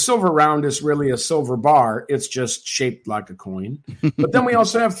 And a silver round is really a silver bar. It's just shaped like a coin. But then we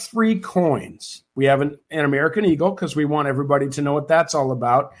also have 3 coins. We have an American Eagle because we want everybody to know what that's all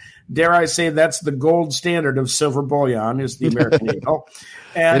about. Dare I say that's the gold standard of silver bullion is the American Eagle.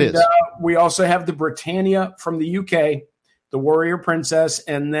 And we also have the Britannia from the UK, the Warrior Princess,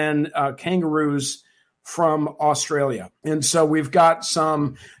 and then kangaroos from Australia. And so we've got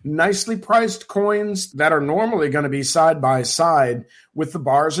some nicely priced coins that are normally going to be side by side with the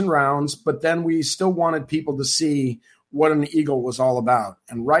bars and rounds, but then we still wanted people to see what an eagle was all about.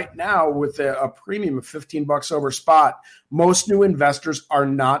 And right now, with a premium of $15 over spot, most new investors are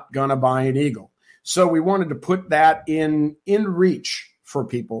not going to buy an eagle. So we wanted to put that in reach for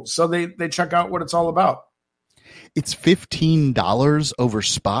people so they check out what it's all about. It's $15 over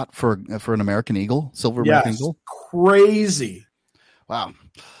spot for an American Eagle, silver American Eagle. Crazy. Wow.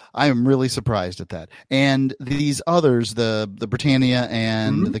 I am really surprised at that. And these others, the Britannia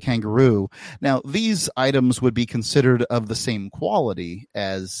and the Kangaroo, now these items would be considered of the same quality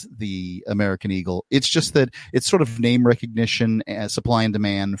as the American Eagle. It's just that it's sort of name recognition as supply and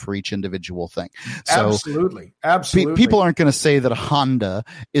demand for each individual thing. So Absolutely. People aren't going to say that a Honda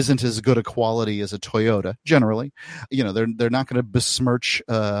isn't as good a quality as a Toyota, generally. They're not going to besmirch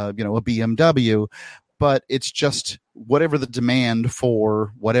a BMW. But it's just whatever the demand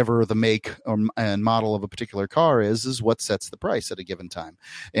for whatever the make and model of a particular car is what sets the price at a given time.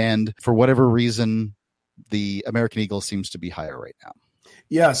 And for whatever reason, the American Eagle seems to be higher right now.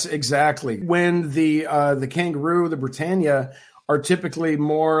 Yes, exactly. When the Kangaroo, the Britannia are typically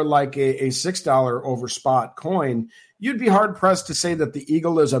more like a $6 over spot coin, you'd be hard pressed to say that the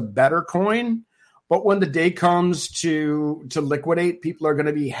Eagle is a better coin. But when the day comes to liquidate, people are going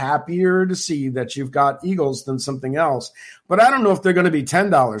to be happier to see that you've got Eagles than something else. But I don't know if they're going to be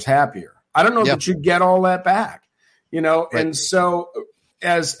 $10 happier. I don't know that you get all that back, Right. And so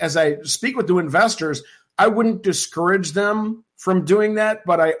as I speak with the investors, I wouldn't discourage them from doing that,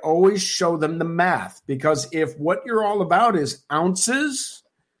 but I always show them the math, because if what you're all about is ounces,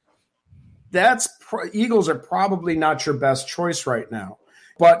 Eagles are probably not your best choice right now.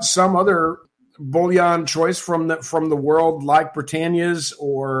 But some other bullion choice from the world, like Britannias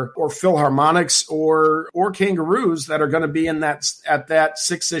or Philharmonics or Kangaroos, that are going to be at that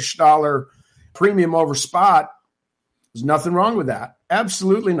 $6-ish premium over spot, there's nothing wrong with that.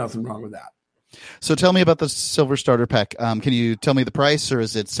 Absolutely nothing wrong with that. So tell me about the Silver Starter Pack. Can you tell me the price, or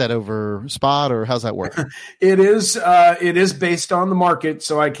is it set over spot, or how's that work? It is based on the market,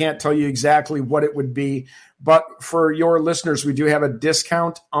 so I can't tell you exactly what it would be. But for your listeners, we do have a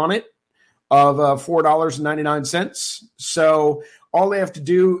discount on it of $4.99. So all they have to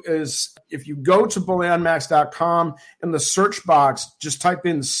do is, if you go to bullionmax.com, in the search box, just type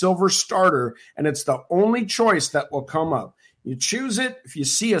in Silver Starter, and it's the only choice that will come up. You choose it. If you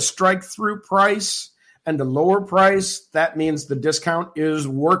see a strike through price and a lower price, that means the discount is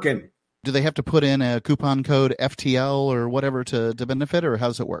working. Do they have to put in a coupon code FTL or whatever to benefit, or how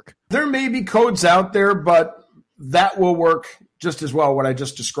does it work? There may be codes out there, but that will work just as well, what I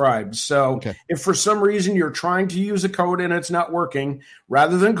just described. So if for some reason you're trying to use a code and it's not working,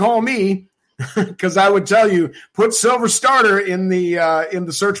 rather than call me, because I would tell you, put Silver Starter in the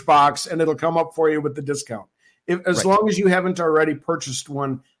search box and it'll come up for you with the discount. As long as you haven't already purchased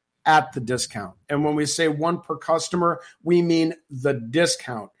one at the discount. And when we say one per customer, we mean the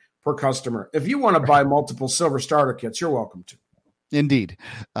discount per customer. If you want to buy multiple Silver Starter kits, you're welcome to. Indeed.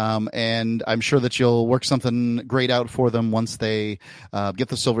 And I'm sure that you'll work something great out for them once they get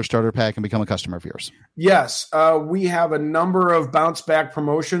the Silver Starter Pack and become a customer of yours. Yes. We have a number of bounce back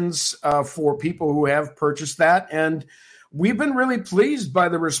promotions for people who have purchased that. And we've been really pleased by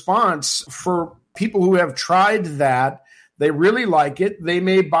the response for people who have tried that. They really like it. They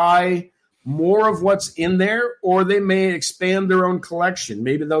may buy more of what's in there, or they may expand their own collection.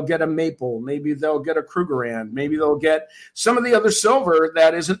 Maybe they'll get a maple. Maybe they'll get a Krugerrand. Maybe they'll get some of the other silver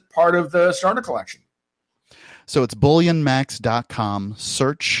that isn't part of the starter collection. So it's bullionmax.com.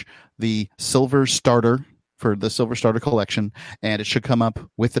 Search the Silver Starter for the Silver Starter collection, and it should come up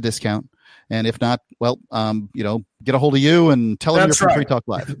with the discount. And if not, well, get a hold of you and tell them you're from Free Talk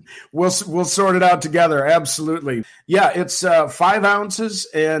Live. We'll sort it out together. Absolutely. Yeah, it's 5 ounces,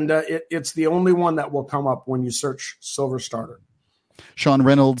 and it's the only one that will come up when you search Silver Starter. Sean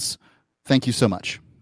Reynolds, thank you so much.